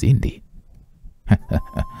amemchagua Cindy.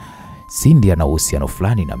 Cindy ana uhusiano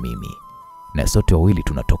fulani na mimi, na sote wawili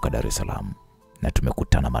tunatoka Dar es Salaam na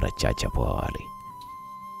tumekutana mara chache hapo awali.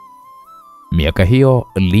 Miaka hiyo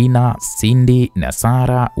Lina, Cindy na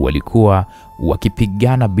Sara walikuwa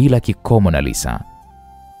wakipigana bila kikomo na Lisa.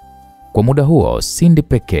 Kwa muda huo Cindy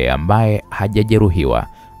pekee ambaye hajajeruhiwa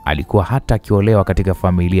alikuwa hata akiolewa katika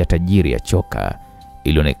familia tajiri ya Choka.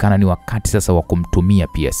 Ilionekana ni wakati sasa wa kumtumia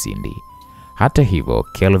pia Cindy. Hata hivyo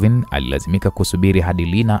Kelvin alilazimika kusubiri hadi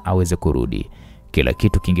Lina aweze kurudi. Kila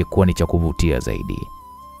kitu kingekuwa ni cha kuvutia zaidi.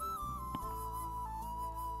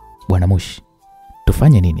 Bwana Mushi,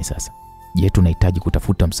 tufanye nini sasa? Je, tunahitaji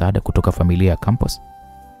kutafuta msaada kutoka familia ya campus?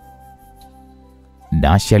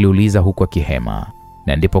 Nasha aliuliza huku akihema,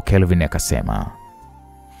 na ndipo Kelvin akasema,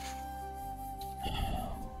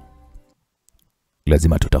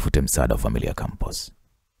 lazima tutafute msaada wa familia ya campus.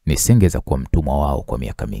 Nisingeweza kuwa mtumwa wao kwa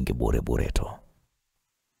miaka mingi bure to.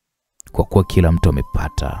 Kwa kuwa kila mtu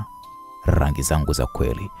amepata rangi zangu za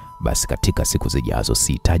kweli, basi katika siku zijazo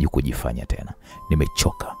sihitaji kujifanya tena.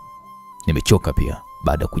 Nimechoka pia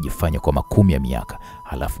baada kujifanya kwa makumi ya miaka.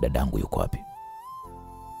 Halafu dadangu yuko wapi?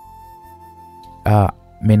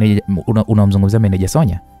 Unamzungumzia meneja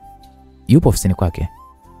Sonya? Yupo ofisini kwake.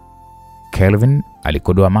 Kelvin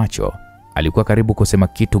alikodoa macho. Alikuwa karibu kusema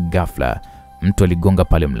kitu ghafla. Mtu aligonga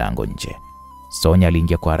pale mlango nje. Sonya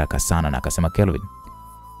aliingia kwa haraka sana na akasema, Kelvin,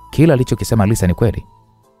 kila alichokisema Lisa ni kweli?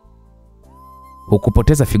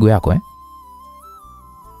 Hukupoteza figo yako eh?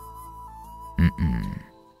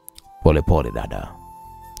 Pole dada.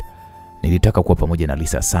 Nilitaka kuwa pamoja na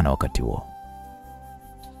Lisa sana wakati huo.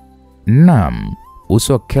 Naam,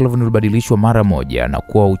 uso wa Kelvin ulibadilishwa mara moja na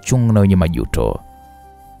kuwa uchungu na wenye majuto.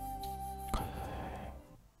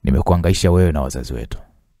 Nimekuhangaisha wewe na wazazi wetu.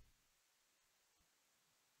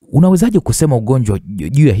 Unawezaje kusema ugonjwa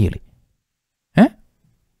juu ya hili?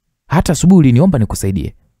 Hata asubuhi uliniomba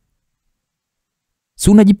nikusaidie.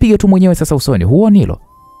 Si unajipiga tu mwenyewe sasa usoni, huoni hilo?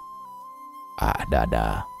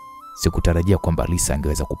 Dada, sikutarajia kwamba Lisa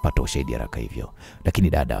angeweza kupata ushahidi haraka hivyo. Lakini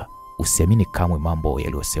dada, usiamini kamwe mambo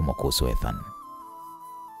yaliyosemwa kuhusu Ethan.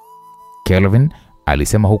 Kelvin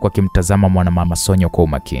alisema huku akimtazama mwanamama Sonya kwa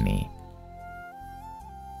umakini.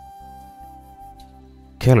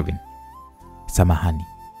 Kelvin, samahani.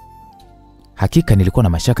 Hakika nilikuwa na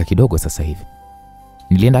mashaka kidogo sasa hivi.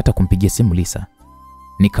 Nilienda hata kumpigia simu Lisa.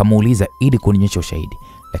 Nikamuuliza ili kunionyesha ushahidi,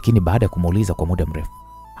 lakini baada ya kumuuliza kwa muda mrefu,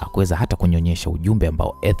 hakuweza hata kunionyesha ujumbe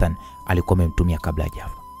ambao Ethan alikuwa amemtumia kabla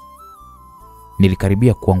hajafa.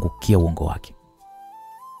 Nilikaribia kuangukia uongo wake.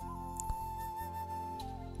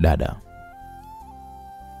 Dada,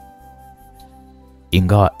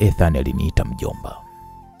 ingawa Ethan aliniita mjomba,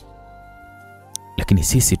 lakini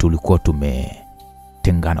sisi tulikuwa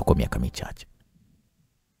tumetengana kwa miaka michache.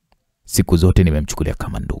 Siku zote nimemchukulia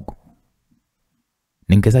kama ndugu.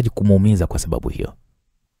 Ningezaji kumuumiza kwa sababu hiyo?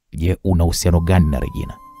 Je, una uhusiano gani na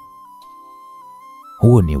Regina?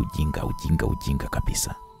 Huo ni ujinga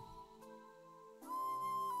kabisa.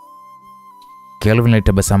 Kelvin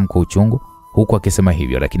alitabasamu kwa uchungu huku akisema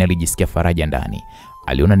hivyo, lakini alijisikia faraja ndani.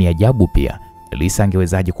 Aliona ni ajabu pia Lisa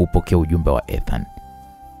angewezaje kupokea ujumbe wa Ethan.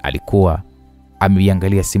 Alikuwa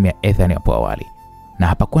ameiangalia simu ya Ethan hapo awali na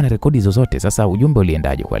hapakuwa na rekodi zozote. Sasa ujumbe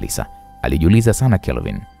uliendaje kwa Lisa? Alijiuliza sana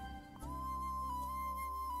Kelvin.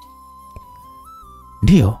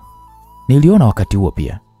 Ndio, niliona wakati huo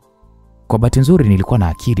pia. Kwa bahati nzuri nilikuwa na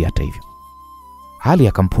akili hata hivyo. Hali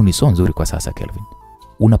ya kampuni sio nzuri kwa sasa Kelvin.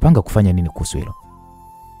 Unapanga kufanya nini kuhusu hilo?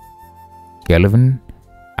 Kelvin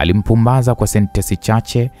alimpumbaza kwa sentensi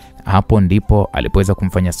chache. Hapo ndipo alipoweza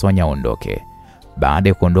kumfanya Sonya aondoke. Baada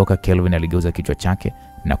ya kuondoka, Kelvin aligeuza kichwa chake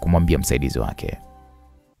na kumwambia msaidizi wake,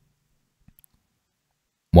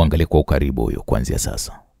 muangalie kwa ukaribu huyo kuanzia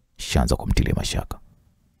sasa. Shanza kumtilia mashaka.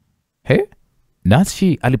 He?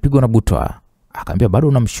 Nashi alipigwa na butwa. Akaambia bado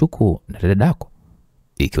unamshuku na dadako?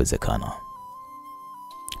 Ikiwezekana.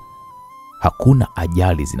 Hakuna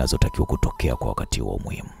ajali zinazotakiwa kutokea kwa wakati huo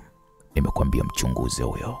muhimu. Nimekuambia mchunguze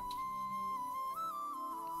huyo.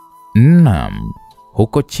 Naam.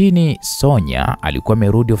 Huko chini Sonya alikuwa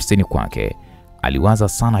amerudi ofisini kwake. Aliwaza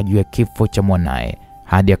sana juu ya kifo cha mwanae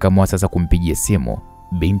hadi akaamua sasa kumpigia simu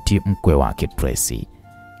binti mkwe wake Tracy.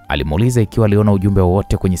 Alimuuliza ikiwa aliona ujumbe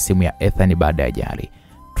wowote kwenye simu ya Ethan baada ya ajali.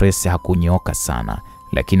 Tracy hakunyoka sana,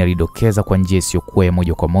 lakini alidokeza kwa njia isiyokuwa ya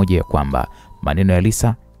moja kwa moja ya kwamba maneno ya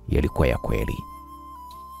Lisa yalikuwa ya kweli.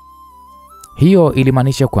 Hiyo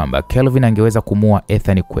ilimaanisha kwamba Kelvin angeweza kumua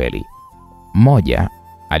Ethan kweli. Mmoja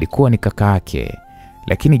alikuwa ni kaka yake,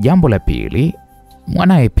 lakini jambo la pili,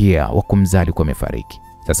 mwanae pia wa kumzaa alikuwa amefariki.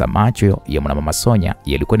 Sasa macho ya mama Sonya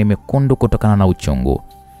yalikuwa ni mekundu kutokana na uchungu.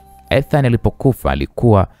 Ethan alipokufa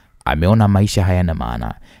alikuwa ameona maisha hayana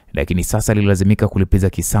maana, lakini sasa alilazimika kulipiza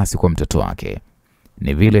kisasi kwa mtoto wake.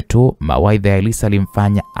 Ni vile tu mawaidha ya Lisa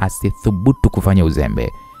alimfanya asithubutu kufanya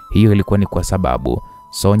uzembe. Hiyo ilikuwa ni kwa sababu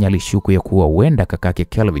Sonya alishuku ya kuwa huenda kakake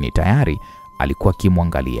Kelvin tayari alikuwa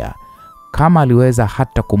akimwangalia. Kama aliweza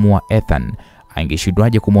hata kumua Ethan,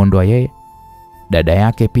 angeshindwaje kumuondoa yeye? Dada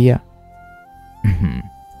yake pia?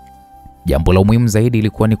 Jambo la muhimu zaidi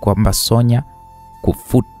ilikuwa ni kwamba Sonya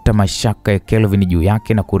kufuta mashaka ya Kelvin juu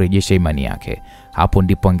yake na kurejesha imani yake. Hapo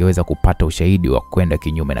ndipo angeweza kupata ushahidi wa kwenda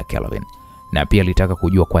kinyume na Kelvin. Na pia alitaka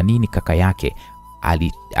kujua kwa nini kaka yake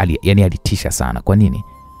alitisha sana. Kwa nini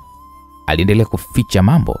aliendelea kuficha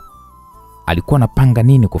mambo? Alikuwa anapanga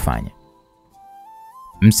nini kufanya?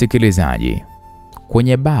 Msikilizaji,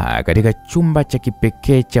 kwenye baa katika chumba cha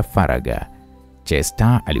kipekee cha faraga,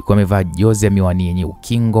 Chester alikuwa amevaa jozi ya miwani yenye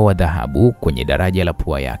ukingo wa dhahabu kwenye daraja la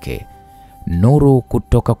pua yake. Nuru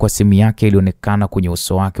kutoka kwa simu yake ilionekana kwenye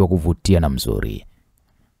uso wake wa kuvutia na mzuri.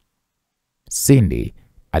 Cindy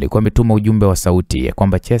alikuwa ametuma ujumbe wa sauti ya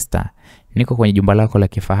kwamba Chester, niko kwenye jumba lako la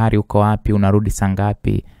kifahari, uko wapi? Unarudi saa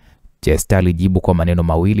ngapi? Chester alijibu kwa maneno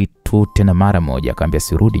mawili tu, tena mara moja akamwambia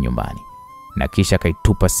sirudi nyumbani, na kisha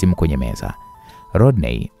akaitupa simu kwenye meza.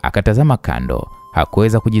 Rodney akatazama kando,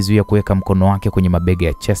 hakuweza kujizuia kuweka mkono wake kwenye mabega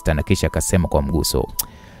ya Chester na kisha akasema kwa mguso,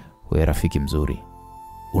 wewe rafiki mzuri,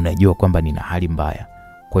 unajua kwamba nina hali mbaya.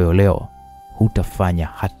 Kwa hiyo leo hutafanya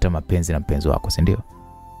hata mapenzi na mpenzi wako, si ndio?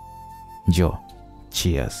 Njoo,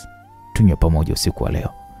 cheers, tunywe pamoja usiku wa leo.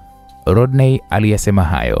 Rodney aliyasema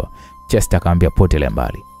hayo. Chester akamwambia potele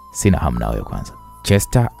mbali, sina hamu na wewe kwanza.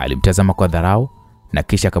 Chester alimtazama kwa dharau na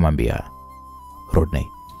kisha akamwambia, Rodney,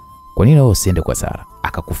 kwa nini wewe usiende kwa Sara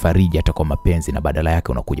akakufariji hata kwa mapenzi na badala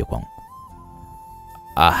yake unakuja kwangu?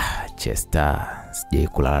 Chester, sijai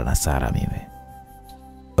kulala na Sara mimi.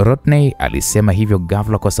 Rodney alisema hivyo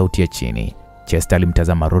ghafla kwa sauti ya chini. Chester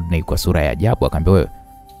alimtazama Rodney kwa sura ya ajabu akamwambia,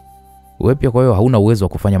 wewe pia kwa hiyo hauna uwezo wa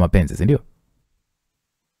kufanya mapenzi, si ndio?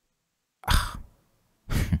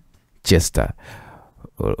 Chester,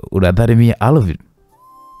 unadhani mimi Alvin?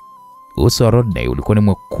 Uso wa Rodney ulikuwa ni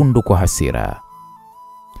mwekundu kwa hasira.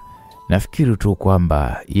 Nafikiri tu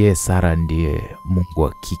kwamba yeye Sara ndiye Mungu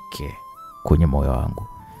wa kike kwenye moyo wangu.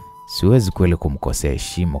 Siwezi kweli kumkosea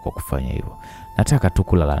heshima kwa kufanya hivyo. Nataka tu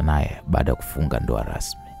kulala naye baada ya kufunga ndoa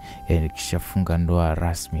rasmi. Yaani nikishafunga ndoa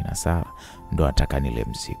rasmi na Sara ndo nataka nile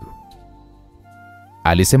mzigo,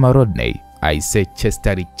 alisema Rodney. Aise,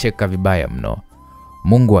 Chester alicheka vibaya mno.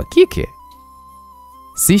 Mungu wa kike?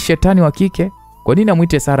 Si shetani wa kike? Kwa nini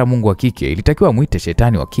amwite Sara mungu wa kike? Ilitakiwa amwite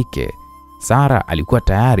shetani wa kike. Sara alikuwa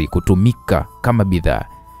tayari kutumika kama bidhaa.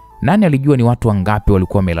 Nani alijua ni watu wangapi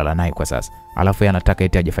walikuwa wamelala naye kwa sasa? Alafu yeye anataka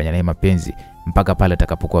eti ajifanye naye mapenzi mpaka pale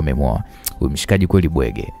atakapokuwa amemoa. Huyu mshikaji kweli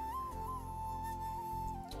bwege.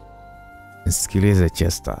 Sikiliza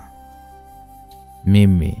Chester,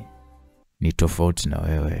 mimi ni tofauti na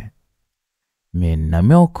wewe. Mimi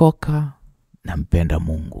nimeokoka, nampenda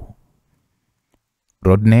Mungu,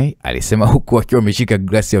 Rodney alisema huku akiwa ameshika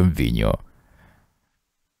glasi ya mvinyo.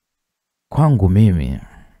 Kwangu mimi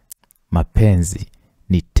mapenzi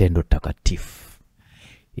ni tendo takatifu.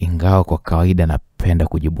 Ingawa kwa kawaida napenda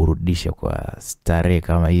kujiburudisha kwa starehe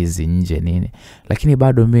kama hizi nje nini, lakini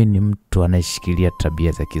bado mimi ni mtu anayeshikilia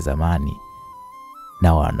tabia za kizamani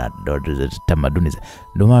na wanandoa tamaduni.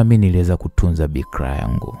 Ndio maana mimi niliweza kutunza bikra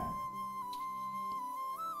yangu.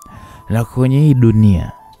 Na kwenye hii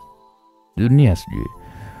dunia sijui,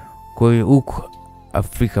 kwa hiyo huko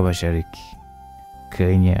Afrika Mashariki,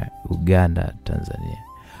 Kenya, Uganda, Tanzania,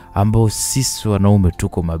 ambao sisi wanaume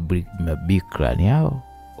tuko mabikra ni hao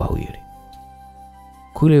wawili.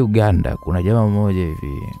 Kule Uganda kuna jamaa mmoja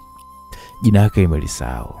hivi, jina lake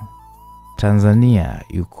nimelisahau. Tanzania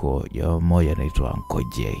yuko jamaa mmoja anaitwa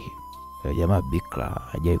J. Jamaa bikra,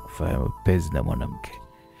 hajai kufanya mapenzi na mwanamke.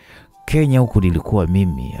 Kenya huku nilikuwa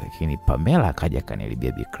mimi, lakini Pamela akaja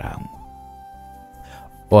kanilibia bikra yangu.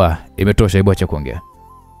 Imetosha, hebu acha kuongea.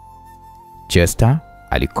 Chester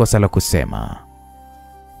alikosa la kusema.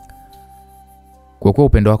 Kwa kuwa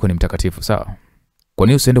upendo wako ni mtakatifu, sawa? Kwa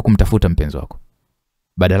nini usiende kumtafuta mpenzi wako?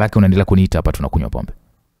 Badala yake unaendelea kuniita hapa tunakunywa pombe.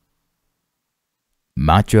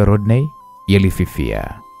 Macho ya Rodney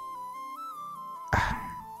yalififia.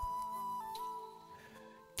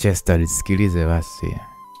 Chester, sikilize basi.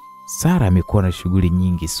 Sara amekuwa na shughuli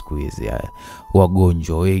nyingi siku hizi.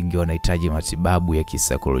 Wagonjwa wengi wanahitaji matibabu ya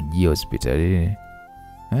kisaikolojia hospitalini.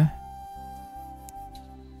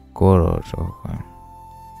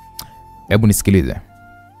 Hebu nisikilize.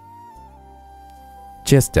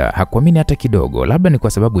 Chester hakuamini hata kidogo. Labda ni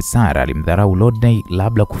kwa sababu Sara alimdharau Rodney,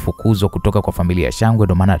 labda kufukuzwa kutoka kwa familia ya shangwe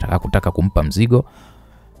ndio maana atakutaka kumpa mzigo.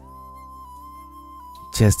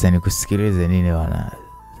 Chester, nikusikilize nini wana?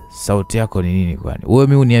 Sauti yako ni nini kwani? Wewe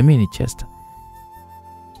mimi uniamini Chester?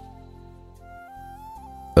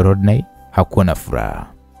 Rodney hakuwa na furaha.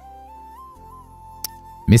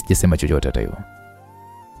 Mimi sijasema chochote hata hivyo.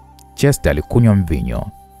 Chester alikunywa mvinyo.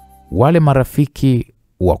 Wale marafiki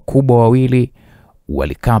wakubwa wawili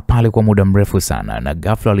walikaa pale kwa muda mrefu sana na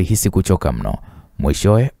ghafla walihisi kuchoka mno.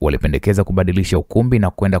 Mwishowe walipendekeza kubadilisha ukumbi na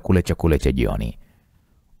kwenda kula chakula cha jioni.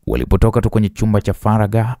 Walipotoka tu kwenye chumba cha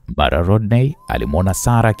faraga, mara Rodney alimwona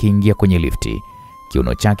Sara akiingia kwenye lifti.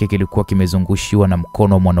 Kiuno chake kilikuwa kimezungushiwa na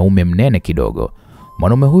mkono wa mwanaume mnene kidogo.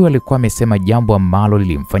 Mwanaume huyo alikuwa amesema jambo ambalo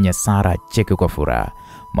lilimfanya Sara acheke kwa furaha.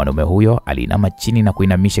 Mwanaume huyo aliinama chini na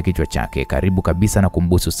kuinamisha kichwa chake karibu kabisa na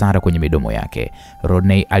kumbusu Sara kwenye midomo yake.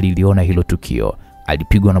 Rodney aliliona hilo tukio,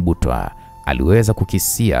 alipigwa na butwa. Aliweza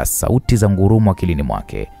kukisia sauti za ngurumo akilini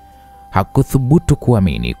mwake. Hakuthubutu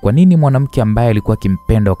kuamini kwa nini mwanamke ambaye alikuwa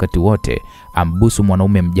akimpenda wakati wote ambusu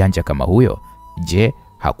mwanaume mjanja kama huyo. Je,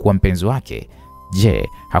 hakuwa mpenzi wake? Je,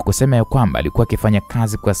 hakusema ya kwamba alikuwa akifanya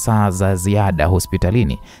kazi kwa saa za ziada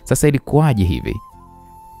hospitalini? Sasa ilikuwaje hivi?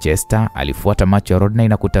 Chester alifuata macho ya Rodney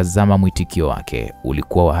na kutazama mwitikio wake.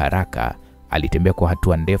 Ulikuwa wa haraka. Alitembea kwa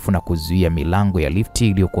hatua ndefu na kuzuia milango ya lifti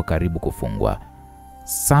iliyokuwa karibu kufungwa.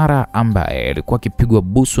 Sara ambaye alikuwa akipigwa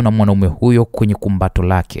busu na mwanaume huyo kwenye kumbato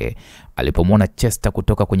lake, alipomwona Chester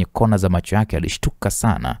kutoka kwenye kona za macho yake alishtuka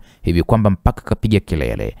sana hivi kwamba mpaka kapiga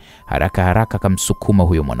kelele. Haraka akamsukuma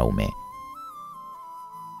huyo mwanaume.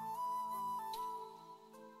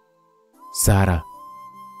 Sara.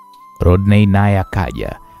 Rodney naye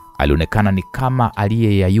akaja. Alionekana ni kama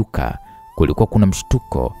aliyeyayuka. Kulikuwa kuna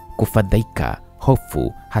mshtuko, kufadhaika,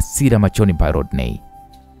 hofu, hasira machoni pa Rodney.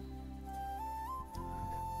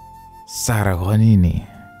 Sara, kwa nini?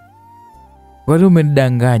 Wewe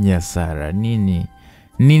umedanganya Sara.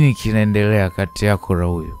 Nini kinaendelea kati yako na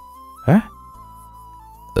huyo?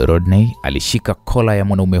 Rodney alishika kola ya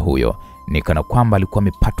mwanaume huyo, ni kana kwamba alikuwa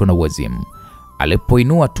amepatwa na uwazimu.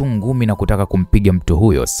 Alipoinua tu ngumi na kutaka kumpiga mtu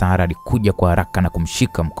huyo, Sara alikuja kwa haraka na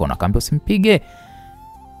kumshika mkono, akamwambia usimpige.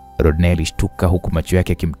 Rodney alishtuka huku macho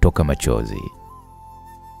yake yakimtoka machozi.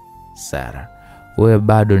 Sara, wewe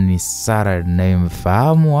bado ni Sara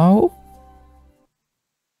ninayemfahamu au?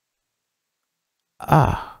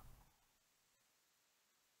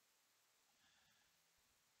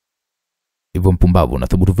 Hivyo mpumbavu,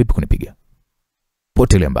 unathubutu vipi kunipiga?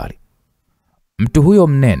 Potelea mbali. Mtu huyo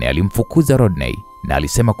mnene alimfukuza Rodney na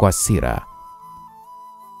alisema kwa hasira,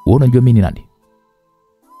 wewe unajua mimi ni nani?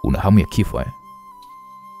 Una hamu ya kifo eh?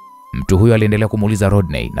 Mtu huyo aliendelea kumuuliza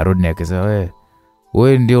Rodney na Rodney akasema,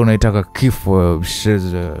 wewe ndio unaitaka kifo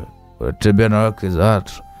msheze, tembea na wake za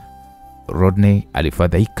watu. Rodney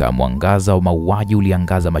alifadhaika, mwangaza wa mauaji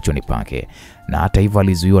uliangaza machoni pake, na hata hivyo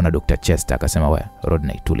alizuiwa na Dr. Chester. Akasema,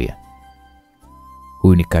 Rodney, tulia.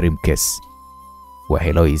 Huyu ni Karim Kesi wa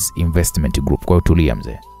Heloise Investment Group, kwa hiyo tulia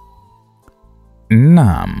mzee.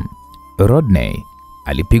 Naam, Rodney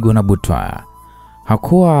alipigwa na butwaa.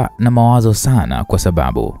 Hakuwa na mawazo sana kwa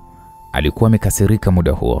sababu alikuwa amekasirika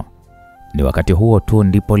muda huo. Ni wakati huo tu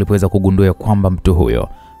ndipo alipoweza kugundua kwamba mtu huyo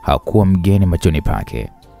hakuwa mgeni machoni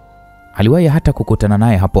pake. Aliwahi hata kukutana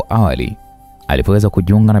naye hapo awali alipoweza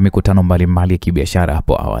kujiunga na mikutano mbalimbali ya kibiashara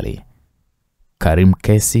hapo awali. Karim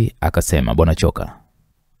Kesi akasema, bwana Choka,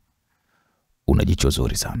 una jicho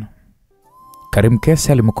zuri sana. Karim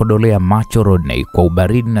Kesi alimkodolea macho Rodney kwa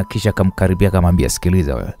ubaridi na kisha akamkaribia akamwambia,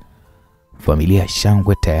 sikiliza wewe, familia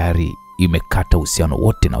Shangwe tayari imekata uhusiano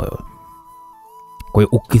wote na wewe. Kwa hiyo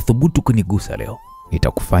ukithubutu kunigusa leo,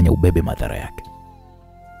 nitakufanya ubebe madhara yake.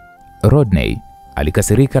 Rodney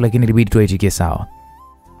alikasirika, lakini ilibidi tu aitikie sawa.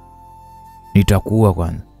 Nitakuwa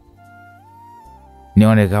kwanza,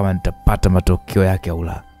 nione kama nitapata matokeo yake au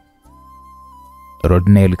la.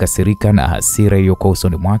 Rodney alikasirika na hasira iliyokuwa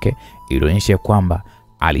usoni mwake ilionyesha kwamba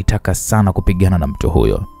alitaka sana kupigana na mtu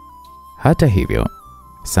huyo. Hata hivyo,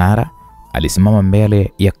 Sara alisimama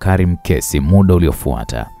mbele ya Karim Kesi muda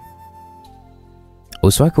uliofuata.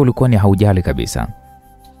 Uso wake ulikuwa ni haujali kabisa.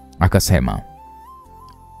 Akasema,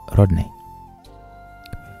 Rodney,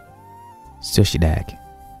 sio shida yake,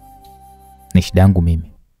 ni shida yangu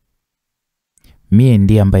mimi. Mie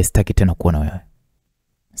ndiye ambaye sitaki tena kuona wewe.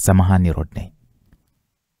 Samahani Rodney.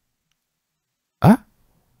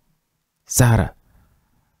 Sara,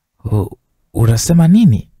 unasema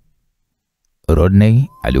nini? Rodney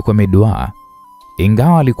alikuwa ameduaa,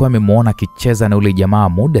 ingawa alikuwa amemuona akicheza na ule jamaa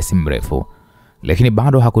muda si mrefu, lakini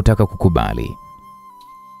bado hakutaka kukubali.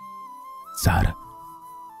 Sara,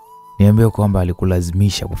 niambie kwamba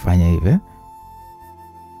alikulazimisha kufanya hivi?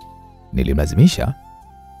 Nilimlazimisha?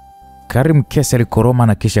 Karim Kesi alikoroma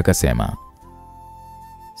na kisha akasema,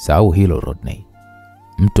 sahau hilo Rodney.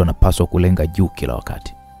 Mtu anapaswa kulenga juu kila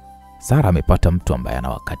wakati. Sara amepata mtu ambaye ana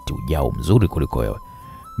wakati ujao mzuri kuliko wewe.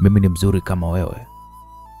 Mimi ni mzuri kama wewe,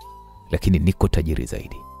 lakini niko tajiri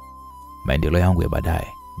zaidi. Maendeleo yangu ya baadaye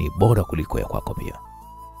ni bora kuliko ya kwako pia.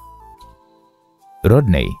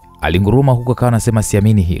 Rodney alinguruma huko akawa anasema,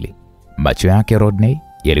 siamini hili. Macho yake Rodney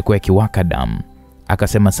yalikuwa yakiwaka damu.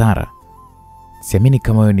 Akasema, Sara, siamini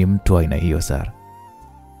kama wewe ni mtu aina hiyo Sara.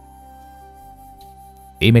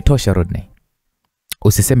 Imetosha Rodney,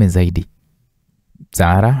 usiseme zaidi.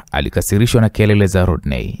 Sara alikasirishwa na kelele za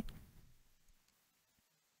Rodney.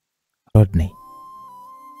 Rodney,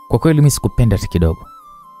 kwa kweli mimi sikupenda hata kidogo.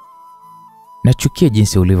 Nachukia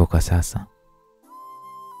jinsi ulivyo kwa sasa.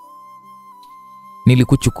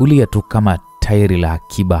 Nilikuchukulia tu kama tayari la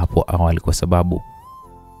akiba hapo awali kwa sababu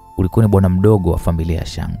ulikuwa ni bwana mdogo wa familia ya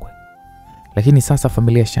Shangwe. Lakini sasa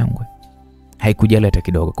familia ya Shangwe haikujali hata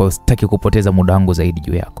kidogo, kwa hiyo sitaki kupoteza muda wangu zaidi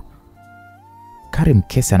juu yako. Karim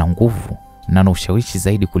Kesi ana nguvu na ana ushawishi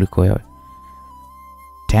zaidi kuliko wewe.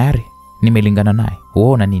 Tayari nimelingana naye.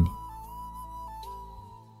 Uona nini?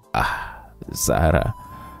 Sara,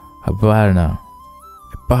 hapana.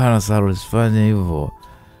 Hapana Sara, usifanye hivyo.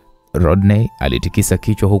 Rodney alitikisa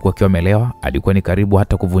kichwa huku akiwa amelewa. Alikuwa ni karibu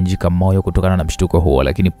hata kuvunjika moyo kutokana na mshtuko huo,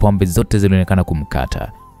 lakini pombe zote zilionekana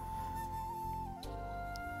kumkata.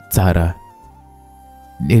 Sara,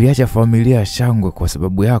 niliacha familia ya Shangwe kwa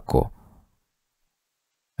sababu yako.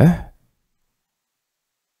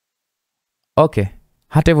 Okay,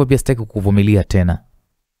 hata hivyo pia sitaki kukuvumilia tena.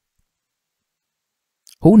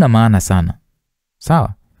 Huna maana sana.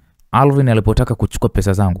 Sawa? Alvin alipotaka kuchukua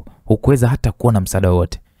pesa zangu, hukuweza hata kuwa na msaada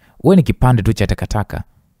wote. Wewe ni kipande tu cha takataka.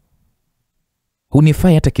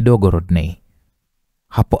 Hunifai hata kidogo Rodney.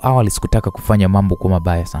 Hapo awali sikutaka kufanya mambo kwa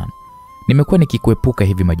mabaya sana. Nimekuwa nikikuepuka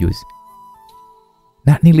hivi majuzi.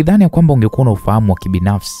 Na nilidhani kwamba ungekuwa na ufahamu wa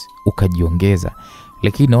kibinafsi ukajiongeza,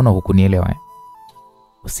 lakini naona hukunielewa.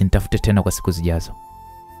 Usinitafute tena kwa siku zijazo.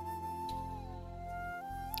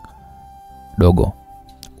 Dogo,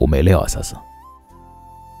 umeelewa sasa?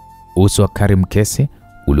 Uso wa Karim Kesi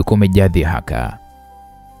ulikuwa umejaa dhihaka.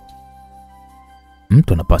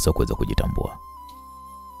 Mtu anapaswa kuweza kujitambua.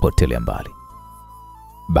 Potelea mbali.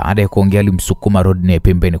 Baada ya kuongea alimsukuma Rodney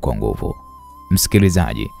pembeni kwa nguvu.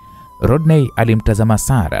 Msikilizaji, Rodney alimtazama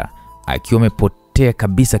Sara akiwa amepotea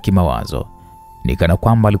kabisa kimawazo. ni kana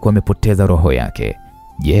kwamba alikuwa amepoteza roho yake.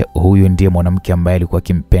 Je, huyu ndiye mwanamke ambaye alikuwa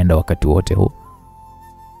akimpenda wakati wote huu?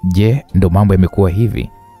 Je, ndo mambo yamekuwa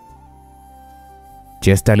hivi?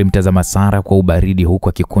 Chester alimtazama Sara kwa ubaridi huku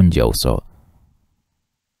akikunja uso.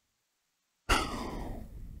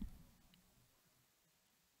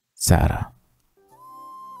 Sara,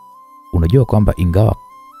 unajua kwamba ingawa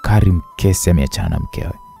Karim Kesi ameachana na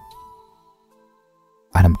mkewe,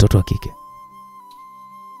 ana mtoto wa kike?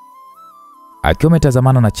 Akiwa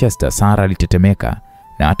ametazamana na Chester, Sara alitetemeka,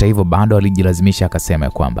 na hata hivyo bado alijilazimisha akasema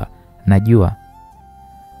kwamba najua,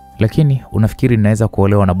 lakini unafikiri ninaweza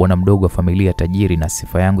kuolewa na bwana mdogo wa familia tajiri na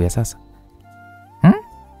sifa yangu ya sasa?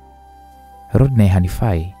 Rodney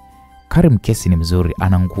hanifai. Karim Kesi ni mzuri,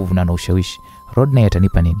 ana nguvu na ana ushawishi. Rodney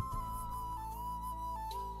atanipa nini?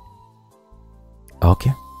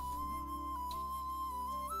 Okay.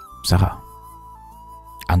 Sawa.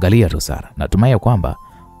 Angalia tu Sara, natumai kwamba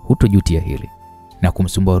hutojutia hili na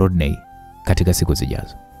kumsumbua Rodney katika siku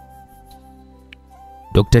zijazo.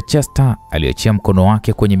 Dr. Chester aliachia mkono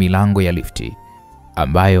wake kwenye milango ya lifti,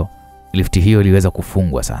 ambayo lifti hiyo iliweza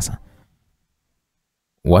kufungwa sasa.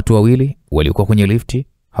 Watu wawili walikuwa kwenye lifti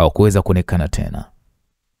hawakuweza kuonekana tena.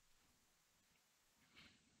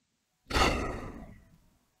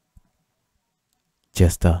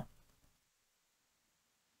 Chester.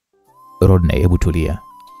 Rodney, hebu tulia.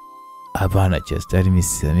 Hapana Chester, mimi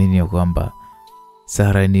siamini kwamba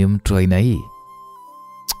Sara ni mtu aina hii.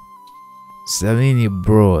 Siamini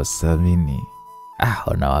bro, siamini.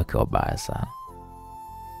 Wanawake wabaya sana.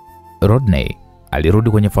 Rodney alirudi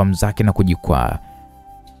kwenye fahamu zake na kujikwaa.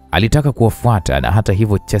 Alitaka kuwafuata, na hata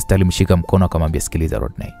hivyo Chester alimshika mkono akamwambia, sikiliza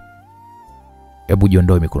Rodney, hebu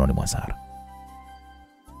jiondoe mikononi mwa Sara.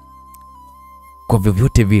 Kwa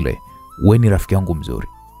vyovyote vile, wewe ni rafiki yangu mzuri.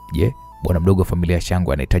 Je, bwana mdogo wa familia ya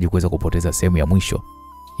Shangwe anahitaji kuweza kupoteza sehemu ya mwisho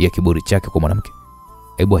ya kiburi chake kwa mwanamke?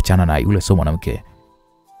 Hebu achana na yule, sio mwanamke.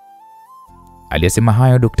 Aliyesema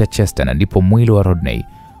hayo Dr. Chester, na ndipo mwili wa Rodney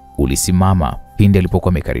ulisimama pindi alipokuwa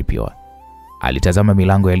amekaribiwa. Alitazama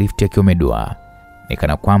milango ya lifti akiwa ameduaa, ni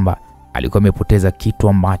kana kwamba alikuwa amepoteza kitu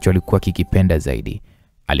ambacho alikuwa kikipenda zaidi.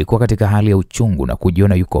 Alikuwa katika hali ya uchungu na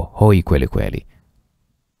kujiona yuko hoi kweli kweli.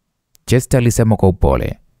 Chester alisema kwa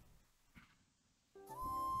upole,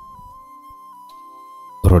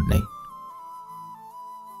 Rodney,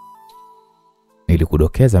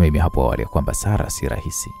 nilikudokeza mimi hapo awali kwamba Sara si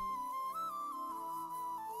rahisi.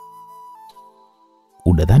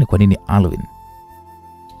 Unadhani kwa nini Alvin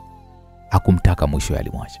hakumtaka mwisho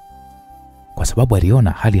alimwacha? Kwa sababu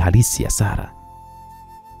aliona hali halisi ya Sara.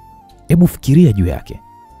 Hebu fikiria juu yake.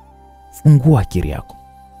 Fungua akili yako.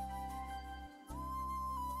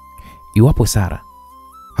 Iwapo Sara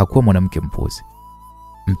hakuwa mwanamke mpuzi,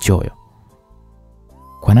 mchoyo,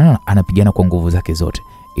 kwa nini anapigana kwa nguvu zake zote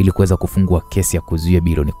ili kuweza kufungua kesi ya kuzuia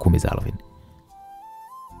bilioni 10 za Alvin?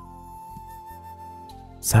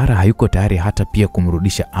 Sara hayuko tayari hata pia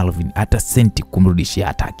kumrudisha Alvin, hata senti kumrudishia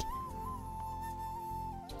hataki.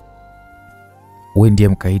 Wewe ndiye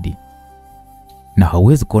mkaidi na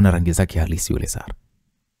hauwezi kuona rangi zake halisi yule Sara.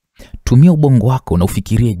 Tumia ubongo wako na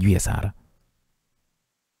ufikirie juu ya Sara.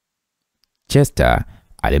 Chester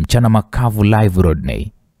alimchana makavu live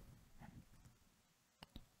Rodney.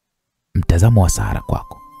 Mtazamo wa Sara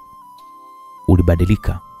kwako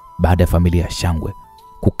ulibadilika baada ya familia ya Shangwe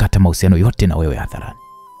kukata mahusiano yote na wewe hadharani.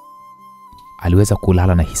 Aliweza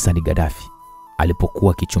kulala na Hisani Gaddafi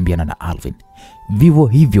alipokuwa akichumbiana na Alvin. Vivyo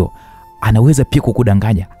hivyo anaweza pia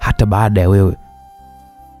kukudanganya hata baada ya wewe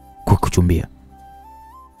kukuchumbia.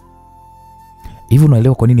 Hivi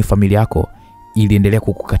unaelewa kwa nini familia yako iliendelea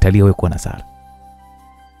kukukatalia wewe kuwa na Sara?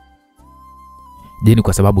 Je, ni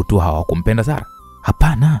kwa sababu tu hawakumpenda Sara?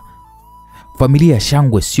 Hapana. Familia ya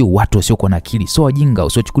Shangwe sio watu wasiokuwa na akili, sio wajinga,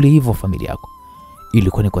 usiochukulia hivyo familia yako.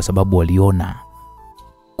 Ilikuwa ni kwa sababu waliona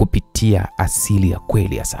kupitia asili ya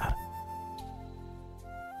kweli ya Sara.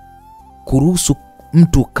 Kuruhusu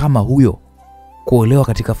mtu kama huyo kuolewa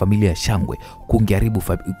katika familia ya Shangwe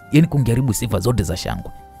kungeharibu sifa zote za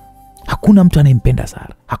Shangwe. Hakuna mtu anayempenda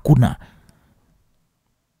Sara, hakuna.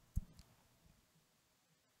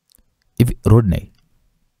 Hivi Rodney,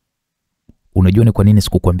 unajua ni kwa nini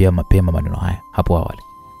sikukwambia mapema maneno haya hapo awali?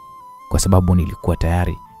 Kwa sababu nilikuwa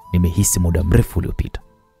tayari nimehisi muda mrefu uliopita.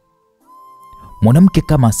 Mwanamke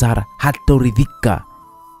kama Sara hatoridhika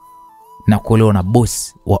na kuolewa na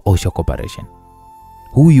boss wa Osha Corporation.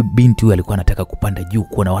 Huyu binti huyu alikuwa anataka kupanda juu,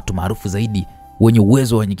 kuwa na watu maarufu zaidi, wenye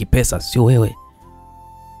uwezo, wenye kipesa, sio wewe.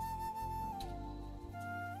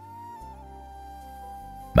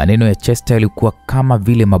 Maneno ya Chester yalikuwa kama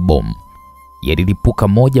vile mabomu, yalilipuka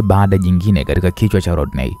moja baada jingine katika kichwa cha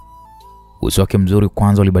Rodney. Uso wake mzuri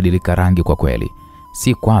kwanza ulibadilika rangi kwa kweli.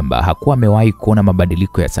 Si kwamba hakuwa amewahi kuona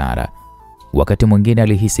mabadiliko ya Sara. Wakati mwingine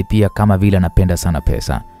alihisi pia kama vile anapenda sana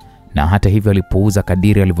pesa, na hata hivyo alipouza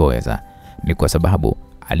kadiri alivyoweza. Ni kwa sababu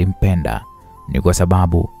alimpenda. Ni kwa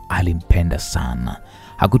sababu alimpenda sana.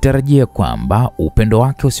 Hakutarajia kwamba upendo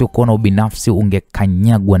wake usiokuwa na ubinafsi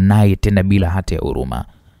ungekanyagwa naye tena bila hata ya huruma.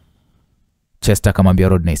 Chester akamwambia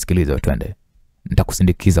Rodney, sikiliza, twende.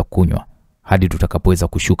 Nitakusindikiza kunywa hadi tutakapoweza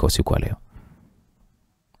kushuka usiku wa leo.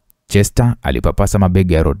 Chester alipapasa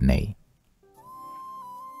mabega ya Rodney.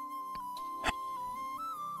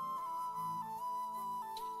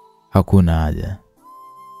 Hakuna haja.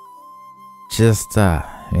 Chester,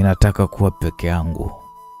 ninataka kuwa peke yangu.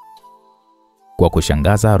 Kwa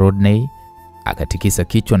kushangaza, Rodney akatikisa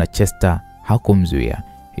kichwa na Chester hakumzuia.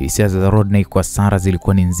 Hisia za Rodney kwa Sara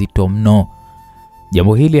zilikuwa ni nzito mno.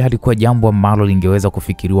 Jambo hili halikuwa jambo ambalo lingeweza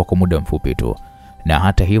kufikiriwa kwa muda mfupi tu. Na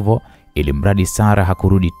hata hivyo, ili mradi Sara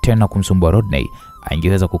hakurudi tena kumsumbua Rodney,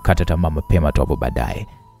 angeweza kukata tamaa mapema tu hapo baadaye.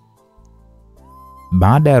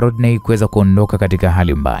 Baada ya Rodney kuweza kuondoka katika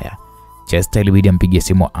hali mbaya, Chester ilibidi ampigie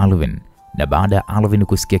simu Alvin, na baada ya Alvin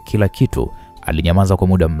kusikia kila kitu, alinyamaza kwa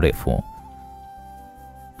muda mrefu.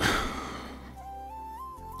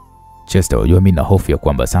 Chester, unajua mimi na hofu ya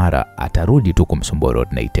kwamba Sara atarudi tu kumsumbua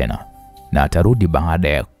Rodney tena. Na atarudi baada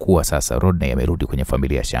ya kuwa sasa Rodney amerudi kwenye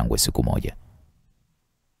familia ya shangwe siku moja.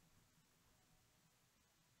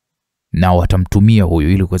 Na watamtumia huyu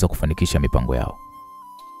ili kuweza kufanikisha mipango yao.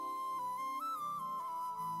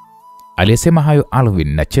 Aliyesema hayo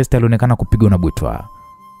Alvin, na Chester alionekana kupigwa na butwa.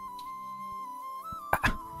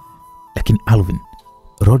 Lakini Alvin,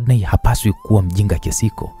 Rodney hapaswi kuwa mjinga kiasi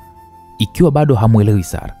hiko. Ikiwa bado hamuelewi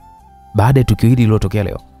Sara baada ya tukio hili lililotokea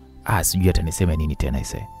leo, sijui atanisema nini tena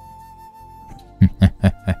ise.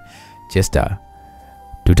 Chester,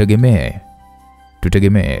 tutegemee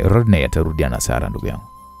Rodney atarudiana na Sara, ndugu yangu.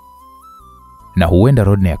 Na huenda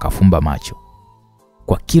Rodney akafumba macho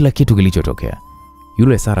kwa kila kitu kilichotokea.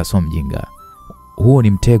 Yule Sara sio mjinga. Huo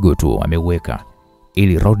ni mtego tu ameuweka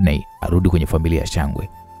ili Rodney arudi kwenye familia ya shangwe.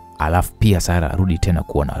 Alafu pia Sara arudi tena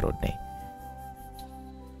kuona Rodney.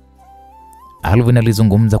 Alvin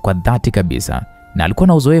alizungumza kwa dhati kabisa, na alikuwa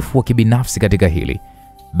na uzoefu wa kibinafsi katika hili.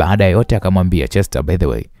 Baada ya yote akamwambia Chester, by the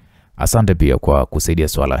way, asante pia kwa kusaidia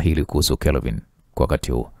swala hili kuhusu Kelvin kwa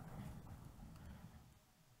wakati huu.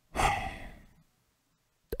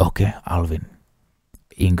 Okay, Alvin.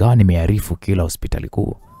 Ingawa nimearifu kila hospitali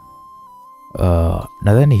kuu,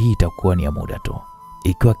 nadhani hii itakuwa ni ya muda tu.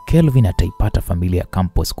 Ikiwa Kelvin ataipata familia ya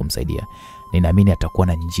campus kumsaidia, ninaamini atakuwa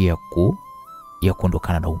na njia kuu ya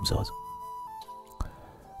kuondokana na mzozo.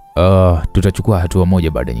 Tutachukua hatua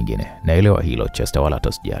moja baada nyingine. Naelewa hilo Chester, wala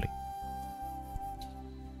tasijali.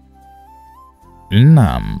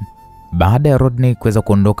 Naam, baada ya Rodney kuweza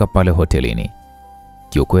kuondoka pale hotelini,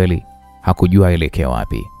 kiukweli hakujua aelekea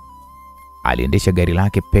wapi. Aliendesha gari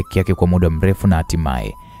lake peke yake kwa muda mrefu na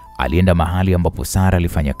hatimaye alienda mahali ambapo Sara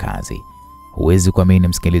alifanya kazi. Huwezi kuamini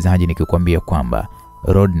msikilizaji nikikwambia kwamba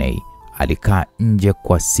Rodney alikaa nje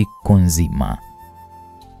kwa siku nzima.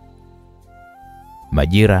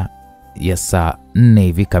 Majira ya saa 4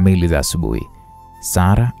 hivi kamili za asubuhi,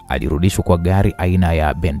 Sara alirudishwa kwa gari aina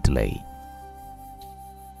ya Bentley.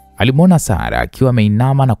 Alimwona Sara akiwa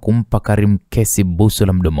ameinama na kumpa Karim Kesi busu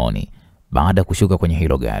la mdomoni baada ya kushuka kwenye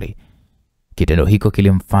hilo gari. Kitendo hiko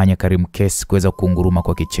kilimfanya Karim Kesi kuweza kunguruma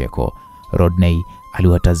kwa kicheko. Rodney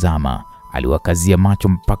aliwatazama, aliwakazia macho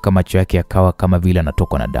mpaka macho yake yakawa kama vile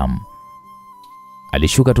anatokwa na damu.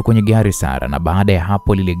 Alishuka tu kwenye gari Sara, na baada ya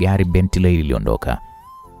hapo lile gari Bentley liliondoka.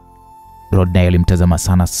 Rodney alimtazama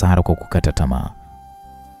sana Sara kwa kukata tamaa.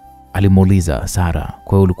 Alimuuliza Sara,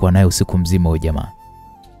 kwa hiyo ulikuwa naye usiku mzima wewe jamaa?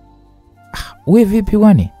 Wewe vipi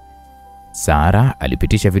wani? Sara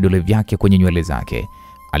alipitisha vidole vyake kwenye nywele zake.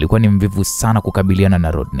 Alikuwa ni mvivu sana kukabiliana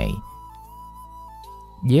na Rodney.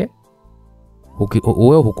 Je,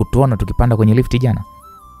 wewe hukutuona tukipanda kwenye lifti jana?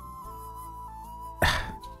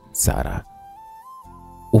 Sara,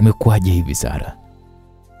 umekuaje hivi Sara?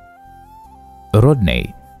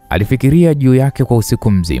 Rodney alifikiria juu yake kwa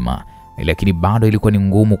usiku mzima, lakini bado ilikuwa ni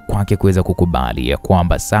ngumu kwake kuweza kukubali ya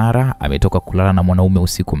kwamba Sara ametoka kulala na mwanaume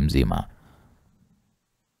usiku mzima.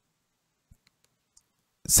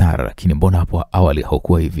 Sara, lakini mbona hapo awali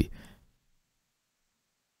haukuwa hivi?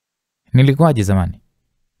 Nilikuwaje zamani?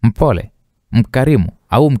 Mpole, mkarimu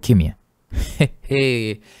au mkimya?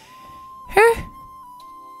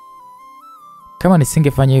 Kama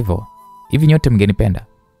nisingefanya hivyo, hivi nyote mngenipenda?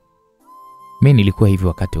 Mimi nilikuwa hivi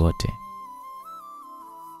wakati wote.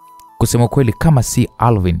 Kusema kweli, kama si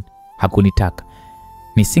Alvin hakunitaka,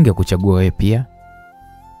 nisingekuchagua wewe pia.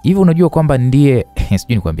 Hivi unajua kwamba ndiye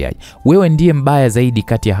sijui nikwambiaje. Wewe ndiye mbaya zaidi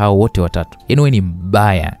kati ya hao wote watatu. Yaani wewe ni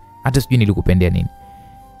mbaya. Hata sijui nilikupendea nini.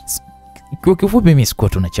 Kwa kifupi mimi sikuwa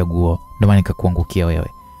tunachagua, ndio maana nikakuangukia wewe.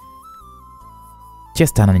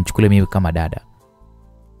 Chester ananichukulia mimi kama dada.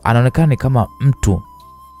 Anaonekana kama mtu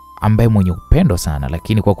ambaye mwenye upendo sana,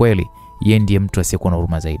 lakini kwa kweli yeye ndiye mtu asiyekuwa na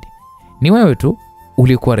huruma zaidi. Ni wewe tu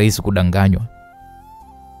ulikuwa rahisi kudanganywa.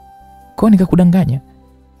 Kwa nini nikakudanganya?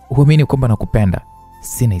 Uamini kwamba nakupenda.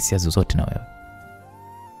 Sina hisia zozote na wewe.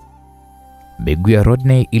 Miguu ya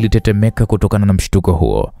Rodney ilitetemeka kutokana na mshtuko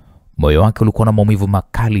huo. Moyo wake ulikuwa na maumivu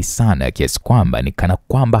makali sana kiasi kwamba ni kana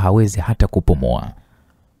kwamba hawezi hata kupumua.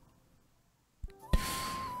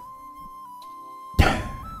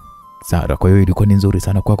 Sara, kwa hiyo ilikuwa ni nzuri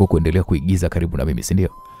sana kwako kuendelea kuigiza karibu na mimi, si ndio?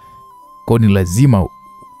 Kwa ni lazima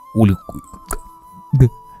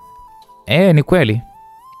ni kweli.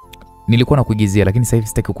 Nilikuwa na kuigizia, lakini sasa hivi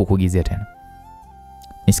sitaki kukuigizia tena.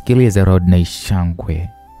 Nisikilize Rodney Shangwe,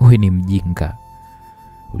 wewe ni mjinga.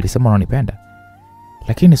 Ulisema unanipenda,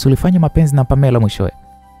 lakini si ulifanya mapenzi na Pamela mwishowe.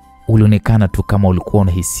 Ulionekana tu kama ulikuwa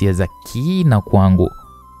na hisia za kina kwangu.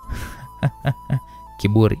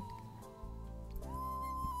 Kiburi.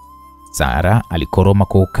 Sara alikoroma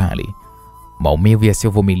kwa ukali. Maumivu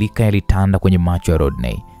yasiyovumilika yalitanda kwenye macho ya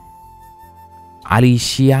Rodney.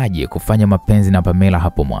 Aliishiaje kufanya mapenzi na Pamela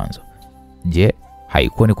hapo mwanzo? Je,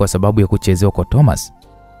 haikuwa ni kwa sababu ya kuchezewa kwa Thomas?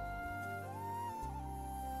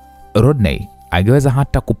 Rodney angeweza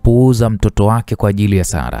hata kupuuza mtoto wake kwa ajili ya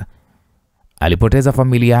Sara. Alipoteza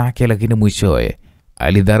familia yake, lakini mwishowe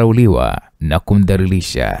alidharauliwa na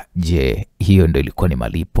kumdhalilisha. Je, hiyo ndio ilikuwa ni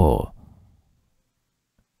malipo?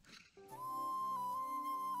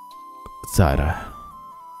 Sara,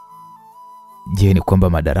 je, ni kwamba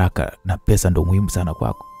madaraka na pesa ndio muhimu sana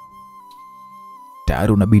kwako?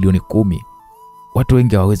 Tayari una bilioni 10. Watu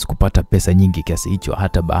wengi hawawezi kupata pesa nyingi kiasi hicho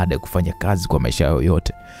hata baada ya kufanya kazi kwa maisha yao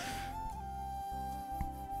yote.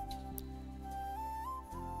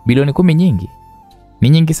 Bilioni 10 nyingi? Ni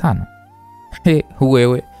nyingi sana.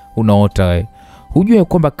 Wewe unaota wewe. Hujue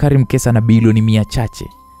kwamba Karim Kesa na bilioni 100 chache.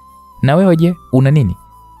 Na wewe je, una nini?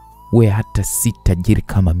 Wewe hata si tajiri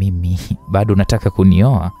kama mimi. Bado unataka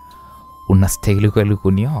kunioa? Unastahili kweli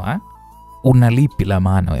kunioa? Unalipi la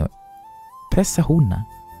maana wewe? Pesa huna.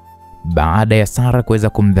 Baada ya Sara kuweza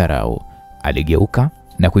kumdharau, aligeuka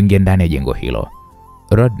na kuingia ndani ya jengo hilo.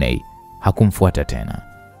 Rodney hakumfuata tena.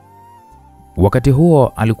 Wakati huo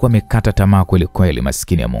alikuwa amekata tamaa kweli kweli,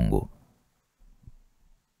 maskini ya Mungu.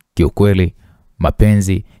 Kiukweli,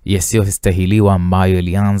 mapenzi yasiyostahiliwa ambayo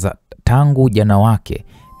yalianza tangu jana wake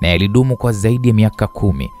na yalidumu kwa zaidi ya miaka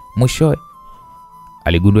 10, mwishowe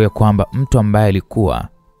aligundua kwamba mtu ambaye alikuwa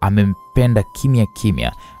amempenda kimya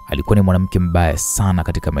kimya alikuwa ni mwanamke mbaya sana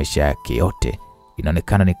katika maisha yake yote.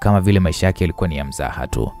 Inaonekana ni kama vile maisha yake yalikuwa ni ya mzaha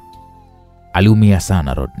tu. Aliumia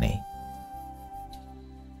sana Rodney.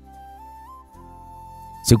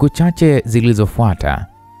 Siku chache zilizofuata,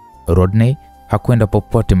 Rodney hakwenda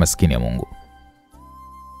popote, maskini ya Mungu.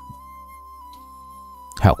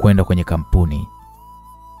 Hakwenda kwenye kampuni.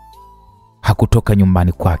 Hakutoka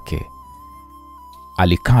nyumbani kwake.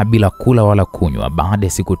 Alikaa bila kula wala kunywa. Baada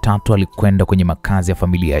ya siku 3 alikwenda kwenye makazi ya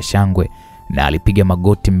familia ya Shangwe na alipiga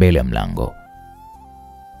magoti mbele ya mlango.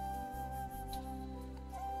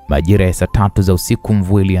 Majira ya saa 3 za usiku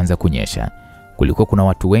mvua ilianza kunyesha. Kulikuwa kuna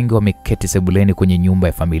watu wengi wameketi sebuleni kwenye nyumba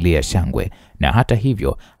ya familia ya Shangwe, na hata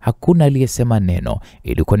hivyo hakuna aliyesema neno.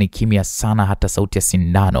 Ilikuwa ni kimya sana, hata sauti ya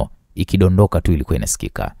sindano ikidondoka tu ilikuwa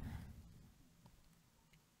inasikika.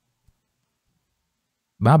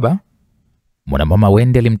 Baba, mwanamama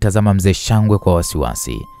Wendy alimtazama mzee Shangwe kwa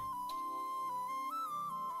wasiwasi.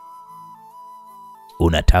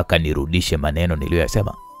 Unataka nirudishe maneno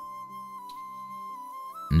niliyoyasema?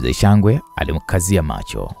 Mzee Shangwe alimkazia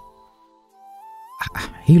macho.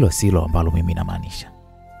 Hilo silo ambalo mimi namaanisha.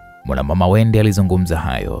 Mwanamama Wendy alizungumza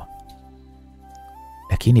hayo.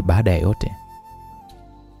 Lakini baada ya yote,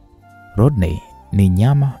 Rodney ni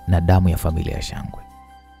nyama na damu ya familia ya Shangwe.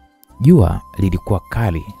 Jua lilikuwa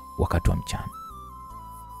kali wakati wa mchana,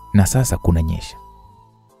 na sasa kunanyesha.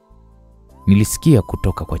 Nilisikia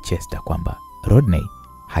kutoka kwa Chester kwamba Rodney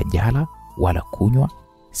hajala wala kunywa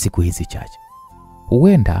siku hizi chache.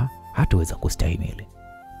 Huenda hataweza kustahimili.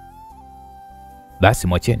 Basi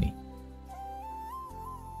mwacheni.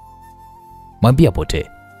 Mwambie potee.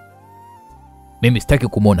 Mimi sitaki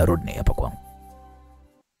kumuona Rodney hapa kwangu.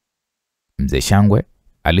 Mzee Shangwe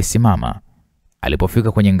alisimama.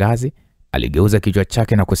 Alipofika kwenye ngazi, aligeuza kichwa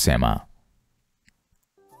chake na kusema,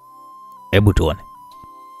 hebu tuone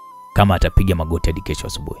kama atapiga magoti hadi kesho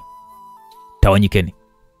asubuhi. Tawanyikeni.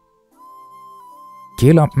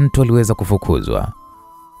 Kila mtu aliweza kufukuzwa.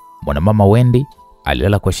 Mwanamama Wendy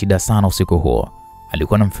alilala kwa shida sana usiku huo.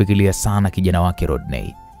 Alikuwa anamfikiria sana kijana wake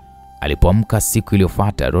Rodney. Alipoamka siku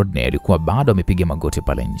iliyofuata, Rodney alikuwa bado amepiga magoti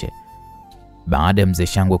pale nje. Baada ya mzee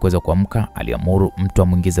Shangwe kuweza kuamka, aliamuru mtu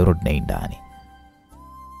amwingize Rodney ndani.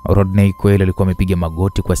 Rodney kweli alikuwa amepiga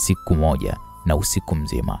magoti kwa siku moja na usiku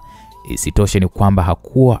mzima. Isitoshe ni kwamba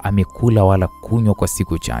hakuwa amekula wala kunywa kwa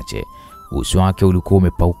siku chache. Uso wake ulikuwa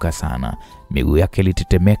umepauka sana, miguu yake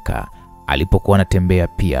ilitetemeka alipokuwa anatembea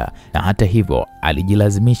pia, na hata hivyo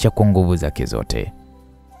alijilazimisha kwa nguvu zake zote.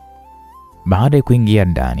 Baada ya kuingia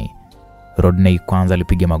ndani, Rodney kwanza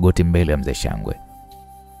alipiga magoti mbele ya mzee Shangwe.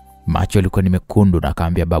 Macho yalikuwa ni mekundu na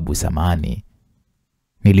akaambia, babu samani,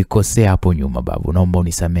 nilikosea hapo nyuma babu, naomba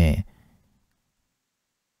unisamehe.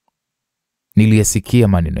 Niliyasikia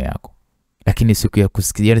maneno yako, lakini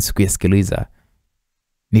sikuyasikiliza.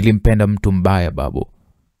 Nilimpenda mtu mbaya babu.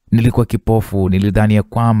 Nilikuwa kipofu, nilidhani ya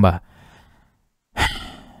kwamba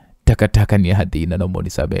takataka ni hadhina, naomba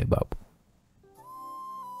unisamehe babu.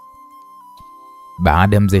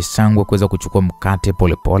 Baada ya mzee Shangwe kuweza kuchukua mkate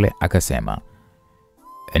polepole, akasema,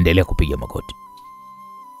 endelea kupiga magoti.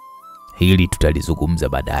 Hili tutalizungumza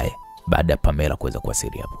baadaye, baada ya Pamela kuweza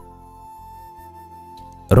kuwasili hapo.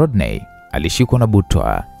 Rodney alishikwa na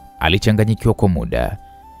butwa, alichanganyikiwa kwa muda,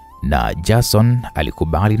 na Jason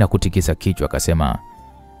alikubali na kutikisa kichwa akasema,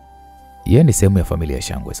 yeye ni sehemu ya familia ya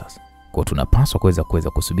Shangwe sasa. Kwa tunapaswa kuweza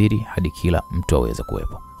kusubiri hadi kila mtu aweze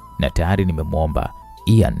kuwepo. Na tayari nimemwomba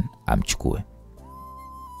Ian amchukue.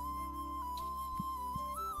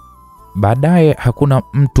 Baadaye hakuna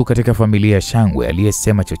mtu katika familia ya Shangwe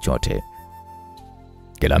aliyesema chochote.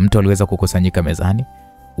 Kila mtu aliweza kukusanyika mezani,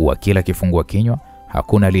 wakila kifungua kinywa.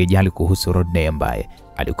 Hakuna aliyejali kuhusu Rodney ambaye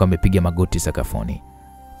alikuwa amepiga magoti sakafuni.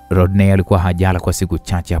 Rodney alikuwa hajala kwa siku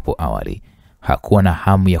chache hapo awali. Hakuwa na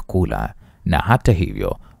hamu ya kula, na hata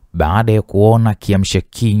hivyo baada ya kuona kiamsha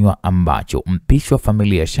kinywa ambacho mpishi wa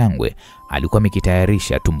familia ya Shangwe alikuwa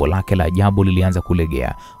amekitayarisha, tumbo lake la ajabu lilianza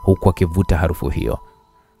kulegea huku akivuta harufu hiyo.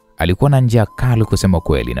 Alikuwa na njaa kali kusema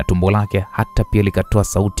kweli, na tumbo lake hata pia likatoa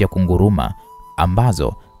sauti ya kunguruma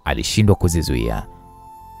ambazo alishindwa kuzizuia.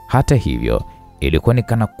 Hata hivyo ilikuwa ni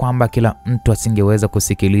kana kwamba kila mtu asingeweza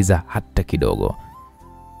kusikiliza hata kidogo.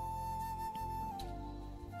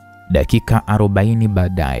 Dakika 40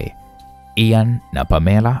 baadaye, Ian na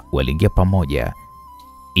Pamela waliingia pamoja.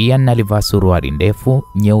 Ian alivaa suruali ndefu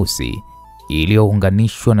nyeusi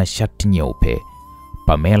iliyounganishwa na shati nyeupe.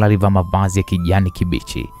 Pamela alivaa mavazi ya kijani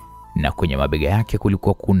kibichi, na kwenye mabega yake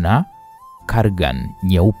kulikuwa kuna cardigan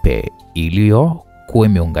nyeupe iliyokuwa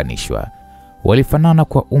imeunganishwa. Walifanana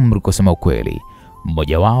kwa umri kusema ukweli.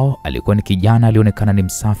 Mmoja wao alikuwa ni kijana alionekana ni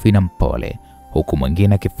msafi na mpole, huku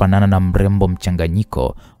mwingine akifanana na mrembo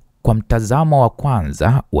mchanganyiko. Kwa mtazamo wa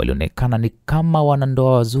kwanza walionekana ni kama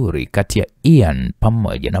wanandoa wazuri kati ya Ian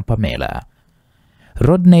pamoja na Pamela.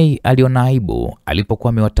 Rodney aliona aibu alipokuwa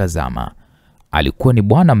amewatazama. Alikuwa ni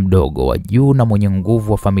bwana mdogo wa juu na mwenye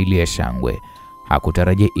nguvu wa familia ya Shangwe.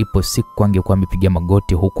 Hakutarajia ipo siku angekuwa amepiga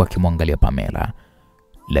magoti huku akimwangalia Pamela.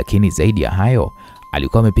 Lakini zaidi ya hayo,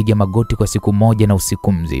 alikuwa amepiga magoti kwa siku moja na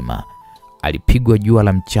usiku mzima. Alipigwa jua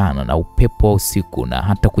la mchana na upepo wa usiku na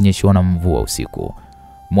hata kunyeshewa na mvua usiku.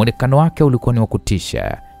 Muonekano wake ulikuwa ni wa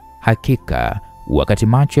kutisha. Hakika, wakati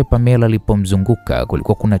macho ya Pamela alipomzunguka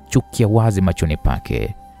kulikuwa kuna chuki ya wazi machoni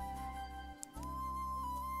pake.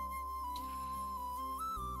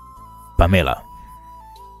 Pamela,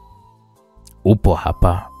 upo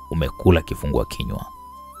hapa umekula kifungua kinywa.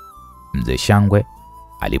 Mzee Shangwe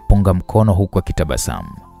alipunga mkono huku akitabasamu.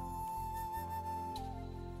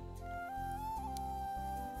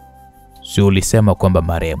 Si ulisema kwamba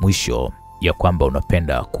mara ya mwisho ya kwamba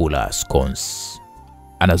unapenda kula scones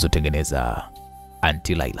anazotengeneza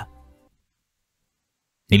Auntie Laila?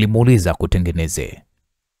 Nilimuuliza kutengeneze.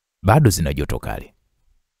 Bado zina joto kali.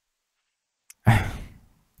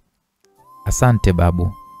 Asante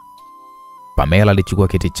babu. Pamela alichukua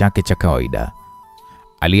kiti chake cha kawaida.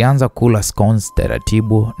 Alianza kula scones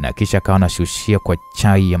taratibu na kisha akawa anashushia kwa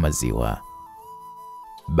chai ya maziwa.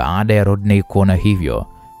 Baada ya Rodney kuona hivyo,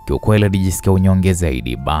 kiukweli alijisikia unyonge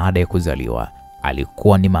zaidi. Baada ya kuzaliwa,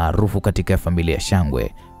 alikuwa ni maarufu katika familia ya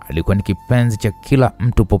Shangwe. Alikuwa ni kipenzi cha kila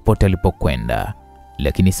mtu popote alipokwenda.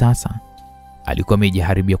 Lakini sasa alikuwa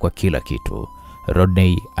amejiharibia kwa kila kitu.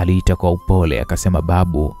 Rodney aliita kwa upole akasema,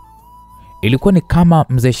 babu. Ilikuwa ni kama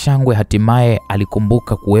mzee Shangwe hatimaye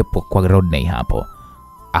alikumbuka kuwepo kwa Rodney hapo.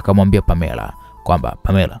 Akamwambia Pamela kwamba,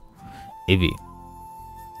 Pamela, hivi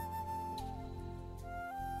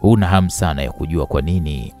una hamu sana ya kujua kwa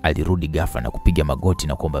nini alirudi ghafla na kupiga magoti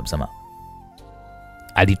na kuomba msamaha?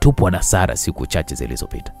 Alitupwa na Sara siku chache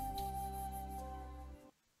zilizopita.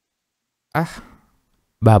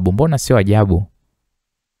 Babu, mbona sio ajabu?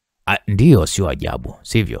 Ndiyo, sio ajabu,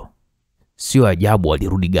 sivyo? Sio ajabu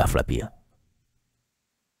alirudi ghafla pia.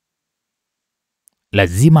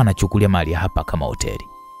 Lazima anachukulia mahali hapa kama hoteli.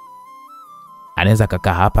 Anaweza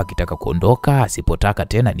kakaa hapa akitaka kuondoka, asipotaka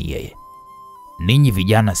tena ni yeye. Ninyi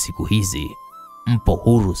vijana siku hizi mpo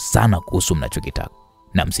huru sana kuhusu mnachokitaka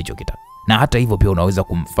na msichokitaka. Na hata hivyo pia unaweza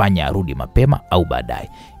kumfanya arudi mapema au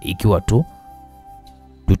baadaye, ikiwa tu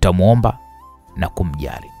tutamuomba na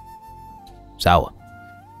kumjali. Sawa?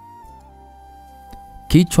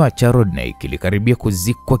 Kichwa cha Rodney kilikaribia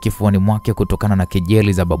kuzikwa kifuani mwake kutokana na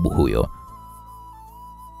kejeli za babu huyo.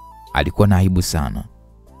 Alikuwa na aibu sana.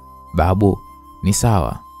 Babu, ni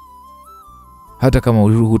sawa. Hata kama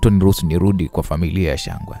hutoniruhusu nirudi kwa familia ya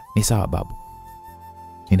Shangwe, ni sawa babu.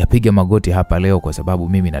 Ninapiga magoti hapa leo kwa sababu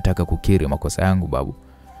mimi nataka kukiri makosa yangu babu.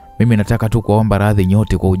 Mimi nataka tu kuomba radhi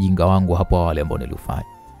nyote kwa ujinga wangu hapo awali ambao nilifanya.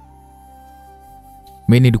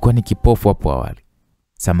 Mimi nilikuwa ni kipofu hapo awali.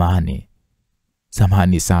 Samahani.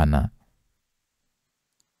 Samahani sana.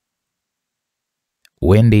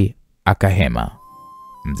 Wendy akahema.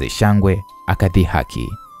 Mzee Shangwe akadhihaki.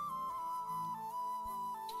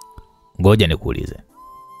 Ngoja nikuulize.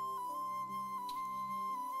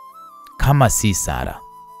 Kama si Sara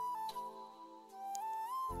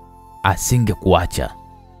asingekuacha,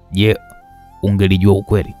 je, ungelijua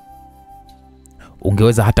ukweli?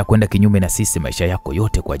 Ungeweza hata kwenda kinyume na sisi maisha yako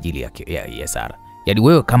yote kwa ajili ya Sara? Yaani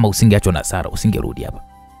wewe kama usingeachwa na Sara usingerudi hapa.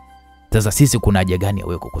 Sasa sisi kuna haja gani ya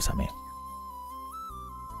wewe kukusamehe?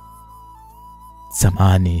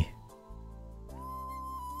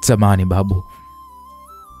 Samahani babu.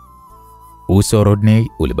 Uso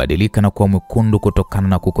Rodney ulibadilika na kuwa mwekundu kutokana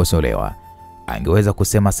na kukosolewa. Angeweza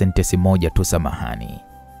kusema sentensi moja tu, samahani.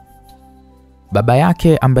 Baba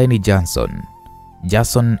yake ambaye ni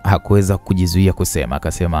Jason hakuweza kujizuia kusema,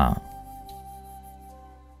 akasema,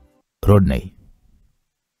 Rodney,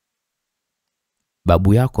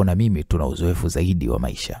 babu yako na mimi tuna uzoefu zaidi wa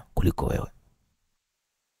maisha kuliko wewe.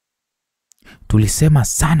 Tulisema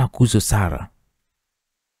sana kuhusu Sara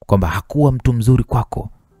kwamba hakuwa mtu mzuri kwako,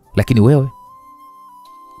 lakini wewe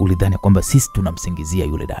ulidhani kwamba sisi tunamsingizia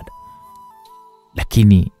yule dada,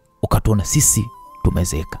 lakini ukatuona sisi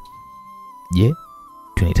tumezeeka. Je,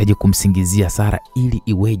 tunahitaji kumsingizia Sara ili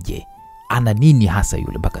iweje? Ana nini hasa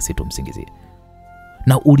yule mpaka sisi tumsingizie?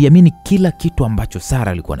 Na uliamini kila kitu ambacho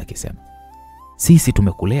Sara alikuwa anakisema. Sisi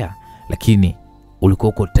tumekulea, lakini ulikuwa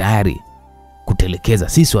uko tayari kutelekeza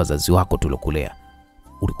sisi wazazi wako tulokulea.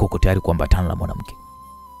 Ulikuwa uko tayari kuambatana na mwanamke.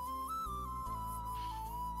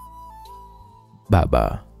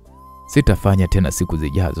 Baba, sitafanya tena siku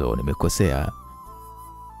zijazo, nimekosea.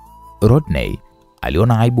 Rodney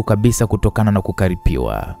aliona aibu kabisa kutokana na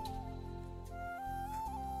kukaripiwa.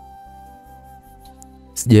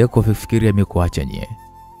 Sijawahi kufikiria mimi kuacha nyie.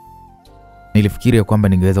 Nilifikiria kwamba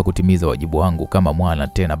ningeweza kutimiza wajibu wangu kama mwana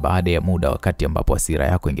tena baada ya muda, wakati ambapo hasira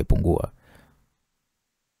yako ingepungua.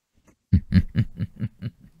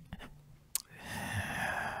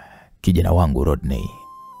 Kijana wangu Rodney,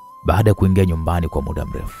 baada ya kuingia nyumbani kwa muda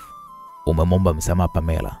mrefu, umemwomba msamaha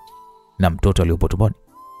Pamela na mtoto aliyopo tumboni.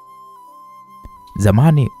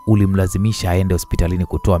 Zamani ulimlazimisha aende hospitalini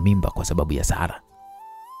kutoa mimba kwa sababu ya Sara.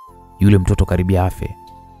 Yule mtoto karibia afe.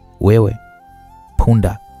 Wewe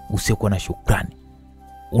punda usiokuwa na shukrani,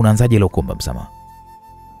 unaanzaje leo kuomba msamaha?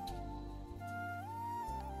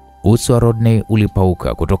 Uso wa Rodney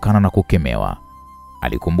ulipauka kutokana na kukemewa.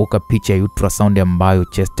 Alikumbuka picha ya ultrasound ambayo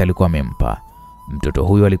Chester alikuwa amempa. Mtoto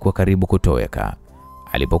huyo alikuwa karibu kutoweka.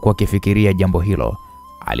 Alipokuwa akifikiria jambo hilo,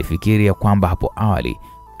 alifikiria kwamba hapo awali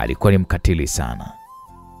alikuwa ni mkatili sana.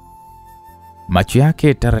 Macho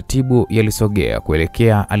yake taratibu yalisogea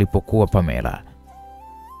kuelekea alipokuwa Pamela.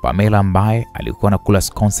 Pamela ambaye alikuwa anakula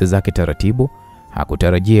scones zake taratibu,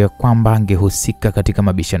 hakutarajia kwamba angehusika katika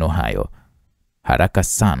mabishano hayo. Haraka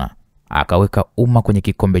sana akaweka uma kwenye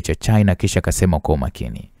kikombe cha chai na kisha akasema kwa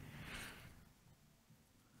umakini,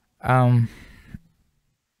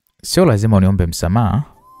 sio lazima uniombe msamaha.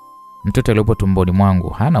 Mtoto aliyepo tumboni mwangu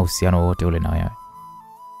hana uhusiano wote ule na wewe.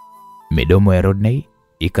 Midomo ya Rodney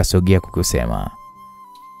ikasogea kukusema,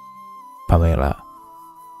 Pamela,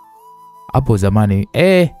 hapo zamani,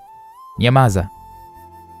 nyamaza.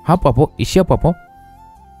 Hapo, ishi hapo.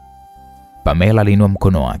 Pamela aliinua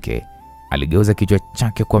mkono wake, aligeuza kichwa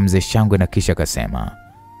chake kwa mzee Shangwe na kisha akasema,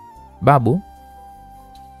 babu,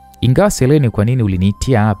 ingawa sielewi kwa nini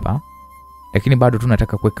uliniitia hapa, lakini bado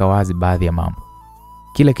tunataka kuweka wazi baadhi ya mambo.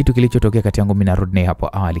 Kila kitu kilichotokea kati yangu mimi na Rodney hapo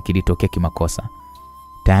awali kilitokea kimakosa.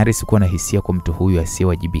 Tayari sikuwa na hisia kwa mtu huyu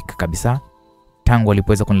asiyewajibika kabisa tangu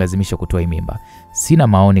alipoweza kunilazimisha kutoa mimba. Sina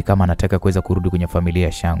maoni kama anataka kuweza kurudi kwenye familia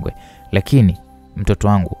ya Shangwe, lakini mtoto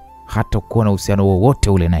wangu hata kuwa na uhusiano wowote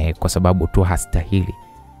ule naye kwa sababu tu hastahili.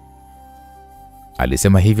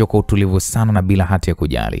 Alisema hivyo kwa utulivu sana na bila hata ya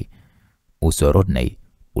kujali. Uso wa Rodney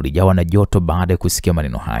ulijawa na joto baada ya kusikia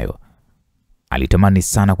maneno hayo. Alitamani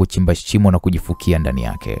sana kuchimba shimo na kujifukia ndani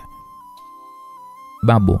yake.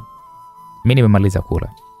 Babu, mimi nimemaliza kula.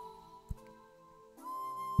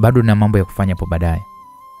 Bado na mambo ya kufanya hapo baadaye.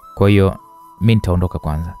 Kwa hiyo mimi nitaondoka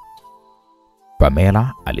kwanza.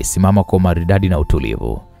 Pamela alisimama kwa maridadi na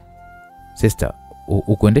utulivu. Sister,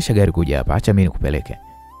 ukuendesha gari kuja hapa, acha mimi nikupeleke.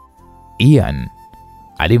 Ian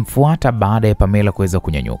alimfuata baada ya Pamela kuweza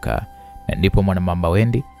kunyanyuka, na ndipo mwanamamba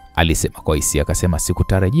Wendy alisema kwa hisia, akasema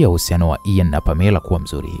sikutarajia uhusiano wa Ian na Pamela kuwa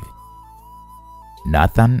mzuri hivi.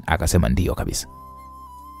 Nathan akasema ndiyo kabisa.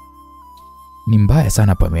 Ni mbaya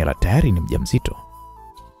sana Pamela, tayari ni mjamzito.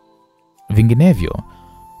 Vinginevyo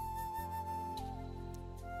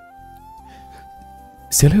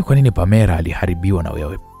sielewi kwa nini Pamela aliharibiwa na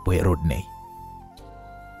wewe Rodney.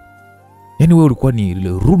 Yaani wewe ulikuwa ni ile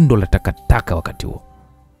rundo la takataka wakati huo.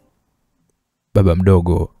 Baba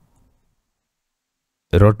mdogo.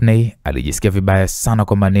 Rodney alijisikia vibaya sana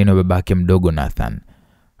kwa maneno ya babake mdogo Nathan.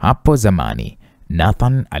 Hapo zamani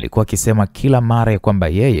Nathan alikuwa akisema kila mara ya kwamba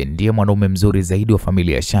yeye ndiye mwanaume mzuri zaidi wa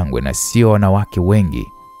familia ya Shangwe na sio wanawake wengi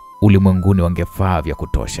ulimwenguni wangefaa vya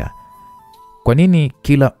kutosha. Kwa nini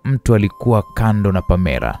kila mtu alikuwa kando na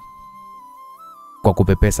Pamela? Kwa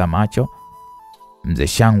kupepesa macho, mzee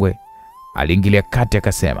Shangwe aliingilia kati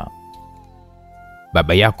akasema,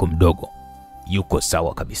 baba yako mdogo yuko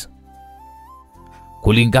sawa kabisa.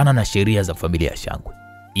 Kulingana na sheria za familia ya Shangwe,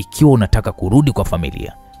 ikiwa unataka kurudi kwa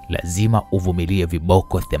familia, lazima uvumilie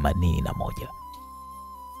viboko 81.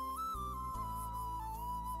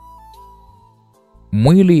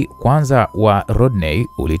 Mwili kwanza wa Rodney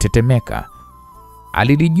ulitetemeka.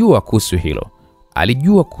 Alilijua kuhusu hilo.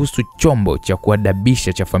 Alijua kuhusu chombo cha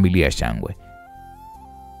kuadabisha cha familia ya Shangwe.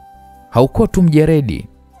 Haukuwa tu mjeredi.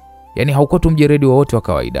 Yaani haukuwa tu mjeredi wowote wa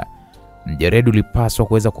kawaida. Mjeredi ulipaswa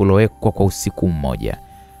kuweza kulowekwa kwa usiku mmoja.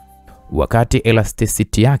 Wakati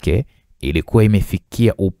elasticity yake ilikuwa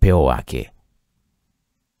imefikia upeo wake.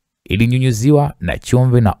 Ilinyunyuziwa na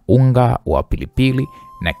chumvi na unga wa pilipili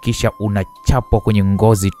na kisha unachapwa kwenye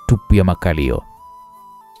ngozi tupu ya makalio.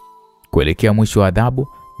 Kuelekea mwisho wa adhabu,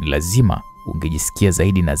 ni lazima ungejisikia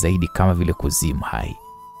zaidi na zaidi kama vile kuzimu hai.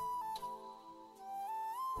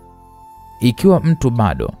 Ikiwa mtu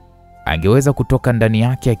bado angeweza kutoka ndani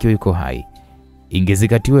yake akiwa yuko hai,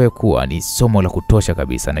 ingezingatiwa kuwa ni somo la kutosha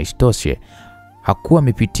kabisa, na isitoshe hakuwa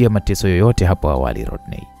amepitia mateso yoyote hapo awali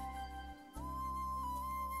Rodney.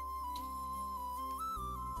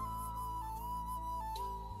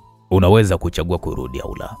 Unaweza kuchagua kurudi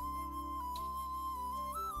au la,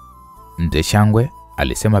 mzee Shangwe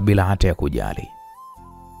alisema bila hata ya kujali.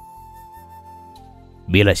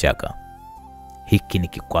 Bila shaka, hiki ni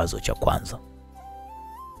kikwazo cha kwanza.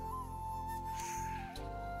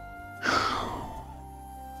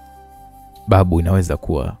 Babu, inaweza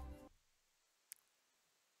kuwa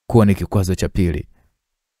ni kikwazo cha pili.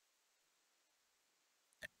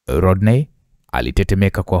 Rodney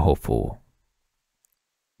alitetemeka kwa hofu.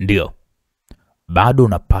 Ndio, bado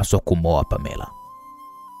unapaswa kumoa Pamela.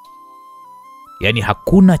 Yaani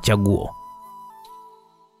hakuna chaguo.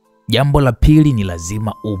 Jambo la pili ni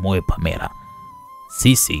lazima umoe Pamela.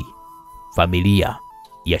 Sisi, familia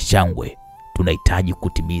ya Shangwe, tunahitaji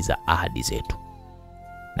kutimiza ahadi zetu.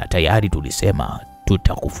 Na tayari tulisema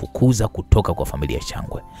tutakufukuza kutoka kwa familia ya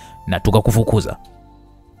Shangwe. Na tukakufukuza.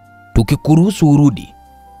 Tukikuruhusu urudi,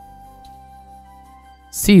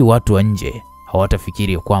 si watu wa nje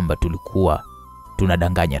hawatafikiri kwamba tulikuwa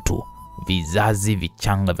tunadanganya tu. Vizazi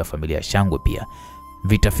vichanga vya familia ya Shangwe pia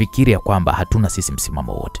vitafikiria kwamba hatuna sisi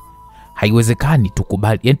msimamo wote. Haiwezekani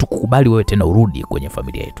tukukubali wewe tena urudi kwenye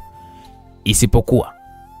familia yetu. Isipokuwa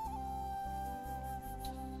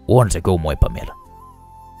wewe unatakiwa umoe Pamela.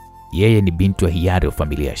 Yeye ni binti wa hiari wa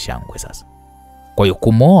familia ya Shangwe sasa. Kwa hiyo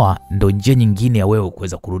kumoa ndo njia nyingine ya wewe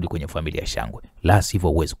kuweza kurudi kwenye familia ya Shangwe. La sivyo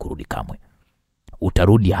huwezi kurudi kamwe.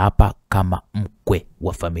 Utarudi hapa kama mkwe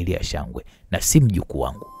wa familia ya Shangwe na si mjukuu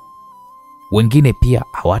wangu. Wengine pia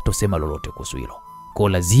hawatosema lolote kuhusu hilo. Kwa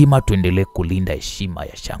lazima tuendelee kulinda heshima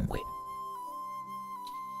ya Shangwe.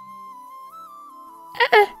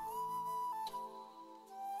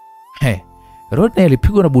 Rodney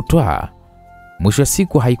alipigwa na butwaa. Mwisho wa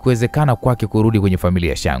siku haikuwezekana kwake kurudi kwenye familia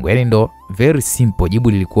ya Shangwe. Yaani ndo very simple, jibu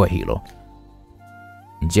lilikuwa hilo.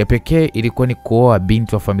 Njia pekee ilikuwa ni kuoa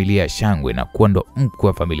binti wa familia ya Shangwe na kuwa ndo mkwe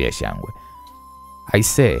wa familia ya Shangwe.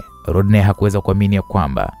 Aisee, Rodney hakuweza kuamini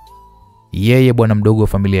kwamba yeye bwana mdogo wa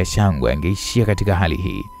familia ya Shangwe angeishia katika hali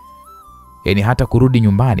hii. Yaani hata kurudi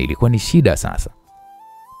nyumbani ilikuwa ni shida sasa.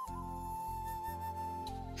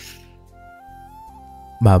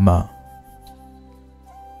 Mama.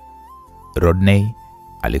 Rodney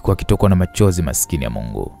alikuwa akitokwa na machozi, maskini ya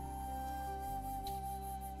Mungu.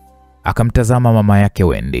 Akamtazama mama yake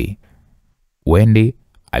Wendy. Wendy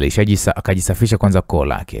akajisafisha kwanza koo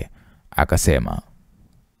lake. Akasema,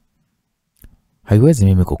 haiwezi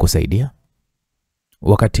mimi kukusaidia.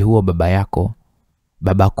 Wakati huo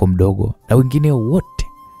babako mdogo na wengine wote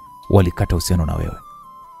walikata uhusiano na wewe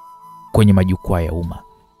kwenye majukwaa ya umma.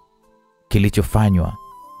 Kilichofanywa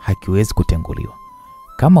hakiwezi kutenguliwa.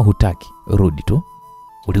 Kama hutaki, rudi tu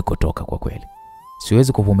ulikotoka. Kwa kweli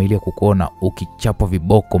siwezi kuvumilia kukuona ukichapwa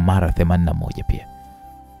viboko mara 81 pia.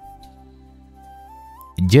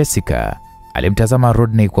 Jessica alimtazama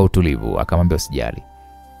Rodney kwa utulivu, akamwambia, usijali,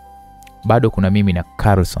 bado kuna mimi na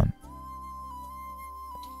Carson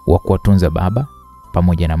wa kuwatunza baba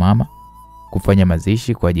pamoja na mama. Kufanya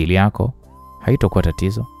mazishi kwa ajili yako haitakuwa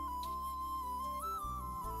tatizo.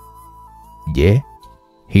 Je,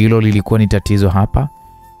 hilo lilikuwa ni tatizo hapa?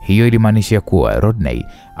 Hiyo ilimaanisha kuwa Rodney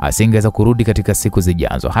asingeweza kurudi katika siku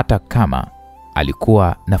zijazo, hata kama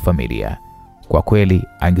alikuwa na familia. Kwa kweli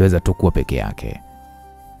angeweza tu kuwa peke yake.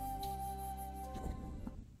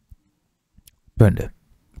 Pende,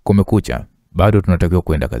 kumekucha, bado tunatakiwa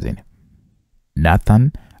kwenda kazini.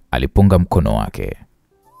 Nathan alipunga mkono wake.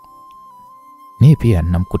 Ni pia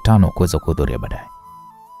na mkutano kuweza kuhudhuria baadaye.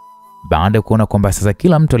 Baada ya kuona kwamba sasa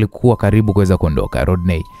kila mtu alikuwa karibu kuweza kuondoka,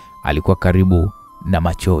 Rodney alikuwa karibu na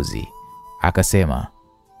machozi. Akasema,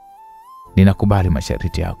 ninakubali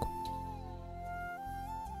masharti yako.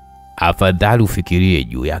 Afadhali ufikirie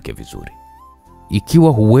juu yake vizuri.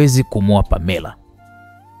 Ikiwa huwezi kumwoa Pamela,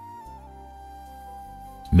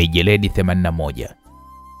 mijeledi 81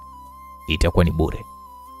 itakuwa ni bure.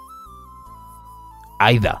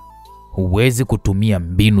 Aidha, huwezi kutumia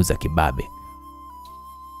mbinu za kibabe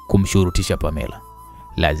kumshurutisha Pamela.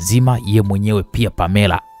 Lazima ye mwenyewe pia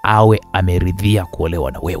Pamela awe ameridhia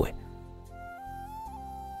kuolewa na wewe.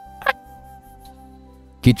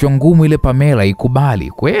 Kichwa ngumu ile Pamela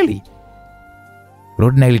ikubali kweli.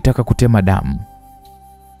 Rodney alitaka kutema damu.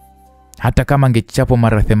 Hata kama angechapwa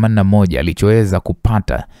mara 81, alichoweza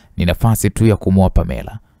kupata ni nafasi tu ya kumwoa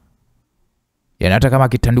Pamela. Yaani hata kama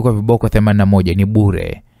kitandikwa viboko 81 ni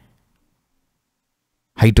bure.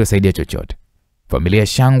 Haitosaidia chochote. Familia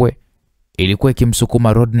Shangwe ilikuwa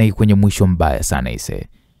ikimsukuma Rodney kwenye mwisho mbaya sana ise.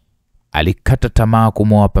 Alikata tamaa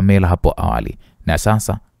kumwoa Pamela hapo awali, na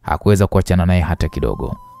sasa hakuweza kuachana naye hata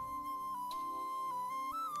kidogo.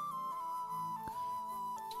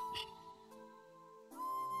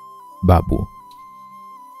 Babu,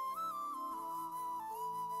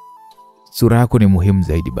 sura yako ni muhimu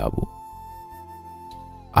zaidi babu.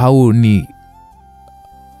 Au ni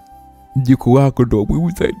mjukuu wako ndo muhimu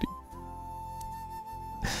zaidi?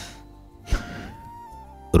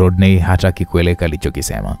 Rodney hataki kueleka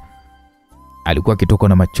alichokisema. Alikuwa kitoko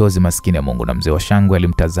na machozi, maskini ya Mungu, na mzee wa Shangwe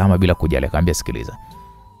alimtazama bila kujali, akamwambia, sikiliza,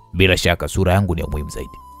 bila shaka sura yangu ni muhimu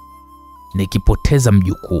zaidi. Nikipoteza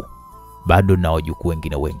mjukuu, bado na wajukuu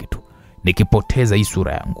wengine wengi tu. Nikipoteza hii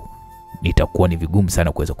sura yangu, nitakuwa ni vigumu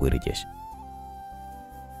sana kuweza kuirejesha.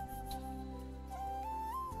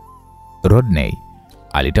 Rodney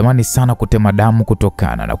alitamani sana kutema damu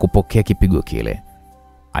kutokana na kupokea kipigo kile.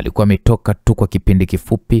 Alikuwa ametoka tu kwa kipindi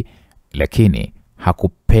kifupi, lakini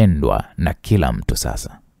hakupendwa na kila mtu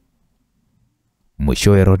sasa.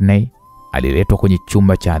 Mwishowe Rodney aliletwa kwenye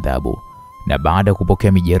chumba cha adhabu, na baada ya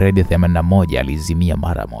kupokea mijeredi 81 alizimia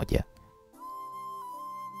mara moja.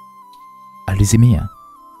 Alizimia.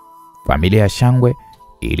 Familia ya Shangwe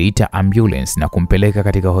iliita ambulance na kumpeleka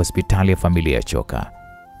katika hospitali ya familia ya Choka.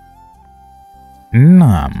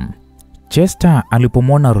 Naam, Chester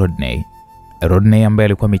alipomwona Rodney ambaye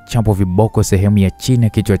alikuwa amechapwa viboko sehemu ya chini ya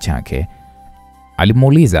kichwa chake,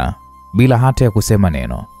 alimuuliza bila hata ya kusema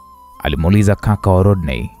neno. Alimuuliza kaka wa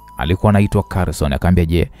Rodney, alikuwa anaitwa Carson, akamwambia,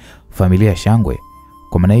 je, familia ya Shangwe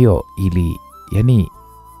kwa maana hiyo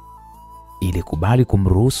ilikubali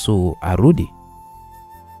kumruhusu arudi?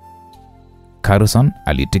 Carson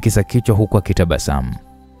alitikisa kichwa huku akitabasamu.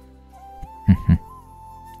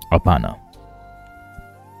 Hapana.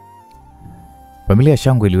 Familia ya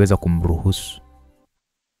Shangwe iliweza kumruhusu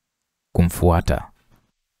kumfuata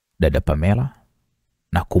dada Pamela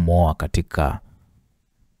na kumwoa katika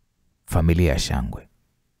familia ya Shangwe.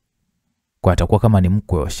 Kwa atakuwa kama ni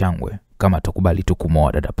mkwe wa Shangwe kama atakubali tu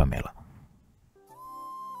kumwoa dada Pamela.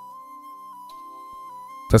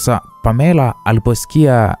 Sasa Pamela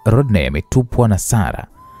aliposikia Rodney ametupwa na Sara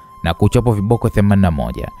na kuchapwa viboko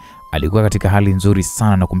 81, alikuwa katika hali nzuri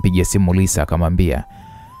sana na kumpigia simu Lisa, akamwambia,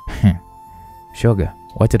 shoga,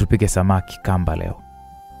 wacha tupike samaki kamba leo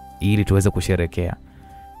ili tuweze kusherekea.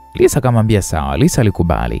 Lisa akamwambia sawa. Lisa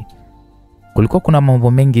alikubali. Kulikuwa kuna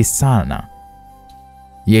mambo mengi sana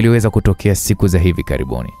yaliweza kutokea siku za hivi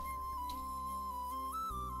karibuni.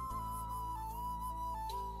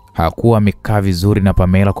 Hakuwa amekaa vizuri na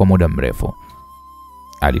Pamela kwa muda mrefu.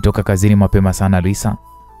 Alitoka kazini mapema sana Lisa.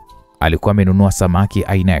 Alikuwa amenunua samaki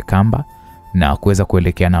aina ya kamba na kuweza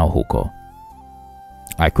kuelekea nao huko.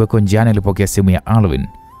 Akiweko njiani alipokea simu ya Alvin.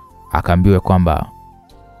 Akaambiwa kwamba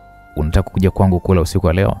unataka kuja kwangu kula usiku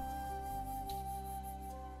wa leo.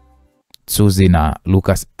 Suzy na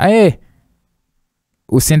Lucas,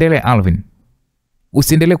 usiendelee Alvin.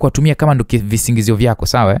 Usiendelee kuwatumia kama ndo visingizio vyako,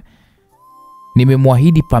 sawa?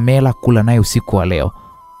 Nimemwahidi Pamela kula naye usiku wa leo.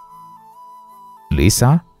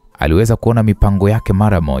 Lisa aliweza kuona mipango yake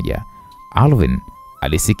mara moja. Alvin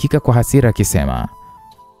alisikika kwa hasira akisema,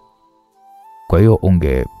 kwa hiyo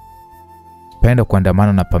ungependa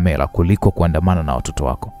kuandamana na Pamela kuliko kuandamana na watoto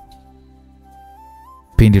wako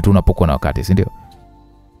pindi tu unapokuwa na wakati, si ndio?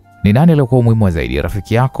 Ni nani aliyekuwa muhimu zaidi,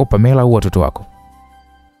 rafiki yako Pamela au watoto wako?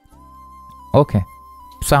 Okay,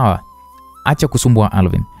 sawa. Acha kusumbua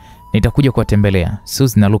Alvin. Nitakuja kuwatembelea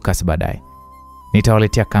Suzy na Lucas baadaye.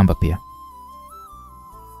 Nitawaletea kamba pia.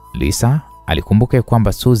 Lisa alikumbuka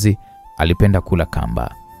kwamba Suzy alipenda kula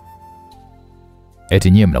kamba.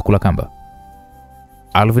 Eti nyie mnakula kamba?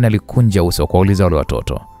 Alvin alikunja uso kuuliza wale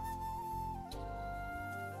watoto.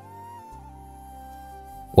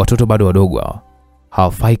 Watoto bado wadogo hao.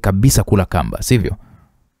 Hawafai kabisa kula kamba, sivyo?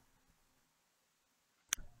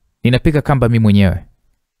 Ninapika kamba mimi mwenyewe.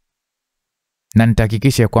 Na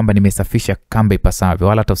nitahakikisha kwamba nimesafisha kamba ipasavyo,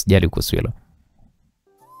 wala hata usijali kuhusu hilo.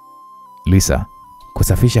 Lisa,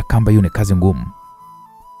 kusafisha kamba hiyo ni kazi ngumu.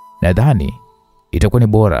 Nadhani itakuwa ni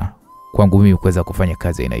bora kwangu mimi kuweza kufanya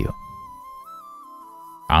kazi aina hiyo.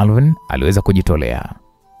 Alvin aliweza kujitolea.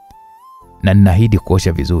 Na ninaahidi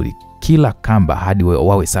kuosha vizuri kila kamba hadi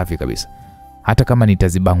wawe safi kabisa. Hata kama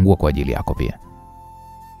nitazibangua kwa ajili yako pia.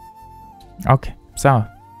 Okay, sawa.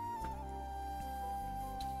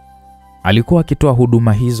 Alikuwa akitoa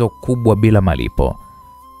huduma hizo kubwa bila malipo.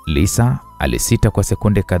 Lisa alisita kwa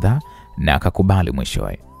sekunde kadhaa na akakubali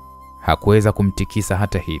mwishowe. Hakuweza kumtikisa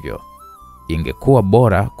hata hivyo. Ingekuwa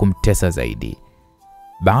bora kumtesa zaidi.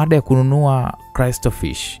 Baada ya kununua Crystal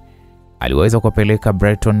Fish, aliweza kupeleka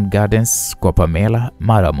Brighton Gardens kwa Pamela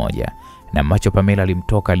mara moja. Na macho Pamela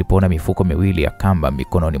alimtoka alipoona mifuko miwili ya kamba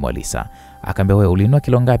mikononi mwa Lisa. Akaambia, wewe ulinunua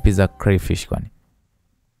kilo ngapi za crayfish kwani?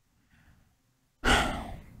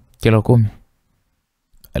 Kilo 10.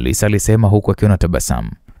 Lisa alisema huku akiona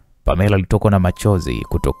tabasamu. Pamela alitokwa na machozi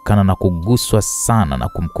kutokana na kuguswa sana na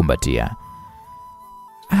kumkumbatia.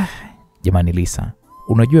 Jamani Lisa,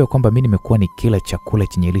 unajua kwamba mimi nimekuwa ni kila chakula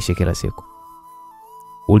chenye lishe kila siku.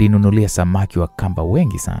 Ulinunulia samaki wa kamba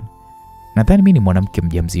wengi sana. Nadhani mimi ni mwanamke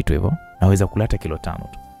mjamzito hivyo, naweza kulata kilo 5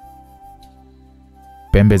 tu.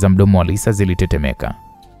 Pembe za mdomo wa Lisa zilitetemeka.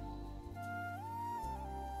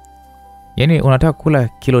 Yaani unataka kula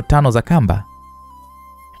kilo 5 za kamba?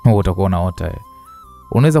 Utakuwa unaota.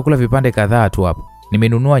 Unaweza kula vipande kadhaa tu hapo.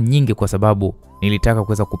 Nimenunua nyingi kwa sababu nilitaka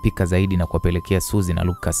kuweza kupika zaidi na kuwapelekea Suzy na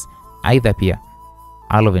Lucas. Aidha pia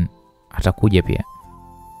Alvin atakuja pia.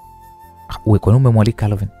 Wewe kwa nini umemwalika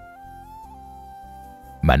Alvin?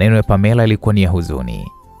 Maneno ya Pamela yalikuwa ni ya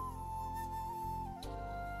huzuni.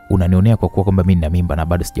 Unanionea kwa kuwa kwamba mimi nina mimba na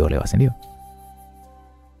bado sijaolewa, si ndio?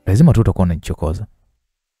 Lazima tu utakuwa unanichokoza.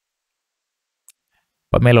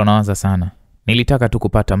 Pamela, unaanza sana. Nilitaka tu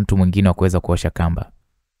kupata mtu mwingine wa kuweza kuosha kamba.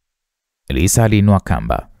 Lisa aliinua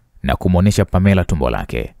kamba na kumuonesha Pamela tumbo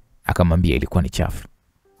lake. Akamwambia ilikuwa ni chafu.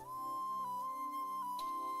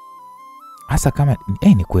 Hasa kama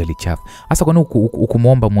ni kweli chafu. Hasa kwa nini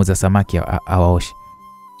ukumuomba muuza samaki awaoshe?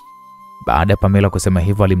 Baada ya Pamela kusema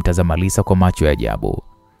hivyo, alimtazama Lisa kwa macho ya ajabu.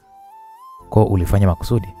 Kwa ulifanya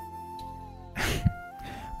makusudi?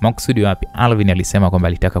 Makusudi wapi? Alvin alisema kwamba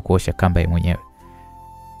alitaka kuosha kamba yeye mwenyewe.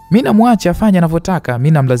 Mimi namwacha afanye anavyotaka,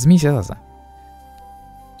 mimi namlazimisha sasa.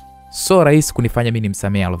 So rahisi kunifanya mimi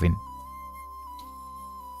nimsamee Alvin.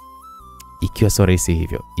 Ikiwa so rahisi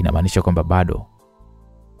hivyo, inamaanisha kwamba bado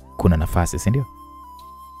kuna nafasi, si ndio?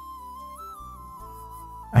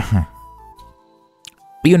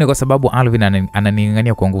 Hiyo ni kwa sababu Alvin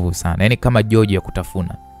ananing'ang'ania kwa nguvu sana. Yaani kama George ya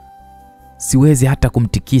kutafuna. Siwezi hata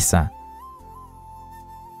kumtikisa.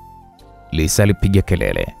 Lisa alipiga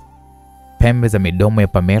kelele. Pembe za midomo ya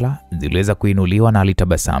Pamela ziliweza kuinuliwa na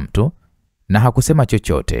alitabasamu tu na hakusema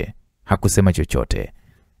chochote.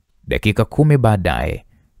 Dakika 10 baadaye,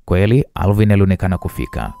 kweli Alvin alionekana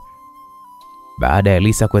kufika. Baada ya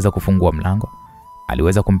Lisa kuweza kufungua mlango,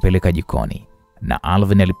 aliweza kumpeleka jikoni. Na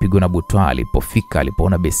Alvin alipigwa na butwaa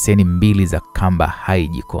alipoona beseni 2 za kamba hai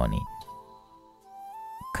jikoni.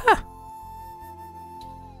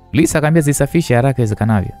 Lisa akamwambia zisafishe haraka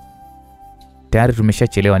iwezekanavyo. Tayari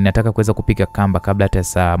tumeshachelewa, ninataka kuweza kupika kamba kabla hata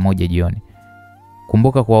saa 1 jioni.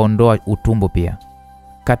 Kumbuka kuwaondoa utumbo pia.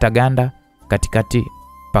 Kata ganda katikati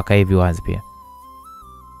paka hivi wazi pia.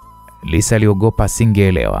 Lisa aliogopa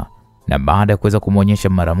asingeelewa, na baada ya kuweza kumuonyesha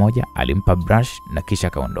mara moja, alimpa brush na kisha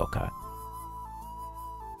kaondoka.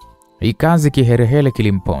 Hii kazi kiherehele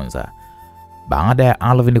kilimponza. Baada ya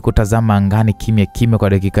Alvin kutazama angani kimya kimya kwa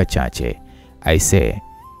dakika chache, aisee,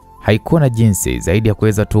 haikuwa na jinsi zaidi ya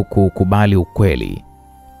kuweza tu kukubali ukweli.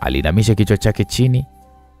 Alinamisha kichwa chake chini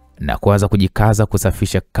na kuanza kujikaza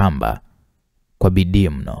kusafisha kamba kwa bidii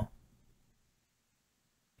mno.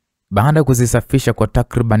 Baada ya kuzisafisha kwa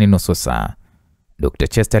takriban nusu saa, Dr.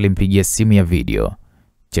 Chester alimpigia simu ya video.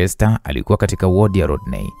 Chester alikuwa katika ward ya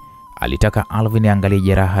Rodney. Alitaka Alvin aangalie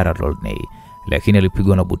jeraha la Rodney, lakini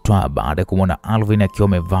alipigwa na butwaa baada ya kumwona Alvin akiwa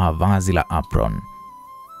amevaa vazi la apron.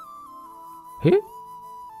 Wewe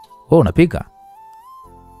unapika?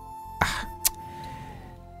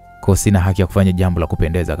 Kwa sina haki ya kufanya jambo la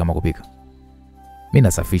kupendeza kama kupika. Mimi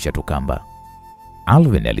nasafisha tu kamba.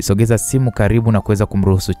 Alvin alisogeza simu karibu na kuweza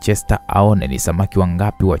kumruhusu Chester aone ni samaki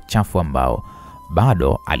wangapi wachafu ambao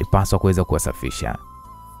bado alipaswa kuweza kuwasafisha.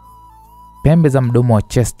 Pembe za mdomo wa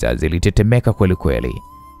Chester zilitetemeka kweli kweli.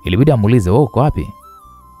 Ilibidi amuulize, "Wewe uko wapi?"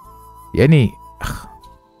 Yaani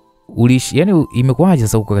imekuwaje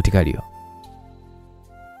sasa uko katika hiyo?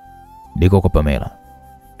 Niko kwa Pamela.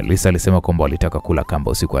 Lisa alisema kwamba walitaka kula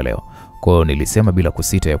kamba usiku wa leo. Kwa hiyo nilisema bila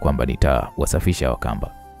kusita ya kwamba nitawasafisha wa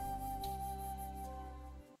kamba.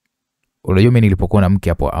 Unajua mimi nilipokuwa na mke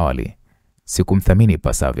hapo awali, sikumthamini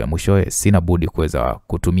pasavyo. Mwishowe sina budi kuweza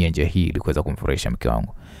kutumia njia hii ili kuweza kumfurahisha mke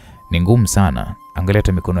wangu. Ni ngumu sana. Angalia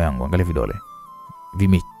hata mikono yangu, angalia vidole.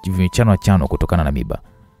 Vimechanwa chano kutokana na miba.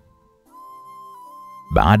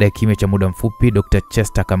 Baada ya kimya cha muda mfupi, Dr.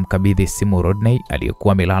 Chester akamkabidhi simu Rodney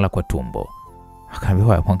aliyekuwa amelala kwa tumbo.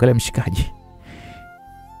 Akamwambia, "Mwangalie mshikaji.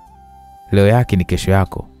 Leo yake ni kesho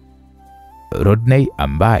yako." Rodney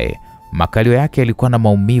ambaye makalio yake yalikuwa na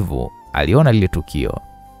maumivu aliona lile tukio.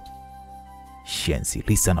 Shensi,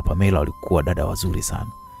 Lisa na Pamela walikuwa dada wazuri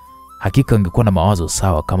sana. Hakika ungekuwa na mawazo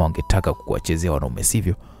sawa kama ungetaka kuwachezea wanaume,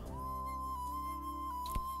 sivyo?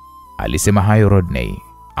 Alisema hayo Rodney.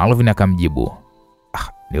 Alvin akamjibu,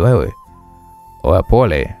 "Ni wewe? Oya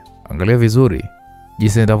pole, angalia vizuri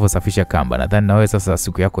jinsi ninavyosafisha kamba. Nadhani na wewe sasa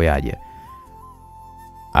siku yako yaje."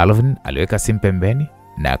 Alvin aliweka simu pembeni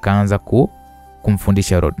na akaanza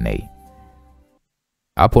kumfundisha Rodney.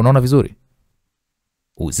 "Hapo unaona vizuri?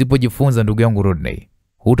 Usipojifunza ndugu yangu Rodney,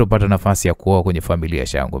 hutopata nafasi ya kuoa kwenye familia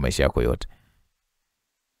yangu maisha yako yote.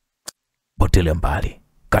 Potelea mbali.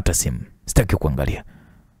 Kata simu. Sitaki kuangalia."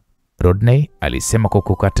 Rodney alisema kwa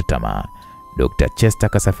kukata tamaa. Dr. Chester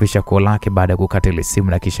akasafisha koo lake baada ya kukata ile simu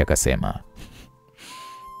na kisha akasema,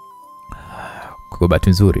 "Kwa bahati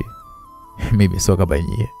nzuri, mimi sio kama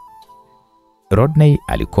nyie." Rodney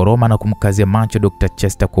alikoroma na kumkazia macho Dr.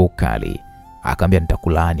 Chester kwa ukali. Akamwambia,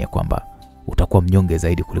 "Nitakulaani kwamba utakuwa mnyonge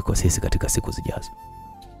zaidi kuliko sisi katika siku zijazo."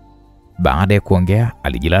 Baada ya kuongea,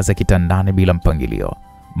 alijilaza kitandani bila mpangilio.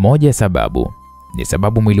 Moja ya sababu ni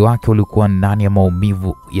sababu mwili wake ulikuwa ndani ya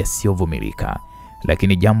maumivu yasiyovumilika.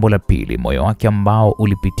 Lakini jambo la pili, moyo wake ambao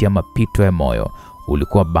ulipitia mapito ya moyo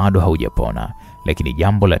ulikuwa bado haujapona. Lakini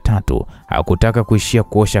jambo la tatu, hakutaka kuishia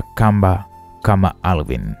kuosha kamba kama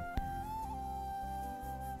Alvin.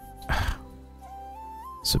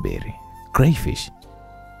 Subiri. Crayfish.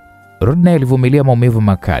 Rodney alivumilia maumivu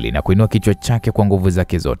makali na kuinua kichwa chake kwa nguvu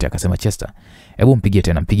zake zote. Akasema, "Chester, hebu mpigie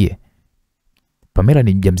tena, mpigie. Pamela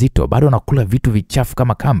ni mjamzito, bado anakula vitu vichafu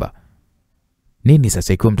kama kamba. Nini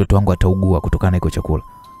sasa ikiwa mtoto wangu ataugua kutokana na hicho chakula?"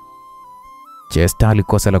 Chester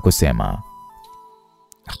alikosa la kusema.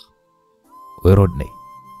 "Wewe Rodney,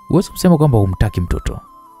 huwezi kusema kwamba humtaki mtoto,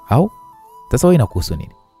 au? Sasa wewe inakuhusu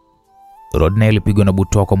nini?" Rodney alipigwa na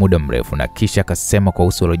butwaa kwa muda mrefu na kisha akasema kwa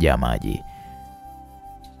uso uliojaa maji,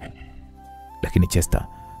 "Lakini Chester,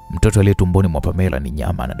 mtoto aliye tumboni mwa Pamela ni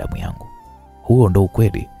nyama na damu yangu. Huo ndo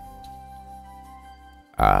ukweli."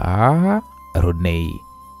 Rodney,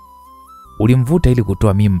 ulimvuta ili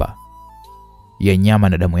kutoa mimba ya nyama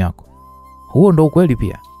na damu yako. Huo ndo ukweli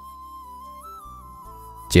pia.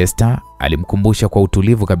 Chester alimkumbusha kwa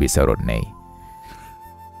utulivu kabisa Rodney.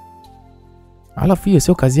 "Alafu hiyo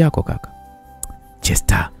sio kazi yako kaka."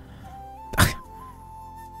 Chester.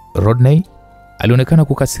 Rodney alionekana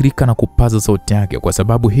kukasirika na kupaza sauti yake. Kwa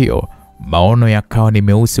sababu hiyo, maono yakawa ni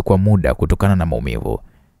meusi kwa muda kutokana na maumivu.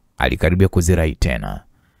 Alikaribia kuzirai tena.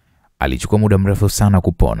 Alichukua muda mrefu sana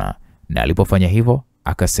kupona, na alipofanya hivyo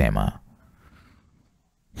akasema,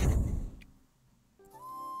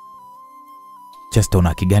 Chester, una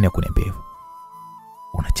haki gani ya kuniambia hivyo?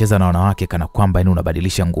 Unacheza na wanawake kana kwamba yani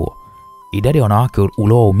unabadilisha nguo. Idadi ya wanawake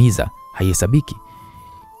uliowaumiza haihesabiki.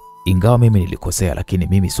 Ingawa mimi nilikosea, lakini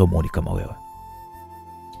mimi sio muoni kama wewe,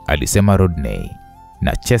 alisema Rodney,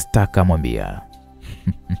 na Chester akamwambia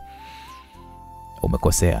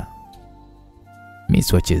umekosea. Mimi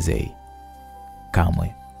siwachezei.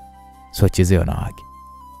 Kamwe siwachezei wanawake.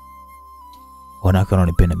 Wanawake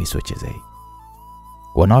wanaonipenda mimi siwachezei.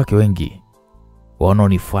 Wanawake wengi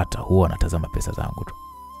wanaonifuata huwa wanatazama pesa zangu tu.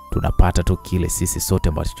 Tunapata tu kile sisi sote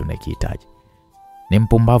ambacho tunakihitaji. Ni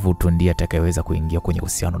mpumbavu tu ndiye atakayeweza kuingia kwenye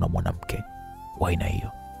uhusiano na mwanamke wa aina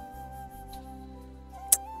hiyo.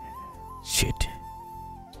 Shit.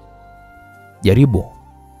 Jaribu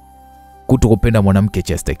kutokupenda mwanamke,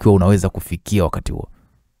 Chester, ikiwa unaweza kufikia wakati huo.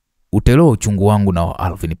 Utaelewa uchungu wangu na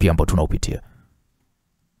Alvin pia ambao tunaupitia.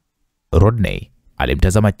 Rodney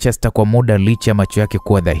alimtazama Chester kwa muda licha ya macho yake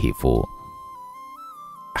kuwa dhaifu.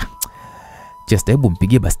 Chester, hebu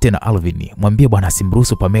mpigie basi tena Alvin. Mwambie bwana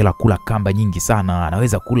asimruhusu Pamela kula kamba nyingi sana.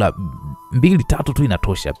 Anaweza kula 2-3 tu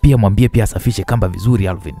inatosha. Pia mwambie pia asafishe kamba vizuri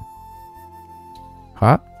Alvin.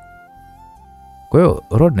 Ha? Kwa hiyo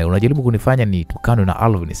Rodney, unajaribu kunifanya ni tukano na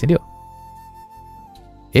Alvin, si ndio?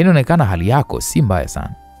 Inaonekana hali yako si mbaya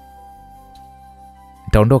sana.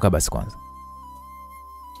 Nitaondoka basi kwanza.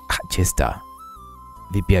 Chester,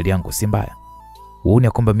 vipi hali yangu si mbaya? Uone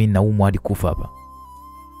kwamba mimi naumwa hadi kufa hapa?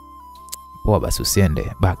 Poa basi,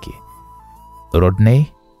 usiende, baki.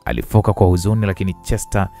 Rodney alifoka kwa huzuni, lakini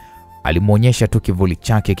Chester alimuonyesha tu kivuli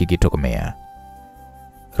chake kikitokomea.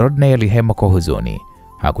 Rodney alihema kwa huzuni.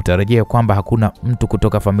 Hakutarajia kwamba hakuna mtu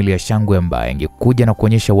kutoka familia Shangwe ambaye angekuja na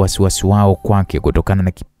kuonyesha wasiwasi wao kwake kutokana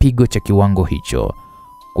na kipigo cha kiwango hicho.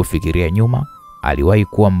 Kufikiria nyuma, aliwahi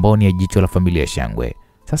kuwa mboni ya jicho la familia Shangwe.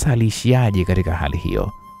 Sasa aliishiaje katika hali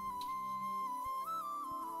hiyo?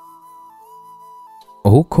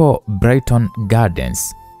 Huko Brighton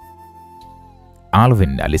Gardens,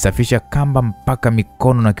 Alvin alisafisha kamba mpaka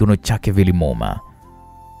mikono na kiuno chake vilimuuma.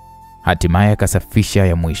 Hatimaye akasafisha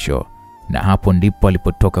ya mwisho, na hapo ndipo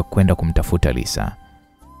alipotoka kwenda kumtafuta Lisa.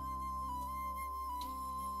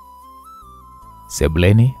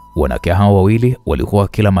 Sebuleni, wanawake hao wawili walikuwa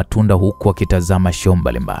kila matunda huku wakitazama show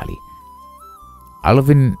mbalimbali.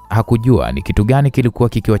 Alvin hakujua ni kitu gani kilikuwa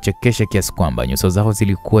kikiwachekesha kiasi kwamba nyuso zao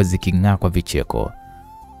zilikuwa ziking'aa kwa vicheko.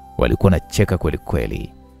 Walikuwa nacheka kweli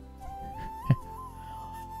kweli.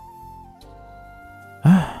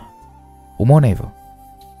 Umeona hivyo?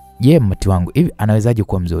 Je, mti wangu hivi anawezaje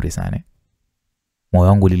kuwa mzuri sana? Moyo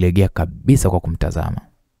wangu ulilegea kabisa kwa kumtazama.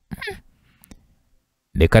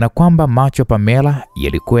 Nikana kwamba macho Pamela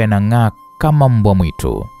yalikuwa yanang'aa kama mbwa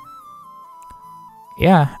mwitu.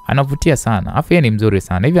 Anavutia sana. Afya ni mzuri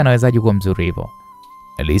sana. Hivi anawezaje kuwa mzuri hivyo?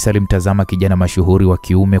 Lisa alimtazama kijana mashuhuri wa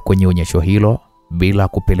kiume kwenye onyesho hilo bila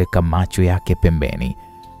kupeleka macho yake pembeni.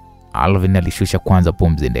 Alvin alishusha kwanza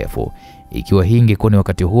pumzi ndefu. Ikiwa hii ingekuwa ni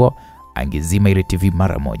wakati huo, angezima ile TV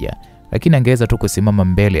mara moja, lakini angeweza tu kusimama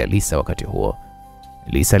mbele ya Lisa wakati huo.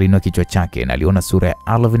 Lisa alinua kichwa chake na aliona sura ya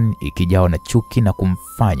Alvin ikijawa na chuki na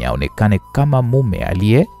kumfanya aonekane kama mume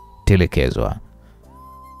aliyetelekezwa.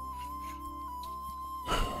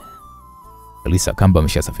 Lisa, kamba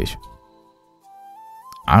ameshasafisha.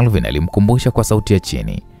 Alvin alimkumbusha kwa sauti ya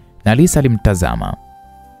chini, na Lisa alimtazama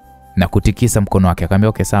na kutikisa mkono wake. Akamwambia,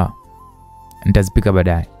 okay sawa, nitazipika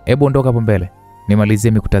baadaye. Hebu ondoka hapo mbele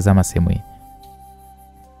nimalizie mimi kutazama sehemu hii.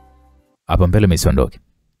 Hapa mbele msiondoke.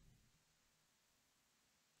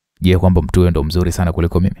 Je, kwamba mtu ndo mzuri sana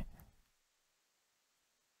kuliko mimi?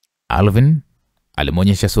 Alvin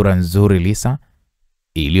alimonyesha sura nzuri Lisa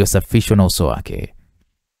iliyosafishwa na uso wake.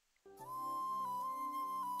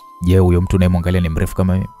 Je, huyo mtu unayemwangalia ni mrefu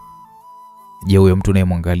kama mimi? Je, huyo mtu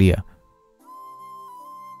unayemwangalia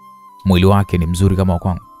mwili wake ni mzuri kama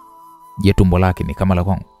kwangu? Je, tumbo lake ni kama la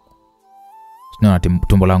kwangu? Sina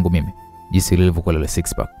tumbo langu mimi jinsi lilivyokuwa la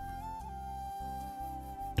six pack.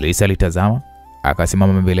 Lisa alitazama,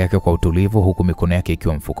 akasimama mbele yake kwa utulivu huku mikono yake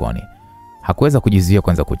ikiwa mfukoni. Hakuweza kujizuia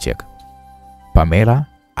kwanza kucheka. Pamela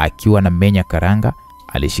akiwa na menya karanga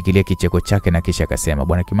alishikilia kicheko chake na kisha akasema,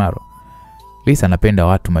 Bwana Kimaro, Lisa anapenda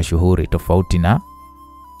watu mashuhuri tofauti na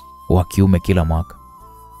wa kiume kila mwaka.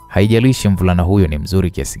 Haijalishi mvulana huyo ni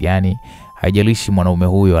mzuri kiasi gani, haijalishi mwanaume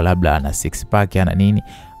huyo labda ana six pack ana nini,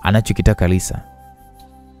 anachokitaka Lisa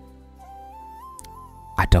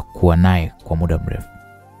atakuwa naye kwa muda mrefu.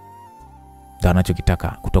 Ndio anachokitaka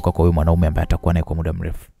kutoka kwa huyo mwanaume ambaye atakuwa naye kwa muda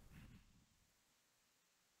mrefu.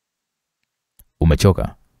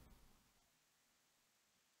 Umechoka?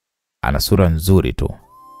 Ana sura nzuri tu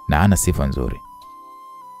na ana sifa nzuri.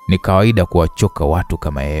 Ni kawaida kuwachoka watu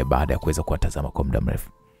kama yeye baada ya kuweza kuwatazama kwa muda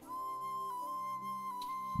mrefu.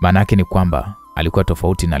 Maana yake ni kwamba alikuwa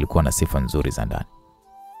tofauti na alikuwa na sifa nzuri za ndani.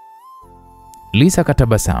 Lisa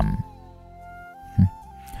katabasamu.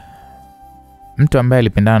 Mtu ambaye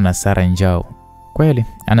alipendana na Sara njao kweli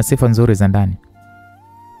ana sifa nzuri za ndani.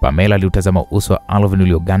 Pamela aliutazama uso wa Alvin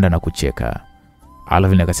ulioganda na kucheka.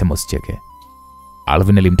 Alvin akasema usicheke.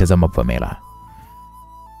 Alvin alimtazama Pamela.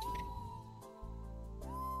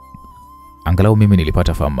 Angalau mimi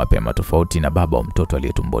nilipata fahamu mapema, tofauti na baba wa mtoto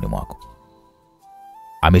aliye tumboni mwako.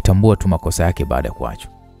 Ametambua tu makosa yake baada ya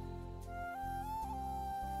kuachwa.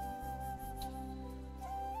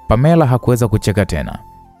 Pamela hakuweza kucheka tena.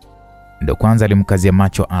 Ndio kwanza alimkazia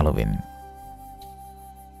macho Alvin.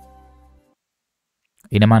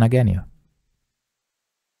 Ina maana gani hiyo?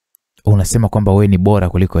 Unasema kwamba wewe ni bora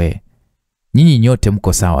kuliko yeye? Nyinyi nyote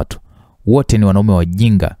mko sawa tu. Wote ni wanaume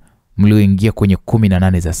wajinga mlioingia kwenye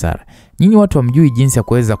 18 za Sara. Nyinyi watu hamjui jinsi ya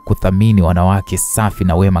kuweza kuthamini wanawake safi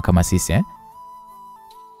na wema kama sisi, eh?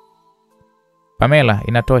 Pamela,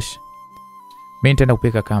 inatosha. Mimi nitaenda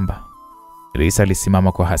kupika kamba. Lisa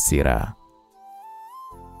alisimama kwa hasira.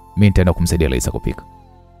 Mimi nitaenda kumsaidia Lisa kupika.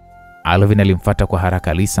 Alvin alimfuata kwa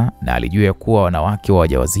haraka Lisa na alijua ya kuwa wanawake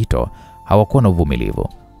wajawazito hawakuwa na uvumilivu.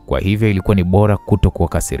 Kwa hivyo ilikuwa ni bora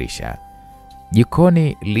kutokuwakasirisha.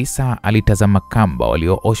 Jikoni Lisa alitazama kamba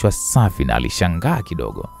waliooshwa safi na alishangaa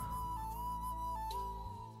kidogo.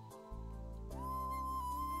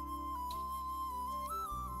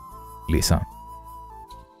 Lisa,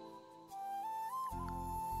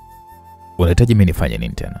 unahitaji mimi nifanye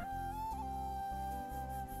nini tena?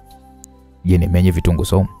 Je, nimenye vitunguu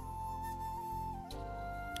saumu?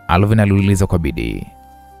 Alvin aliuliza kwa bidii.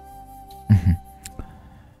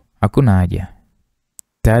 Hakuna haja.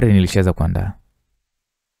 Tayari nilishaanza kuandaa.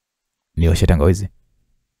 Nioshe tangawizi?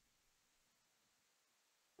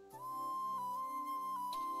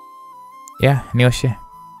 Nioshe.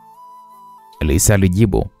 Lisa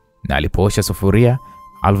alijibu na alipoosha sufuria,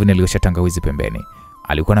 Alvin aliosha tangawizi pembeni.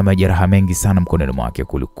 Alikuwa na majeraha mengi sana mkononi mwake.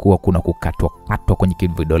 Kulikuwa kuna kukatwa kwenye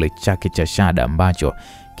kidole chake cha shada ambacho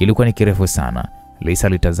kilikuwa ni kirefu sana. Lisa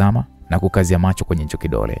alitazama na kukazia macho kwenye hicho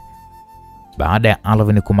kidole. Baada ya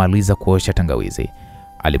Alvin kumaliza kuosha tangawizi,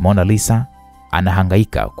 alimwona Lisa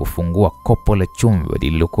anahangaika kufungua kopo la chumvi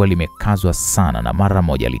lililokuwa limekazwa sana na mara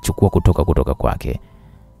moja alichukua kutoka kwake.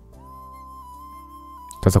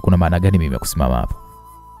 Sasa kuna maana gani mimi kusimama hapo?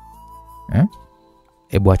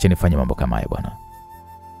 Hebu acha nifanye mambo kama haya bwana.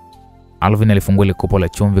 Alvin alifungua ile kopo la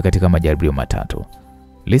chumvi katika majaribio matatu.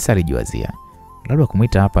 Lisa alijiwazia, labda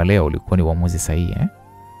kumuita hapa leo ulikuwa ni uamuzi sahihi, eh?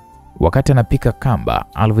 Wakati anapika kamba,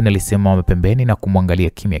 Alvin alisimama pembeni na kumwangalia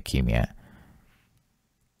kimya kimya.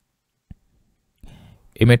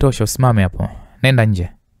 Imetosha, usimame hapo. Nenda nje.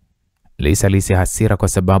 Lisa alihisi hasira kwa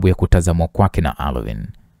sababu ya kutazamwa kwake na Alvin.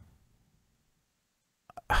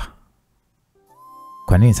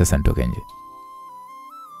 Kwa nini sasa nitoke nje?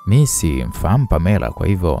 Mimi si mfahamu Pamela, kwa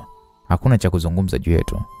hivyo hakuna cha kuzungumza juu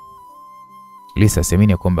yetu. Lisa,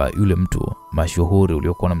 semeni kwamba yule mtu mashuhuri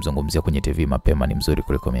uliokuwa unamzungumzia kwenye TV mapema ni mzuri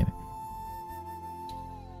kuliko mimi.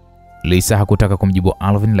 Lisa hakutaka kumjibu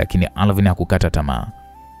Alvin, lakini Alvin hakukata tamaa.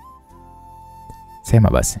 Sema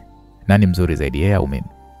basi, nani mzuri zaidi, yeye au mimi?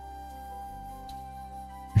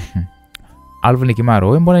 Alvin Kimaro,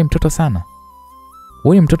 wewe mbona ni mtoto sana?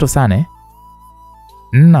 Wewe ni mtoto sana, eh?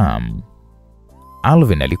 Naam.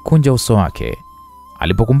 Alvin alikunja uso wake.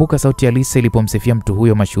 Alipokumbuka sauti ya Lisa ilipomsifia mtu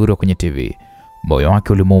huyo mashuhuri kwenye TV, moyo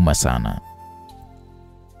wake ulimuuma sana.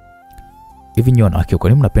 Hivi nyinyi wanawake kwa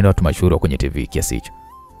nini mnapenda watu mashuhuri kwenye TV kiasi hicho?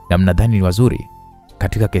 Na mnadhani ni wazuri?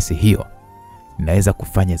 Katika kesi hiyo, ninaweza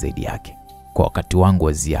kufanya zaidi yake kwa wakati wangu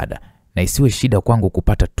wa ziada na isiwe shida kwangu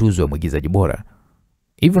kupata tuzo ya mwigizaji bora.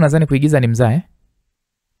 Hivi unadhani kuigiza ni mzaa, eh?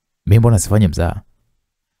 Mimi mbona sifanye mzaa?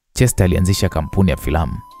 Chester alianzisha kampuni ya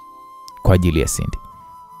filamu kwa ajili ya Cindy.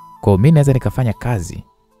 Kwa mimi naweza nikafanya kazi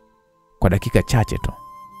kwa dakika chache tu.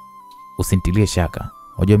 Usintilie shaka.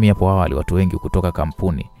 Unajua mimi hapo awali watu wengi kutoka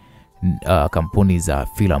kampuni za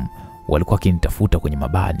filamu walikuwa kinitafuta kwenye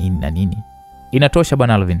mabaa nini na nini. Inatosha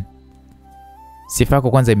bwana Alvin. Sifa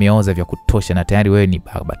yako kwanza imeoza vya kutosha na tayari wewe ni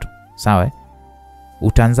baba tu. Sawa, eh?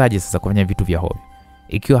 Utaanzaje sasa kufanya vitu vya hovyo?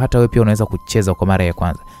 Ikiwa hata wewe pia unaweza kucheza kwa mara ya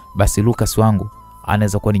kwanza, basi Lucas wangu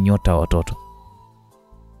anaweza kuwa ni nyota wa watoto.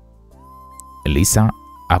 Lisa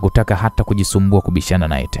hakutaka hata kujisumbua kubishana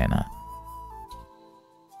naye tena.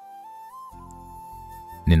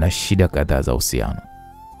 Nina shida kadhaa za uhusiano.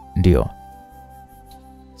 Ndio.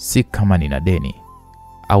 Si kama nina deni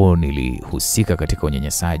au nilihusika katika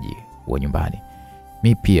unyanyasaji wa nyumbani.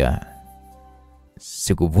 Mimi pia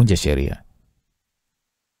sikuvunja sheria.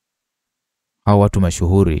 Hao watu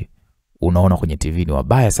mashuhuri unaona kwenye TV ni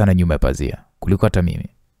wabaya sana nyuma ya pazia kuliko hata mimi.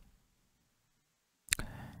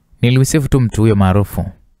 Nilimsifu tu mtu huyo maarufu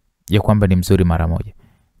ya kwamba ni mzuri mara moja.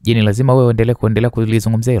 Je, ni lazima wewe kuendelea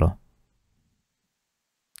kulizungumzia hilo?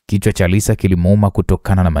 Kichwa cha Lisa kilimuuma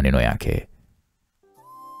kutokana na maneno yake.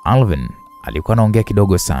 Alvin alikuwa anaongea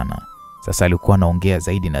kidogo sana. Sasa alikuwa anaongea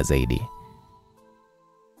zaidi na zaidi.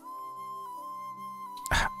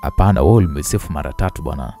 Hapana, wewe ulimsifu mara 3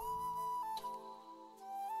 bwana.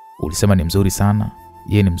 Ulisema ni mzuri sana.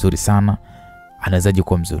 Yeye ni mzuri sana. Anawezaje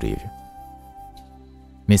kuwa mzuri hivyo?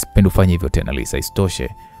 Mimi sipendi ufanye hivyo tena Lisa, isitoshe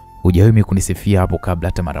hujawahi mimi kunisifia hapo kabla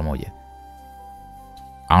hata mara moja.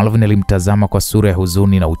 Alvin alimtazama kwa sura ya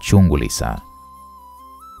huzuni na uchungu Lisa.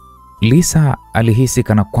 Lisa alihisi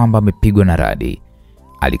kana kwamba amepigwa na radi.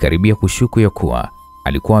 Alikaribia kushuku ya kuwa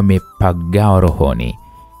alikuwa amepagawa rohoni.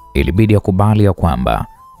 Ilibidi akubali ya kwamba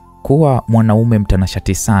kuwa mwanaume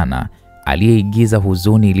mtanashati sana aliyeigiza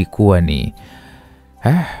huzuni ilikuwa ni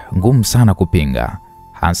ngumu sana kupinga.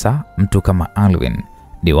 Hasa mtu kama Alvin.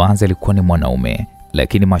 Niwaanze alikuwa ni mwanaume,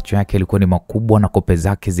 lakini macho yake yalikuwa ni makubwa na kope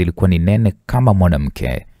zake zilikuwa ni nene kama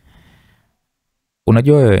mwanamke.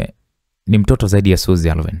 Unajua wewe ni mtoto zaidi ya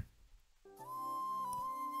Suzy, Alvin.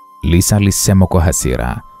 Lisa alisema kwa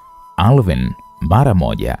hasira. Alvin mara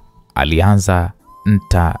moja alianza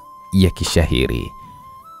nta ya kishahiri.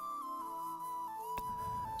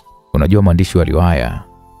 Unajua mwandishi wa riwaya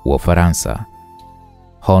wa Faransa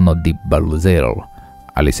Hono de Balzac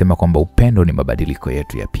alisema kwamba upendo ni mabadiliko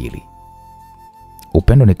yetu ya pili.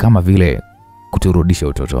 Upendo ni kama vile kuturudisha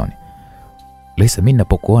utotoni. Lisa, mimi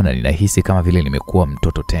ninapokuona ninahisi kama vile nimekuwa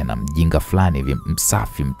mtoto tena, mjinga fulani hivi,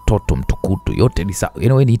 msafi, mtoto mtukutu, yote ni sawa.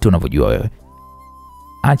 Wewe ni hicho unavyojua wewe.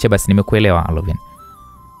 Acha basi, nimekuelewa Alvin.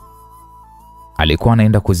 Alikuwa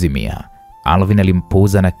anaenda kuzimia. Alvin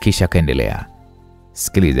alimpuuza na kisha akaendelea.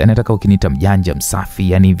 Sikiliza, nataka ukiniita mjanja,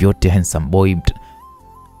 msafi, yani vyote handsome boy.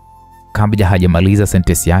 Kabla hajamaliza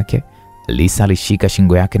sentensi yake, Lisa alishika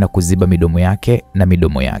shingo yake na kuziba midomo yake na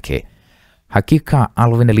midomo yake. Hakika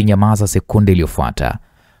Alvin alinyamaza sekunde iliyofuata.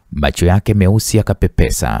 Macho yake meusi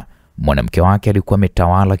yakapepesa. Mwanamke wake alikuwa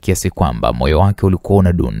ametawala kiasi kwamba moyo wake ulikuwa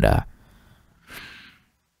unadunda.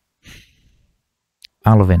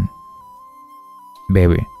 Alvin,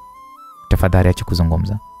 baby, tafadhali acha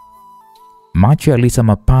kuzungumza. Macho ya Lisa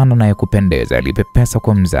mapana na ya kupendeza yalipepesa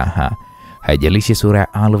kwa mzaha. Haijalishi sura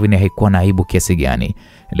ya Alvin haikuwa na aibu kiasi gani,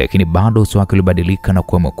 lakini bado uso wake ulibadilika na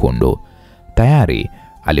kuwa mwekundu. Tayari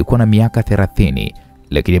alikuwa na miaka 30,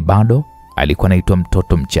 lakini bado alikuwa anaitwa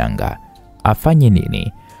mtoto mchanga. Afanye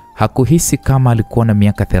nini? Hakuhisi kama alikuwa na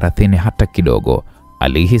miaka 30 hata kidogo.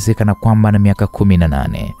 Alihisi kana kwamba na miaka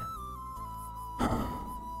 18.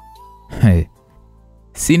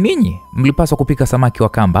 Si ninyi mlipaswa kupika samaki wa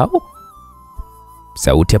kamba au?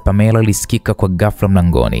 Sauti ya Pamela ilisikika kwa ghafla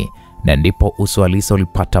mlangoni, na ndipo uso wa Lisa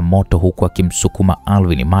ulipata moto huku akimsukuma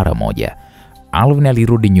Alvin mara moja. Alvin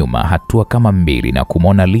alirudi nyuma hatua kama 2 na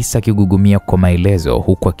kumwona Lisa akigugumia kwa maelezo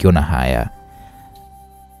huku akiona haya.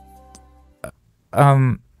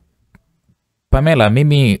 Pamela,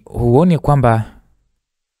 mimi huoni kwamba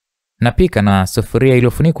napika na sufuria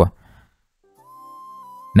iliyofunikwa?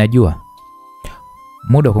 Najua.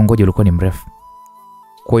 Muda wa kungoja ulikuwa ni mrefu.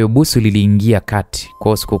 Kwa hiyo busu liliingia kati, kwa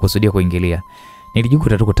hiyo sikukusudia kuingilia.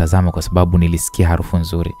 Nilijikuta tu kutazama kwa sababu nilisikia harufu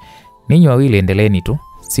nzuri. Ninyi wawili endeleeni tu,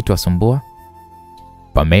 sitawasumbua.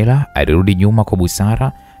 Pamela alirudi nyuma kwa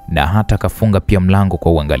busara na hata akafunga pia mlango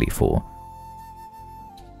kwa uangalifu.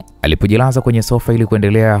 Alipojilaza kwenye sofa ili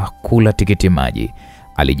kuendelea kula tikiti maji,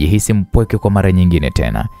 alijihisi mpweke kwa mara nyingine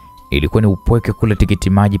tena. Ilikuwa ni upweke kula tikiti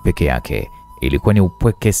maji peke yake. Ilikuwa ni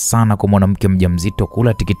upweke sana kwa mwanamke mjamzito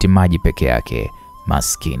kula tikiti maji peke yake.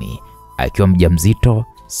 Maskini, akiwa mjamzito,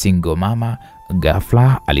 single mama,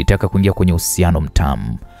 ghafla alitaka kuingia kwenye uhusiano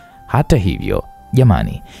mtamu. Hata hivyo,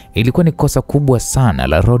 jamani, ilikuwa ni kosa kubwa sana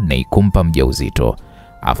la Rodney kumpa mjauzito.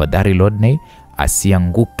 Afadhali Rodney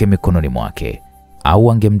asianguke mikononi mwake,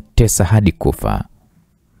 au angemtesa hadi kufa.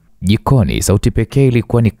 Jikoni, sauti pekee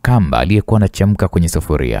ilikuwa ni kamba aliyekuwa anachemka kwenye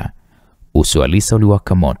sufuria. Uso wa Lisa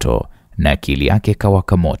uliwaka moto na akili yake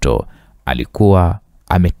kawaka moto. Alikuwa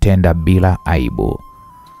ametenda bila aibu.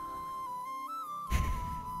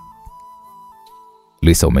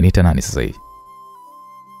 Lisa, umeniita nani sasa hivi?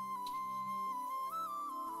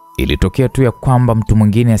 Ilitokea tu ya kwamba mtu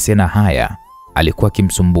mwingine asiye na haya alikuwa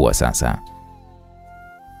akimsumbua sasa.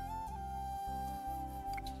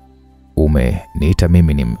 Umeniita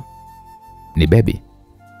mimi ni baby?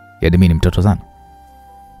 Yaani mimi ni mtoto sana?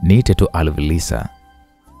 Niite tu Alvin Lisa.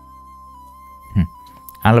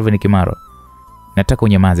 Alvin Kimaro. Nataka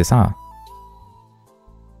unyamaze, sawa?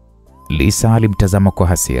 Lisa alimtazama kwa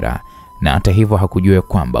hasira, na hata hivyo hakujua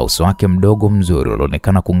kwamba uso wake mdogo mzuri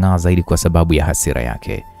ulionekana kung'aa zaidi kwa sababu ya hasira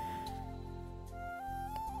yake.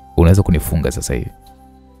 unaweza kunifunga sasa hivi.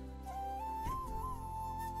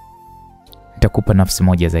 Nitakupa nafsi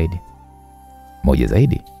moja zaidi. Moja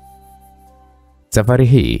zaidi? Safari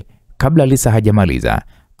hii, kabla Lisa hajamaliza,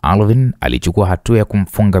 Alvin alichukua hatua ya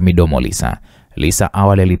kumfunga midomo Lisa. Lisa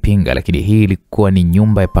awali alipinga, lakini hii ilikuwa ni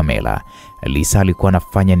nyumba ya Pamela. Lisa alikuwa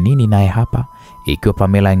anafanya nini naye hapa? Ikiwa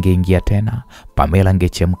Pamela angeingia tena, Pamela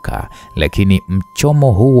angechemka, lakini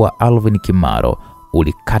mchomo huu wa Alvin Kimaro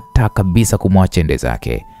ulikata kabisa kumwacha ende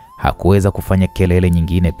zake. Hakuweza kufanya kelele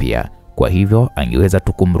nyingine pia, kwa hivyo angeweza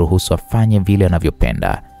tu kumruhusu afanye vile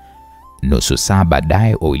anavyopenda. Nusu saa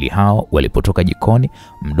baadaye, wawili hao walipotoka jikoni,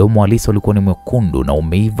 mdomo wa Lisa ulikuwa ni mwekundu na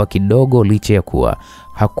umeiva kidogo licha ya kuwa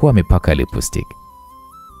hakuwa amepaka lipstick.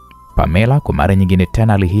 Pamela kwa mara nyingine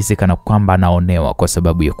tena alihisi kana kwamba anaonewa kwa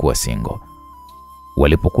sababu ya kuwa single.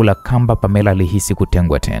 Walipokula kamba, Pamela alihisi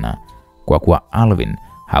kutengwa tena. Kwa kuwa Alvin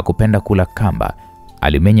hakupenda kula kamba,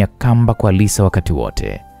 alimenya kamba kwa Lisa wakati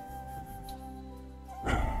wote.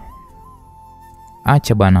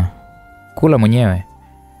 Acha bana, kula mwenyewe.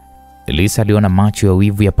 Lisa aliona macho ya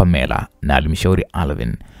wivu ya Pamela na alimshauri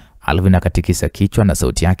Alvin. Alvin akatikisa kichwa na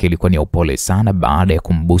sauti yake ilikuwa ni upole sana baada ya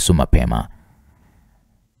kumbusu mapema.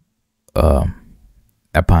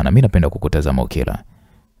 Hapana, mimi napenda kukutazama ukila.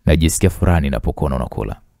 Najisikia furaha ninapokuona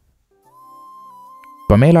unakula.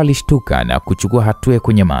 Pamela alishtuka na kuchukua hatua ya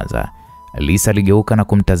kunyamaza. Lisa aligeuka na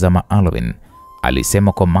kumtazama Alvin.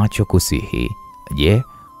 Alisema kwa macho kusihi, "Je,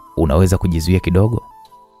 unaweza kujizuia kidogo?"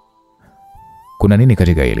 Kuna nini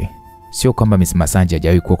katika hili? Sio kwamba Miss Masanja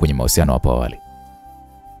hajawahi kuwa kwenye mahusiano hapo awali.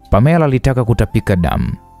 Pamela alitaka kutapika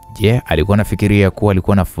damu. Je, alikuwa anafikiria kuwa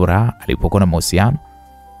alikuwa na furaha alipokuwa na mahusiano?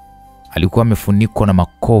 Alikuwa amefunikwa na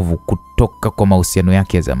makovu kutoka kwa mahusiano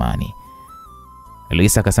yake ya zamani.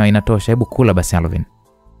 Lisa akasema, "Inatosha, hebu kula basi Alvin."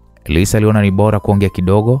 Lisa aliona ni bora kuongea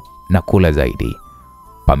kidogo na kula zaidi.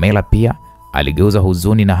 Pamela pia aligeuza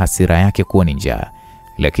huzuni na hasira yake kuwa ni njaa.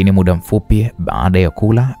 Lakini muda mfupi baada ya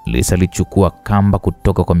kula, Lisa alichukua kamba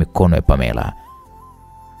kutoka kwa mikono ya Pamela.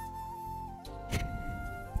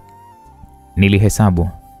 Nilihesabu,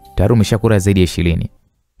 tayari umeshakula zaidi ya 20.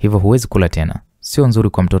 Hivyo huwezi kula tena. Sio nzuri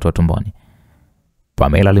kwa mtoto wa tumboni.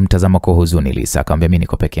 Pamela alimtazama kwa huzuni Lisa, akamwambia, "Mimi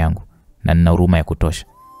niko peke yangu na nina huruma ya kutosha.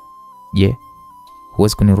 Je,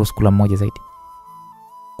 huwezi kuniruhusu kula mmoja zaidi?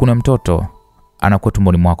 Kuna mtoto anakuwa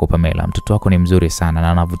tumboni mwako Pamela. Mtoto wako ni mzuri sana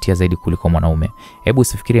na anavutia zaidi kuliko mwanaume. Hebu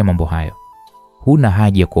usifikirie mambo hayo. Huna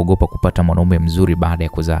haja ya kuogopa kupata mwanaume mzuri baada ya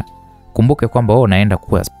kuzaa. Kumbuke kwamba wewe unaenda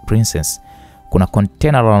kuwa princess. Kuna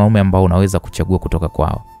container la wanaume ambao unaweza kuchagua kutoka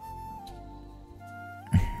kwao."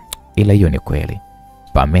 Ila hiyo ni kweli.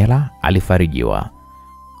 Pamela alifarijiwa.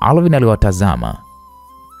 Alvin aliwatazama.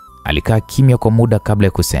 Alikaa kimya kwa muda kabla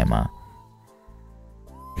ya kusema,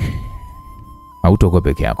 "Hautakuwa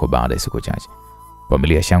peke yako baada ya siku chache."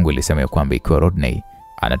 Familia ya Shangwe ilisema ya kwamba ikiwa Rodney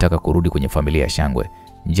anataka kurudi kwenye familia ya Shangwe,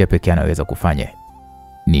 njia pekee anaweza kufanya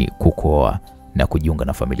ni kukuoa na kujiunga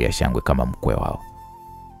na familia ya Shangwe kama mkwe wao.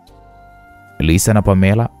 Lisa na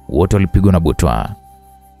Pamela wote walipigwa na butwaa.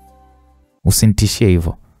 "Usinitishie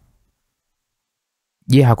hivyo."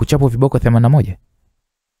 Je, hakuchapwa viboko 81?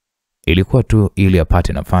 Ilikuwa tu ili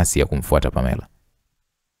apate nafasi ya kumfuata Pamela.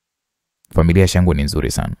 Familia ya Shangwe ni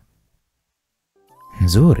nzuri sana.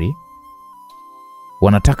 Nzuri?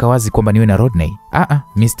 Wanataka wazi kwamba niwe na Rodney?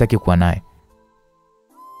 Mimi sitaki kuwa naye.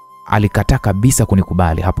 Alikataa kabisa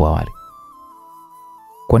kunikubali hapo awali.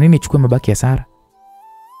 Kwa nini nichukue mabaki ya Sara?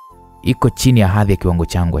 Iko chini ya hadhi ya kiwango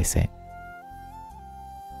changu ese.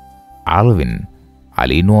 Alvin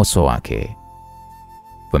aliinua uso wake.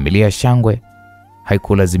 Familia ya Shangwe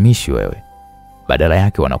haikulazimishi wewe. Badala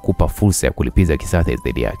yake wanakupa fursa ya kulipiza kisasi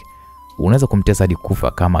dhidi yake. Unaweza kumtesa hadi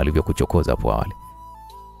kufa kama alivyokuchokoza hapo awali.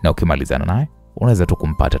 Na ukimalizana naye, unaweza tu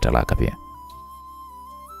kumpata talaka pia.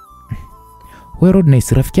 Wewe Rodney,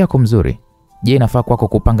 si rafiki yako mzuri. Je, inafaa kwako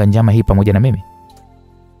kupanga njama hii pamoja na mimi?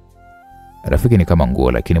 Rafiki ni kama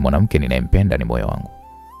nguo, lakini mwanamke ninayempenda ni moyo wangu.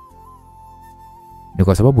 Ni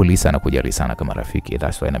kwa sababu Lisa anakujali sana kama rafiki,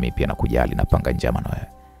 that's why na mimi pia nakujali, napanga njama na wewe.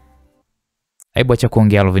 Hebu acha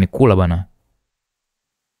kuongea Alvin, kula bana.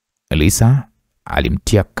 Lisa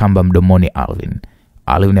alimtia kamba mdomoni Alvin.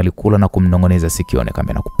 Alvin alikula na kumnongoneza sikioni,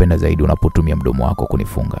 kama nakupenda zaidi unapotumia mdomo wako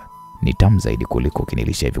kunifunga. Ni tamu zaidi kuliko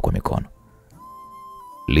ukinilisha hivi kwa mikono.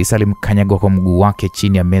 Lisa alimkanyaga kwa mguu wake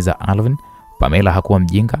chini ya meza Alvin. Pamela hakuwa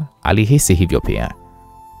mjinga, alihisi hivyo pia.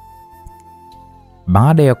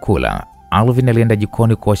 Baada ya kula, Alvin alienda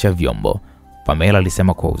jikoni kuosha vyombo. Pamela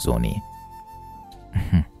alisema kwa huzuni,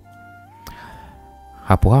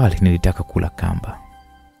 "Hapo awali nilitaka kula kamba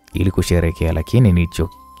ili kusherehekea, lakini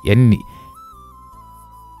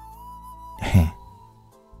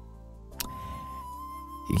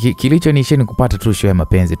Kilichoniishia ni kupata tu show ya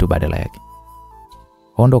mapenzi tu badala yake.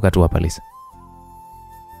 Ondoka tu hapa Lisa.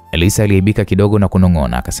 Lisa aliibika kidogo na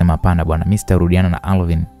kunong'ona akasema hapana bwana, mimi sitarudiana na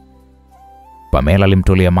Alvin. Pamela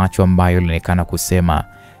alimtolea macho ambayo ilionekana kusema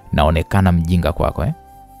naonekana mjinga kwako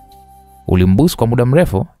Ulimbusu kwa muda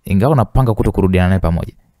mrefu ingawa unapanga kutokurudiana naye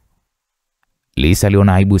pamoja. Lisa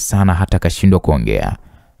aliona aibu sana hata akashindwa kuongea.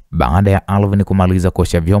 Baada ya Alvin kumaliza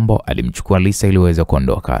kuosha vyombo, alimchukua Lisa ili waweze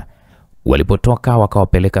kuondoka. Walipotoka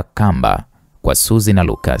wakawapeleka Kamba kwa Suzy na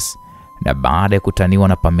Lucas. Na baada ya kutaniwa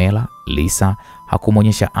na Pamela, Lisa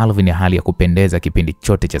hakumwonyesha Alvin hali ya kupendeza kipindi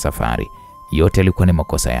chote cha safari. Yote yalikuwa ni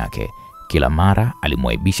makosa yake. Kila mara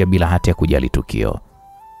alimwaibisha bila hata ya kujali tukio.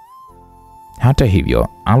 Hata hivyo,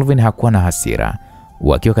 Alvin hakuwa na hasira.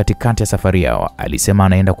 Wakiwa katikati ya safari yao, alisema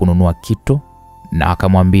anaenda kununua kitu na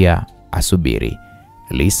akamwambia asubiri.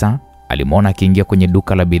 Lisa alimwona akiingia kwenye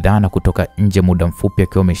duka la bidhaa na kutoka nje muda mfupi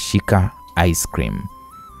akiwa ameshika ice cream.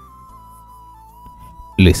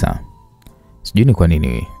 Lisa, sijui ni kwa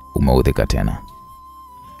nini umeudhika tena.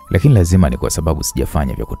 Lakini lazima ni kwa sababu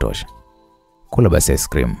sijafanya vya kutosha. Kula basi ice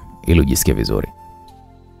cream ili ujisikie vizuri.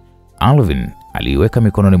 Alvin aliweka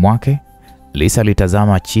mikononi mwake. Lisa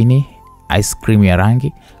alitazama chini ice cream ya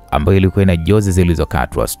rangi ambayo ilikuwa ina jozi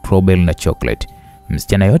zilizokatwa, strawberry na chocolate.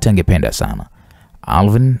 Msichana yote angependa sana.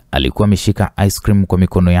 Alvin alikuwa ameshika ice cream kwa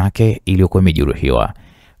mikono yake iliyokuwa imejeruhiwa.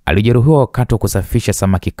 Alijeruhiwa wakati wa kusafisha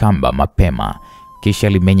samaki Kamba mapema, kisha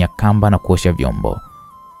alimenya Kamba na kuosha vyombo.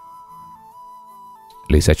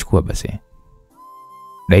 Lisa, chukua basi.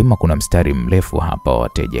 Daima kuna mstari mrefu hapa wa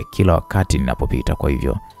wateja kila wakati ninapopita, kwa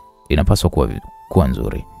hivyo inapaswa kuwa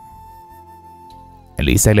nzuri.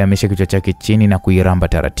 Lisa alihamisha kichwa chake chini na kuiramba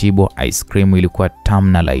taratibu. Ice cream ilikuwa tamu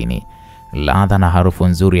na laini. Ladha na harufu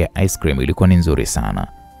nzuri ya ice cream ilikuwa ni nzuri sana.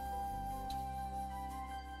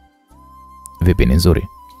 Vipi, ni nzuri?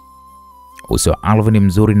 Uso wa Alvin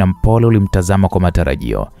mzuri na mpole ulimtazama kwa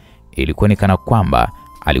matarajio. Ilikuwa ni kana kwamba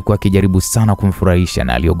alikuwa akijaribu sana kumfurahisha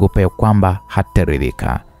na aliogopa ya kwamba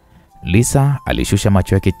hataridhika. Lisa alishusha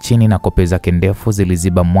macho yake chini na kope zake ndefu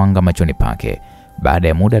ziliziba mwanga machoni pake. Baada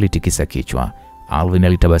ya muda alitikisa kichwa. Alvin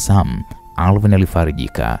alitabasamu. Alvin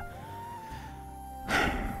alifarijika.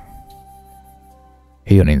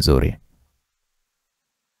 Hiyo ni nzuri.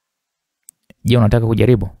 Je, unataka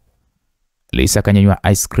kujaribu? Lisa kanyanyua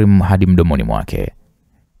ice cream hadi mdomoni mwake.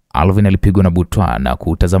 Alvin alipigwa na butwa na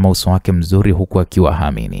kutazama uso wake mzuri huku akiwa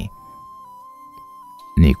haamini.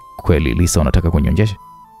 Ni kweli Lisa, unataka kunyonjesha?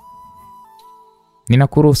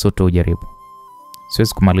 Ninakuruhusu tu ujaribu.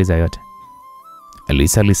 Siwezi kumaliza yote.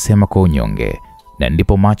 Lisa alisema kwa unyonge, na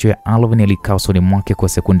ndipo macho ya Alvin yalikaa usoni mwake kwa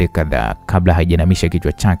sekunde kadhaa kabla hajanamisha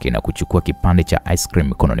kichwa chake na kuchukua kipande cha ice cream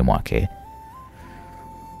mikononi mwake.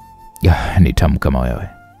 Ni tamu kama wewe.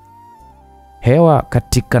 Hewa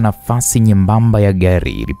katika nafasi nyembamba ya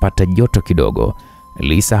gari ilipata joto kidogo.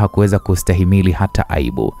 Lisa hakuweza kustahimili hata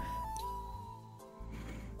aibu.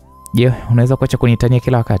 Je, unaweza kuacha kunitania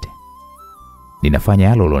kila wakati? Ninafanya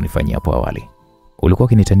yale ulionifanyia hapo awali. Ulikuwa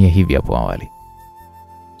ukinitania hivi hapo awali.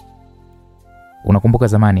 Unakumbuka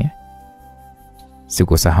zamani?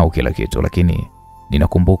 Sikusahau kila kitu, lakini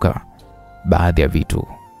ninakumbuka baadhi ya vitu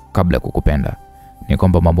kabla ya kukupenda. Ni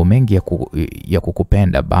kwamba mambo mengi ya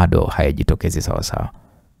kukupenda bado hayajitokezi sawa sawa.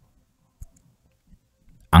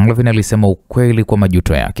 Alvin alisema ukweli kwa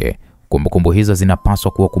majuto yake. Kumbukumbu hizo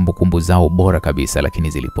zinapaswa kuwa kumbukumbu zao bora kabisa, lakini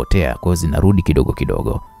zilipotea, kwa zinarudi kidogo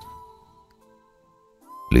kidogo.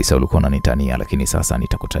 Lisa, ulikuwa unanitania, lakini sasa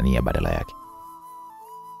nitakutania badala yake.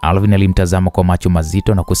 Alvin alimtazama kwa macho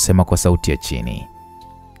mazito na kusema kwa sauti ya chini.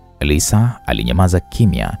 Lisa alinyamaza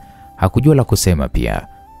kimya, hakujua la kusema pia.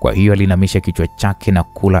 Kwa hiyo alinamisha kichwa chake na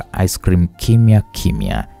kula ice cream kimya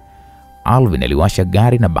kimya. Alvin aliwasha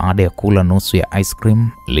gari na baada ya kula nusu ya ice cream,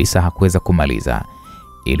 Lisa hakuweza kumaliza.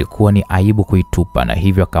 Ilikuwa ni aibu kuitupa na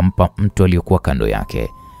hivyo akampa mtu aliyokuwa kando yake.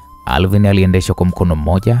 Alvin aliendesha kwa mkono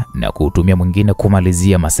mmoja na kuutumia mwingine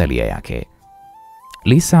kumalizia masalia yake.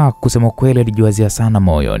 Lisa kusema kweli alijiwazia sana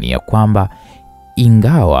moyoni ya kwamba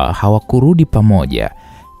ingawa hawakurudi pamoja,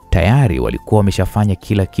 tayari walikuwa wameshafanya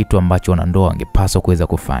kila kitu ambacho wanandoa wangepaswa kuweza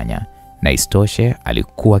kufanya. Na istoshe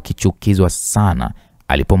alikuwa akichukizwa sana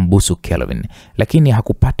alipombusu Kelvin, lakini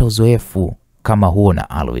hakupata uzoefu kama huo na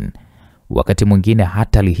Alvin. Wakati mwingine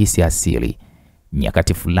hata alihisi asili.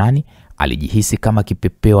 Nyakati fulani alijihisi kama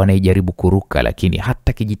kipepeo anayejaribu kuruka, lakini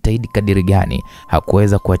hata kijitahidi kadiri gani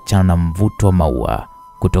hakuweza kuachana na mvuto wa maua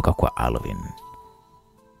kutoka kwa Alvin.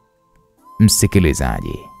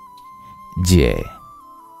 Msikilizaji, je,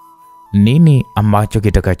 nini ambacho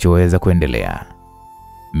kitakachoweza kuendelea?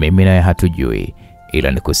 Mimi naye hatujui,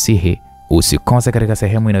 ila nikusihi usikose katika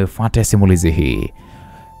sehemu inayofuata ya simulizi hii.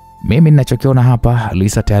 Mimi ninachokiona hapa,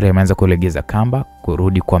 Lisa tayari ameanza kulegeza kamba,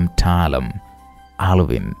 kurudi kwa mtaalam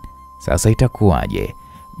Alvin. Sasa itakuwaje?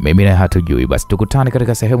 Mimi na hatujui. Basi tukutane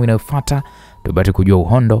katika sehemu inayofuata tupate kujua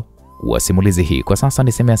uhondo wa simulizi hii. Kwa sasa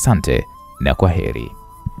niseme asante na kwaheri.